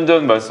 2년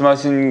전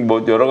말씀하신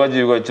뭐 여러 가지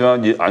이유가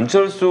있지만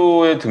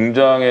안철수의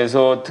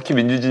등장에서 특히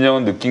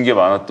민주진영은 느낀 게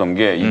많았던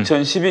게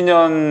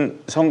 2012년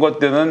선거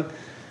때는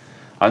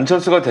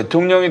안철수가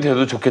대통령이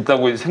돼도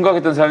좋겠다고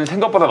생각했던 사람이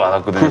생각보다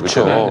많았거든요.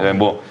 그렇죠.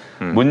 뭐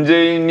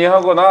문재인이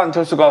하거나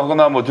안철수가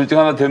하거나 뭐 둘 중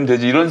하나 되면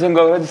되지 이런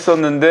생각을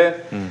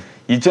했었는데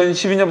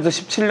 2012년부터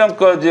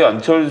 17년까지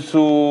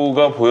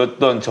안철수가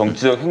보였던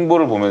정치적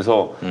행보를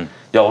보면서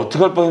야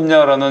어떻게 할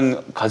뻔했냐라는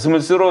가슴을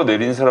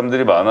쓸어내린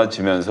사람들이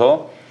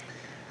많아지면서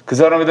그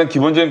사람에 대한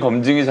기본적인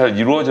검증이 잘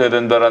이루어져야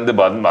된다라는 데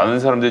많은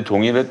사람들이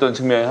동의를 했던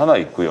측면이 하나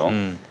있고요.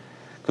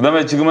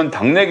 그다음에 지금은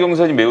당내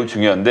경선이 매우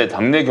중요한데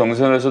당내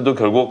경선에서도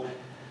결국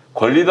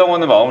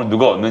권리당원의 마음을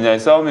누가 얻느냐의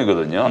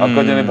싸움이거든요. 아까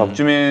전에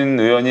박주민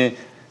의원이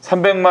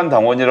 300만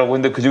당원이라고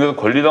했는데 그중에서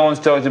권리당원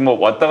숫자가 지금 뭐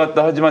왔다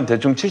갔다 하지만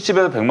대충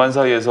 70에서 100만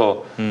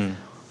사이에서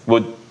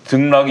뭐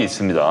등락이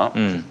있습니다.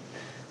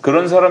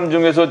 그런 사람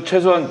중에서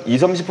최소한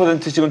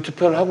 20-30%씩은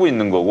투표를 하고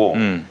있는 거고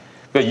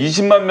그러니까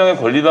 20만 명의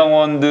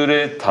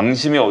권리당원들의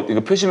당심이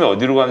표심이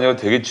어디로 가느냐가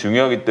되게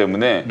중요하기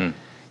때문에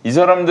이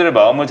사람들의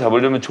마음을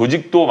잡으려면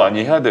조직도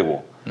많이 해야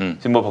되고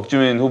지금 뭐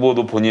박주민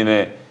후보도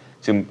본인의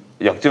지금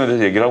약점에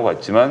대해서 얘기를 하고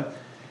갔지만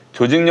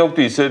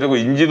조직력도 있어야 되고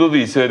인지도도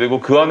있어야 되고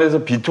그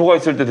안에서 비토가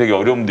있을 때 되게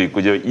어려움도 있고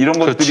이제 이런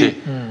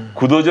것들이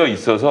굳어져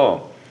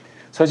있어서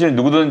사실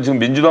누구든 지금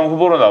민주당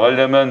후보로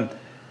나가려면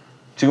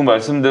지금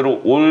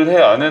말씀대로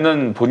올해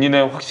안에는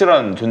본인의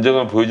확실한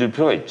존재감을 보여줄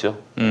필요가 있죠.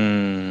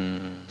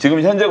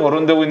 지금 현재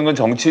거론되고 있는 건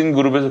정치인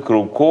그룹에서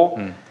그렇고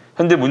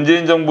현재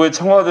문재인 정부의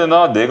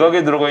청와대나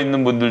내각에 들어가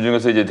있는 분들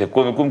중에서 이제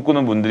대권을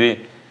꿈꾸는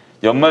분들이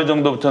연말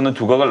정도부터는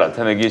두각을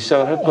나타내기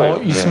시작을 할 거예요.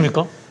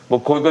 있습니까? 네.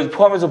 뭐 거기까지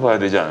포함해서 봐야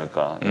되지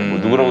않을까. 뭐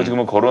누구라고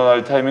지금은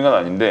거론할 타이밍은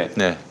아닌데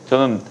네.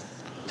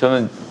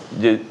 저는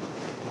이제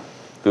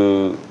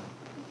그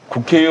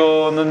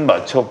국회의원은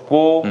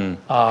마쳤고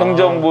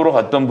행정부로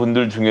갔던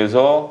분들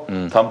중에서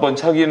다음번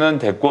차기는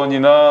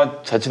대권이나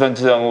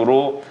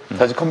자치단체장으로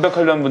다시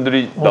컴백하려는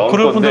분들이 나올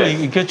그런 건데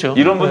분들이 있겠죠.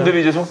 이런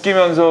분들이 이제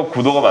섞이면서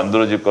구도가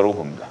만들어질 거라고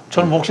봅니다.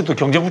 저는 뭐 혹시 또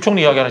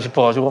경제부총리 이야기 하나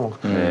싶어가지고.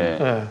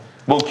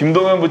 뭐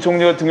김동연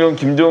부총리 같은 경우는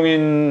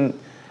김종인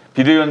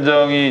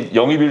비대위원장이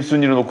영입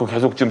 1순위로 놓고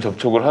계속 지금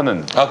접촉을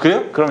하는. 아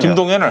그래요? 그럼요.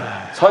 김동연을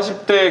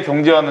 40대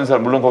경제하는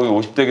사람 물론 거기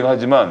 50대긴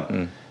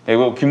하지만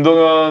이거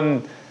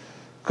김동연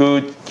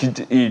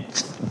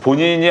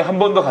본인이 한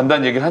번도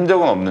간다는 얘기를 한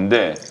적은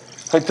없는데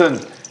하여튼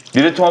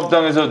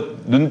미래통합당에서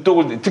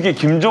눈독을 특히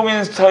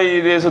김종인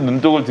스타일에서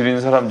눈독을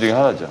들이는 사람 중에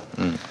하나죠.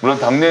 물론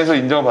당내에서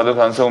인정을 받을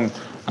가능성은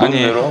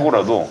논외로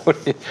하고라도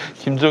우리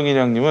김종인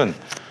형님은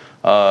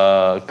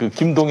그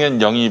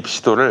김동연 영입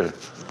시도를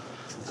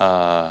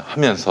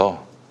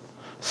하면서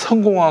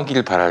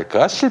성공하길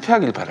바랄까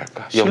실패하길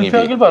바랄까 영입이.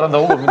 실패하길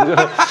바란다고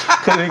봅니다.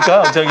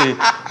 그러니까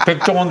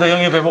백종원도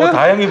영입해보고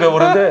다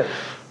영입해보는데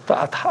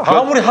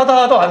아무리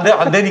하다가도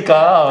안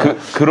되니까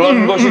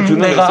그런 것이 주는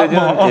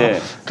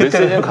메시지는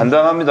메시지는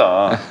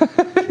간단합니다.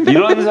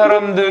 이런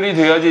사람들이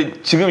돼야지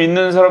지금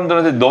있는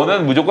사람들한테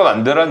너는 무조건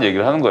안 되라는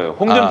얘기를 하는 거예요.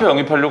 홍준표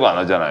영입하려고 안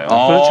하잖아요.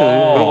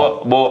 그렇죠.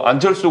 그리고 뭐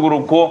안철수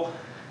그렇고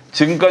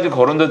지금까지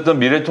거론됐던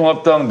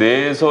미래통합당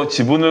내에서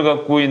지분을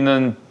갖고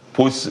있는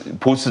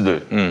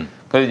보스들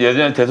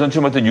예전에 대선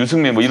출마했던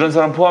유승민 뭐 이런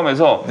사람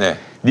포함해서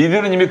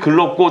니들은 이미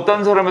글렀고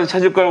딴 사람에서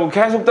찾을 거라고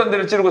계속 딴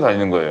데를 찌르고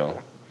다니는 거예요.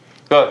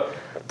 그러니까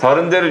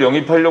다른 데를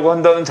영입하려고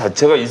한다는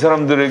자체가 이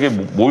사람들에게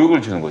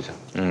모욕을 주는 거죠.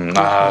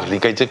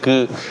 그러니까 이제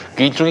그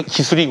일종의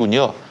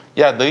기술이군요.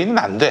 야 너희는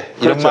안 돼.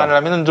 이런 그렇죠. 말을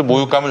하면 좀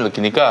모욕감을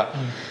느끼니까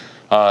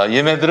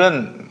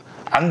얘네들은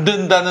안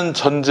된다는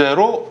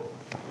전제로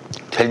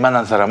될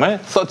만한 사람을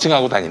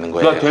서칭하고 다니는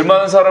거예요. 그러니까 될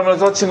만한 사람을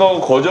서칭하고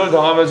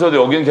거절당하면서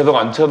여기는 계속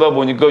안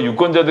쳐다보니까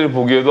유권자들이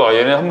보기에도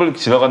얘네 한 번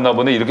지나갔나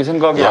보네 이렇게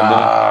생각하게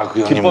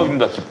만드는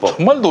기법입니다. 기법.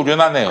 정말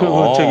노련하네요.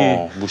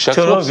 무시할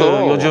수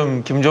없어.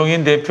 요즘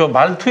김종인 대표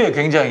말투에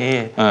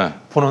굉장히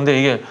보는데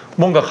이게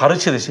뭔가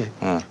가르치듯이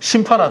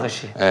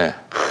심판하듯이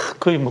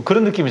거의 뭐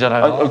그런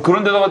느낌이잖아요.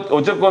 그런데다가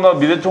어쨌거나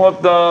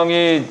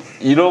미래통합당이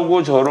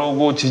이러고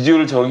저러고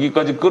지지율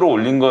저기까지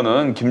끌어올린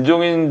거는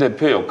김종인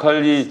대표의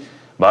역할이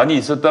많이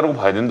있었다고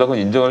봐야 된다고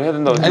인정을 해야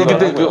된다고 생각하고요.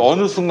 근데 그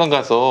어느 순간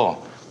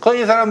가서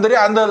이 사람들이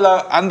안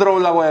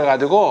들어오려고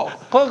해가지고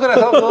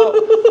그래서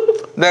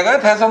내가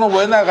대선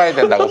후보에 나가야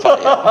된다고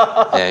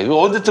봐요. 이거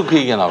언제쯤 그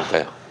얘기가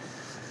나올까요?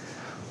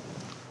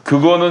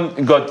 그거는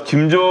그러니까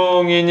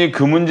김종인이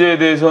그 문제에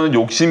대해서는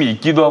욕심이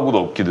있기도 하고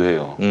없기도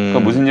해요. 그러니까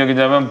무슨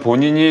얘기냐면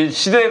본인이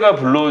시대가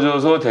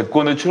불러줘서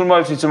대권에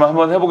출마할 수 있으면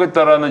한번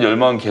해보겠다라는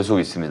열망은 계속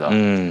있습니다.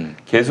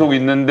 계속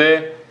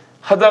있는데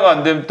하다가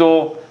안 되면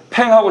또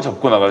팽하고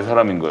접고 나갈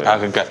사람인 거예요.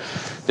 그러니까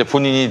이제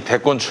본인이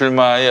대권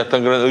출마의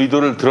어떤 그런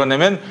의도를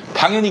드러내면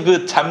당연히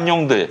그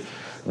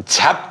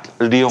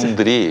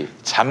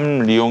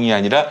잡리용이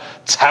아니라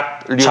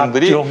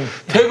잡리용들이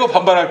대거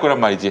반발할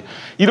거란 말이지.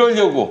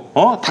 이러려고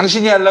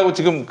당신이 하려고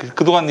지금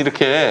그동안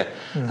이렇게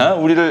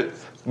우리를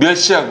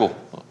멸시하고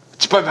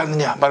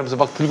짓밟았느냐 말하면서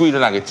막 들고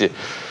일어나겠지.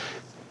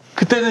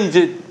 그때는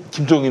이제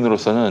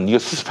김종인으로서는 이거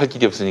수습할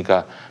길이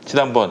없으니까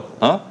지난번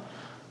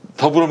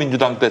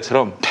더불어민주당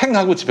때처럼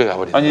팽하고 집에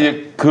가버리는 아니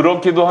이제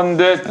그렇기도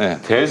한데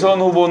대선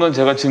후보는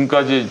제가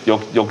지금까지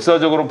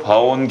역사적으로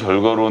봐온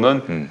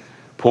결과로는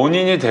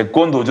본인이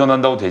대권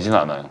도전한다고 되지는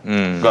않아요.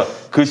 그러니까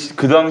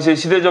그 당시에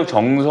시대적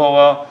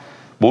정서와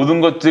모든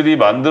것들이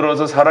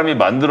만들어서 사람이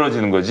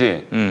만들어지는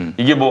거지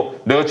이게 뭐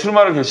내가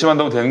출마를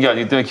결심한다고 되는 게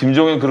아니기 때문에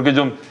김종인은 그렇게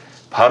좀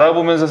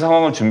바라보면서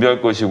상황을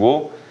준비할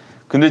것이고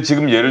근데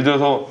지금 예를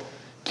들어서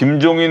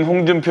김종인,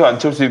 홍준표,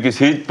 안철수 이렇게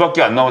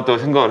셋밖에 안 남았다고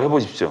생각을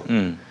해보십시오.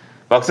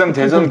 막상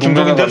대선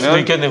김종인 될 수도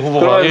있겠네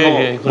후보가.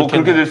 뭐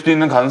그렇게 될 수도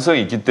있는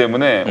가능성이 있기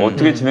때문에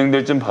어떻게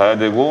진행될지는 봐야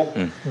되고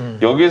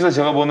여기에서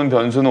제가 보는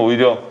변수는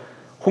오히려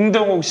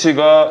홍정욱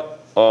씨가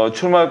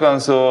출마할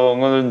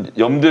가능성을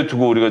염두에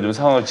두고 우리가 좀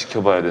상황을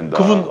지켜봐야 된다.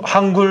 그분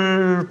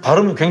한글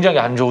발음이 굉장히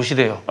안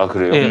좋으시대요. 아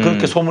그래요?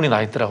 그렇게 소문이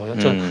나 있더라고요.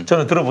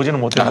 저는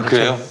들어보지는 못했는데.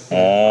 그래요?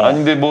 아니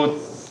근데 뭐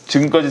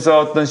지금까지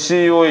쌓았던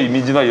CEO의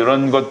이미지나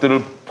이런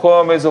것들을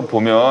포함해서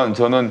보면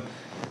저는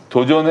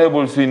도전해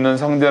볼 수 있는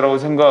상대라고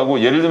생각하고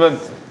예를 들면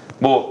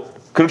뭐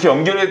그렇게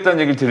연결했다는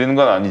얘기를 드리는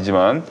건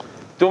아니지만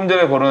조금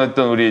전에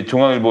거론했던 우리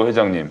중앙일보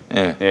회장님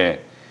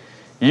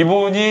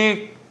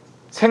이분이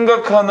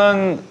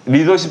생각하는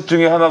리더십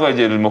중에 하나가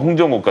이제 예를 들면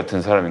홍정욱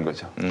같은 사람인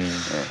거죠.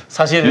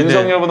 사실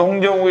윤석열보다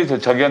홍정욱이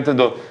자기한테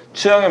더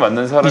취향에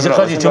맞는 사람이라고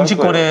이제까지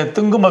정치권에 거예요.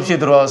 뜬금없이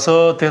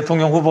들어와서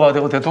대통령 후보가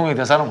되고 대통령이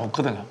된 사람은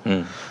없거든요.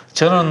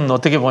 저는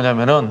어떻게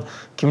보냐면은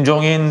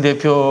김종인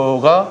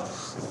대표가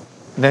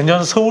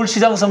내년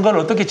서울시장 선거를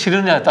어떻게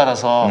치르느냐에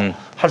따라서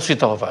할 수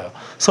있다고 봐요.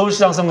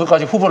 서울시장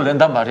선거까지 후보를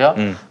낸단 말이야.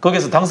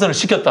 거기서 당선을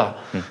시켰다.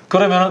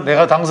 그러면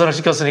내가 당선을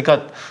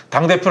시켰으니까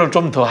당대표를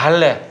좀 더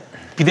할래.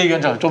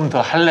 비대위원장을 좀 더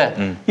할래.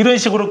 이런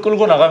식으로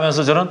끌고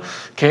나가면서 저는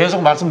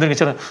계속 말씀드린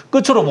것처럼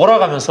끝으로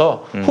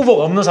몰아가면서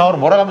후보가 없는 상황으로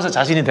몰아가면서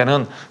자신이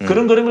되는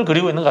그런 그림을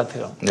그리고 있는 것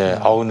같아요. 네.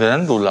 근데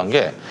난 놀란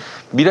게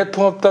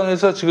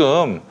미래통합당에서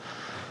지금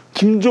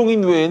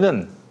김종인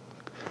외에는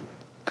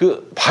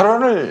그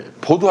발언을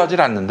보도하지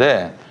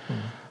않는데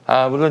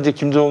물론 이제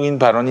김종인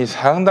발언이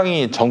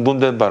상당히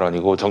정돈된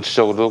발언이고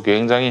정치적으로도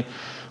굉장히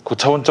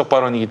고차원적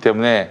발언이기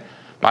때문에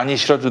많이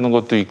실어주는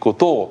것도 있고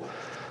또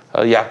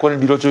야권을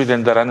밀어줘야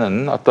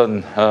된다라는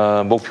어떤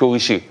목표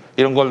의식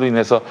이런 걸로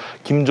인해서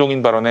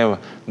김종인 발언에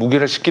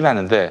무게를 싣긴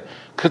하는데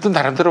그래도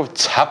나름대로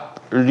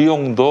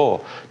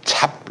잡리용도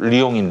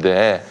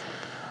잡리용인데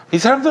이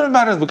사람들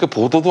말은 그렇게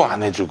보도도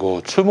안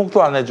해주고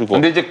출목도 안 해주고.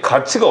 근데 이제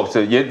가치가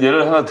없어요.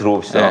 예를 하나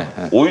들어봅시다.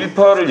 네.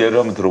 5.18을 예를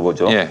한번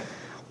들어보죠.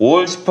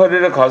 5월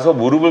 18일에 가서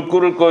무릎을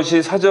꿇을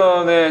것이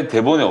사전에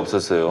대본에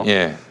없었어요.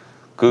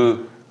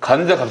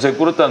 가는데 갑자기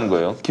꿇었다는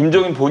거예요.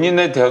 김종인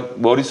본인의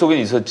머릿속에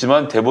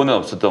있었지만 대본에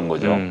없었던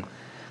거죠.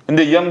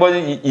 근데 이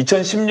양반이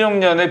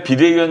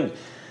 2016년에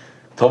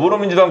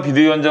더불어민주당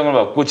비대위원장을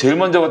맡고 제일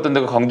먼저 갔던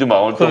데가 광주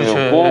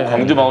망월동이었고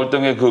광주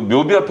망월동에 그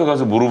묘비 앞에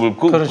가서 무릎을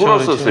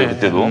꿇었었어요.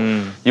 그때도.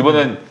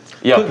 이번엔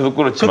이 앞에서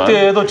꿇었지만.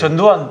 그때도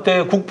전두환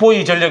때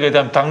국보위 전략에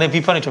대한 당내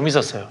비판이 좀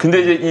있었어요.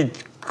 근데 이제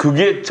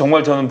그게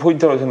정말 저는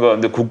포인트라고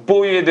생각하는데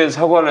국보위에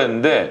대해서 사과를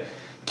했는데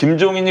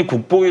김종인이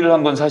국보위를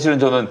한 건 사실은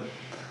저는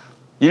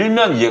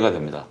일면 이해가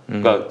됩니다.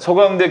 그러니까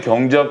서강대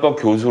경제학과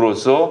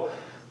교수로서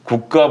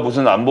국가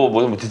무슨 안보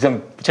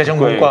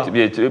재정분과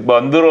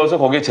만들어서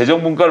거기에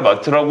재정분과를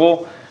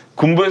맡으라고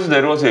군부에서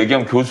내려와서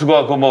얘기하면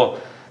교수가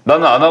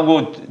나는 안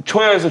하고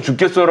초야해서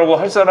죽겠어라고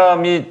할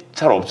사람이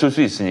잘 없을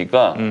수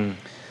있으니까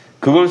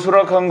그걸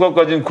수락한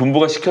것까지는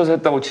군부가 시켜서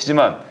했다고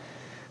치지만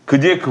그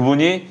뒤에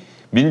그분이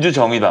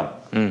민주정의당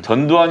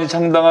전두환이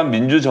창당한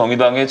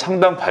민주정의당의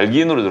창당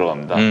발기인으로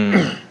들어갑니다.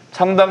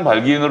 창당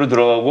발기인으로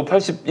들어가고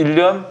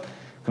 81년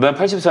그다음에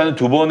 84년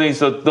두 번에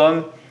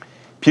있었던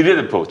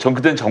비례대표,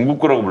 그때는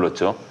전국구라고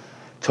불렀죠.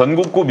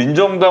 전국구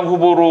민정당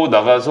후보로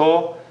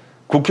나가서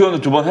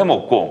국회의원을 두 번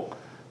해먹고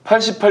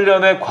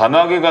 88년에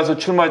관악에 가서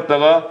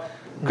출마했다가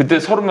그때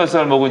 30몇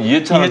살 먹은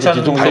이해찬한테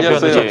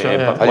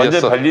뒤통수에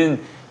완전히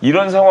발린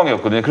이런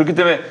상황이었거든요. 그렇기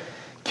때문에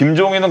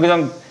김종인은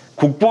그냥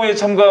국보에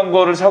참가한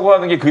거를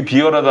사과하는 게 그게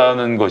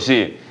비열하다는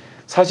것이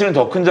사실은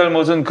더 큰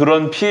잘못은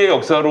그런 피해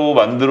역사로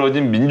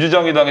만들어진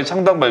민주정의당의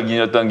창당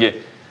발기인이었다는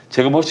게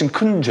제가 훨씬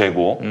큰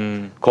죄고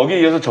거기에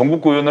의해서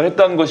전국구 의원을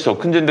했다는 것이 더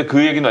큰 죄인데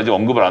그 얘기는 아직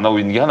언급을 안 하고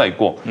있는 게 하나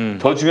있고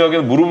더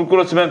중요하게는 무릎을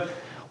꿇었으면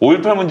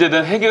 5.18 문제에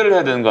대한 해결을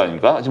해야 되는 거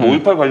아닙니까? 지금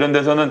 5.18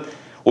 관련돼서는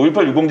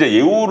 5.18 유공자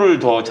예우를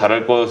더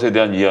잘할 것에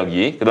대한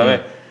이야기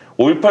그다음에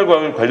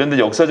 5.18 관련된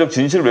역사적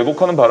진실을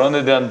왜곡하는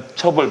발언에 대한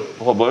처벌,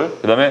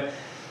 그다음에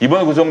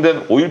이번에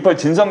구성된 5.18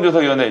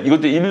 진상조사위원회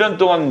이것도 1년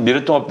동안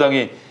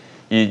미래통합당이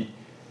이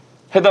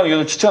해당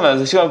위원을 추천 안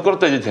해서 시간을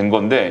끌었다 이제 된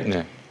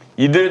건데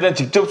이들에 대한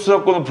직접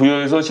수사권을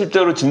부여해서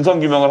실제로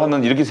진상규명을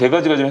하는 이렇게 세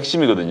가지가 좀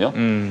핵심이거든요.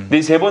 근데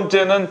이 세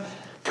번째는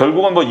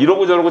결국은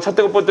이러고 저러고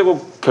찻대고 뻗대고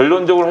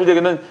결론적으로 할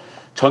얘기는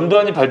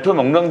전두환이 발표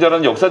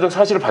명랑자라는 역사적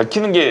사실을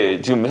밝히는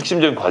게 지금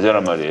핵심적인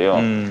과제란 말이에요.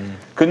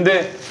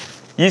 근데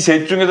이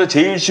셋 중에서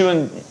제일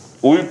쉬운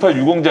 5.18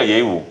 유공자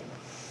예우.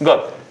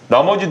 그러니까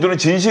나머지 둘은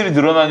진실이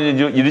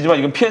드러나는 일이지만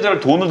이건 피해자를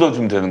돈을 더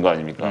주면 되는 거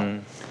아닙니까?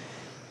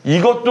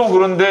 이것도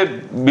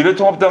그런데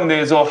미래통합당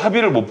내에서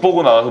합의를 못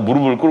보고 나와서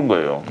무릎을 꿇은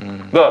거예요.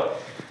 그러니까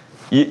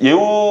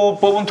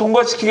예우법은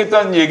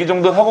통과시키겠다는 얘기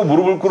정도 하고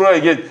무릎을 꿇어야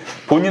이게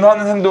본인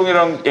하는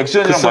행동이랑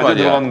액션이랑 맞아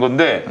들어가는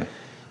건데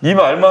이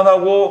말만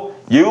하고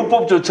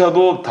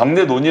예우법조차도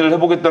당내 논의를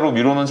해보겠다고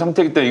미루는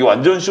상태이기 때문에 이게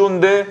완전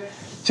쇼인데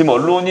지금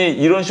언론이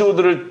이런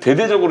쇼들을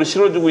대대적으로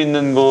실어주고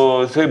있는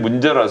것의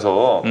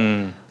문제라서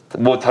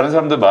다른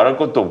사람들 말할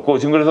것도 없고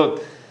지금 그래서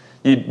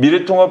이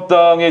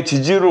미래통합당의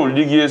지지율을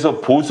올리기 위해서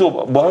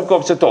보수 할 거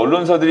없이 또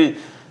언론사들이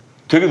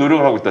되게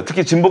노력을 하고 있다.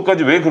 특히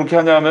진보까지 왜 그렇게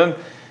하냐면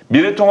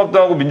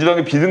미래통합당하고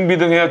민주당이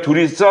비등비등해야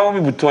둘이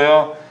싸움이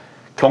붙어야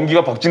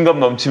경기가 박진감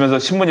넘치면서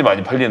신문이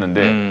많이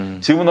팔리는데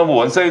지금은 너무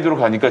원사이드로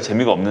가니까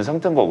재미가 없는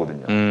상태인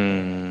거거든요.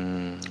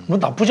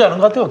 나쁘지 않은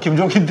것 같아요.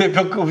 김종인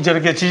대표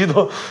저렇게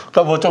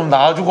지지도가 좀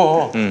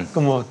나와주고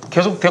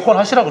계속 대권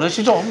하시라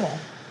그러시죠.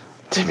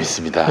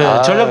 재밌습니다.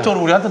 네,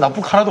 전략적으로 우리한테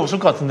나쁠 거 하나도 없을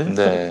것 같은데.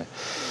 네.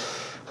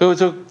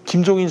 그리고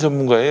김종인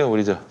전문가예요,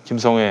 우리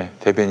김성회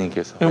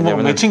대변인께서.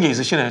 맺힌 게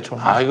있으시네, 좀.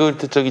 이거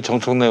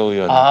정청래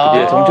의원.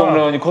 정청래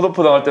의원이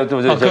컷오프 당할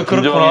때부터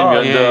김종인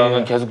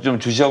위원장은 계속 좀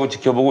주시하고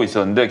지켜보고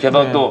있었는데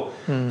게다가 또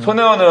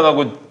손혜원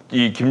의원하고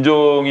이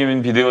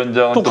김종인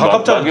비대위원장은 또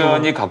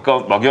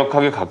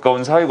막연하게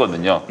가까운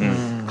사이거든요.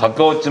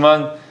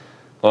 가까웠지만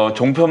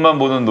종편만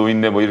보는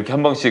노인네 뭐 이렇게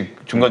한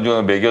번씩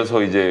중간중간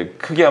매겨서 이제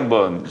크게 한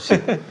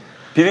번씩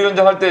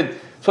비리견장 할 때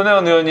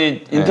손혜원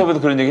의원이 인터뷰에서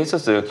그런 얘기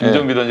했었어요.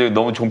 김정비 위원장이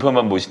너무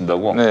종편만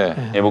보신다고.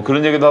 예, 뭐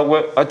그런 얘기도 하고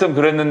하여튼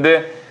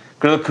그랬는데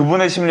그래서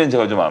그분의 심리는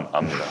제가 좀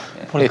압니다.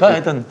 보니까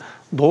하여튼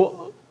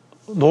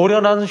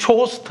노련한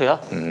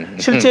쇼호스트야.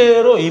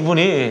 실제로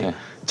이분이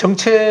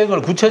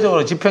정책을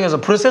구체적으로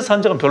집행해서 프로세스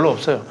한 적은 별로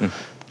없어요.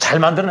 잘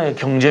만들어내요.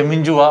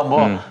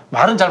 경제민주화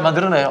말은 잘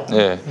만들어내요.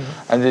 이제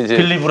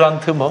빌리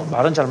브란트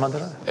말은 잘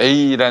만들어내요.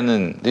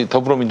 A라는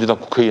더불어민주당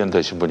국회의원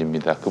되신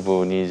분입니다.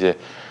 그분이 이제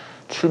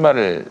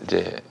출마를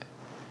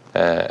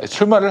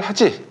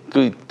하지.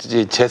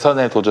 이제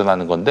재선에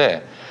도전하는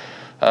건데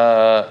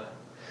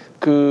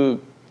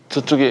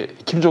저쪽에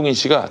김종인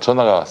씨가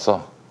전화가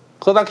왔어.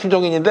 나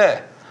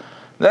김종인인데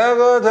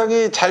내가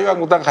저기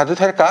자유한국당 가도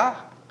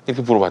될까?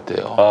 이렇게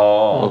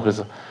물어봤대요.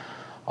 그래서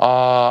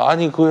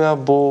아니 그야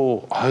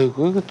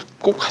아이고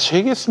꼭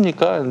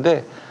가셔야겠습니까?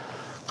 근데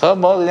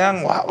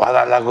그냥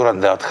와달라고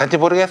그러는데 어떡할지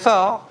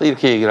모르겠어.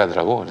 이렇게 얘기를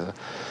하더라고. 그래서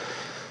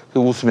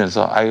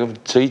웃으면서 아이고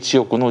저희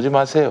지역군 오지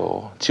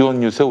마세요.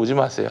 지원 유세 오지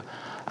마세요.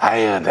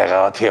 아유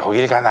내가 어떻게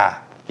거길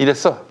가나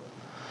이랬어.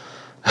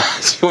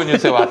 지원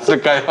유세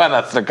왔을까요? 안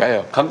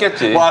왔을까요?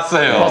 갔겠지.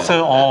 왔어요.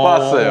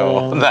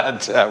 나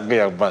참 그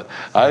양반.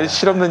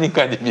 실없는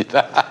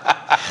인간입니다.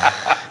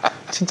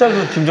 진짜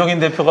김종인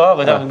대표가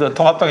그냥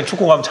통합당에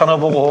축구 가면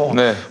찾아보고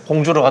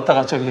공주로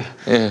갔다가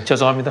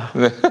죄송합니다.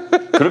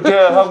 그렇게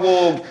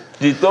하고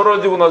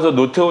떨어지고 나서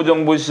노태우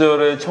정부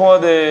시절에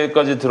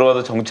청와대까지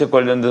들어가서 정책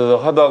관련돼서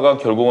하다가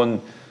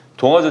결국은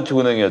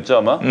동아저축은행이었죠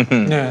아마.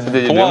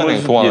 근데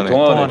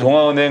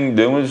동아은행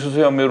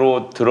뇌물수수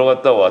혐의로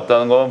들어갔다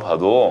왔다는 것만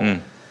봐도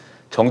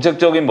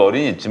정책적인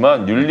머리는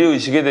있지만 윤리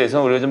의식에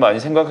대해서는 우리가 좀 많이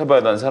생각해봐야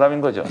하는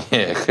사람인 거죠.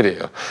 그래요.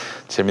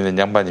 재밌는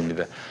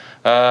양반입니다.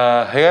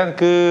 하여간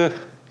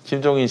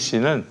김종인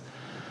씨는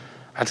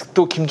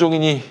아직도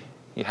김종인이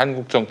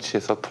한국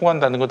정치에서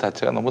통한다는 것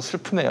자체가 너무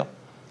슬프네요.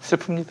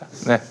 슬픕니다.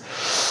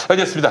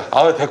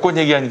 알겠습니다. 대권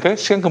얘기하니까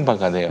시간 금방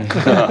가네요.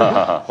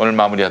 오늘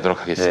마무리하도록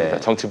하겠습니다.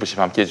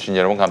 정치부심 함께해 주신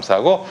여러분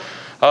감사하고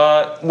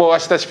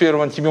아시다시피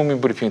여러분 김용민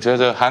브리핑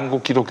제가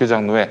한국 기독교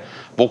장로회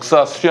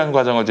목사 수련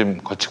과정을 지금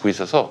거치고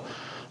있어서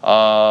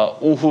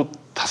오후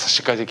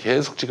 5시까지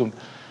계속 지금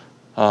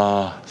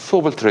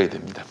수업을 들어야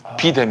됩니다.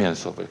 비대면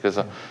수업을.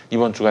 그래서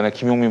이번 주간에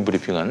김용민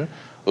브리핑은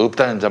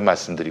없다는 점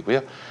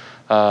말씀드리고요.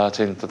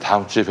 저희는 또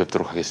다음 주에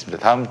뵙도록 하겠습니다.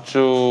 다음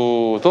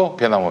주도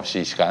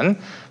변함없이 이 시간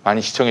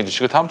많이 시청해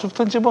주시고 다음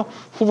주부터 이제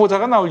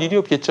후보자가 나올 일이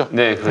없겠죠.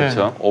 네,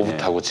 그렇죠.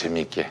 오붓하고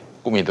재미있게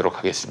꾸미도록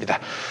하겠습니다.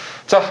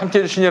 자,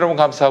 함께해 주신 여러분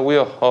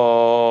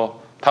감사하고요.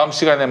 다음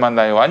시간에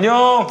만나요.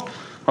 안녕.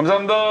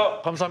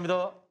 감사합니다.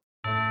 감사합니다.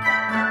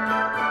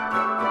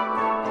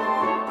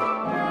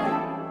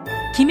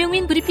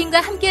 김용민 브리핑과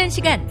함께한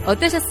시간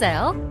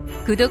어떠셨어요?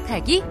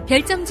 구독하기,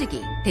 별점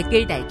주기,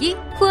 댓글 달기,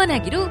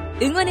 후원하기로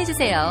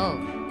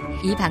응원해주세요.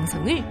 이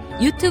방송을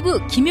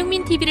유튜브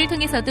김용민 TV를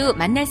통해서도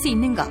만날 수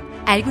있는 거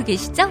알고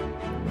계시죠?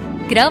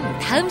 그럼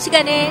다음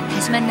시간에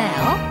다시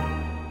만나요.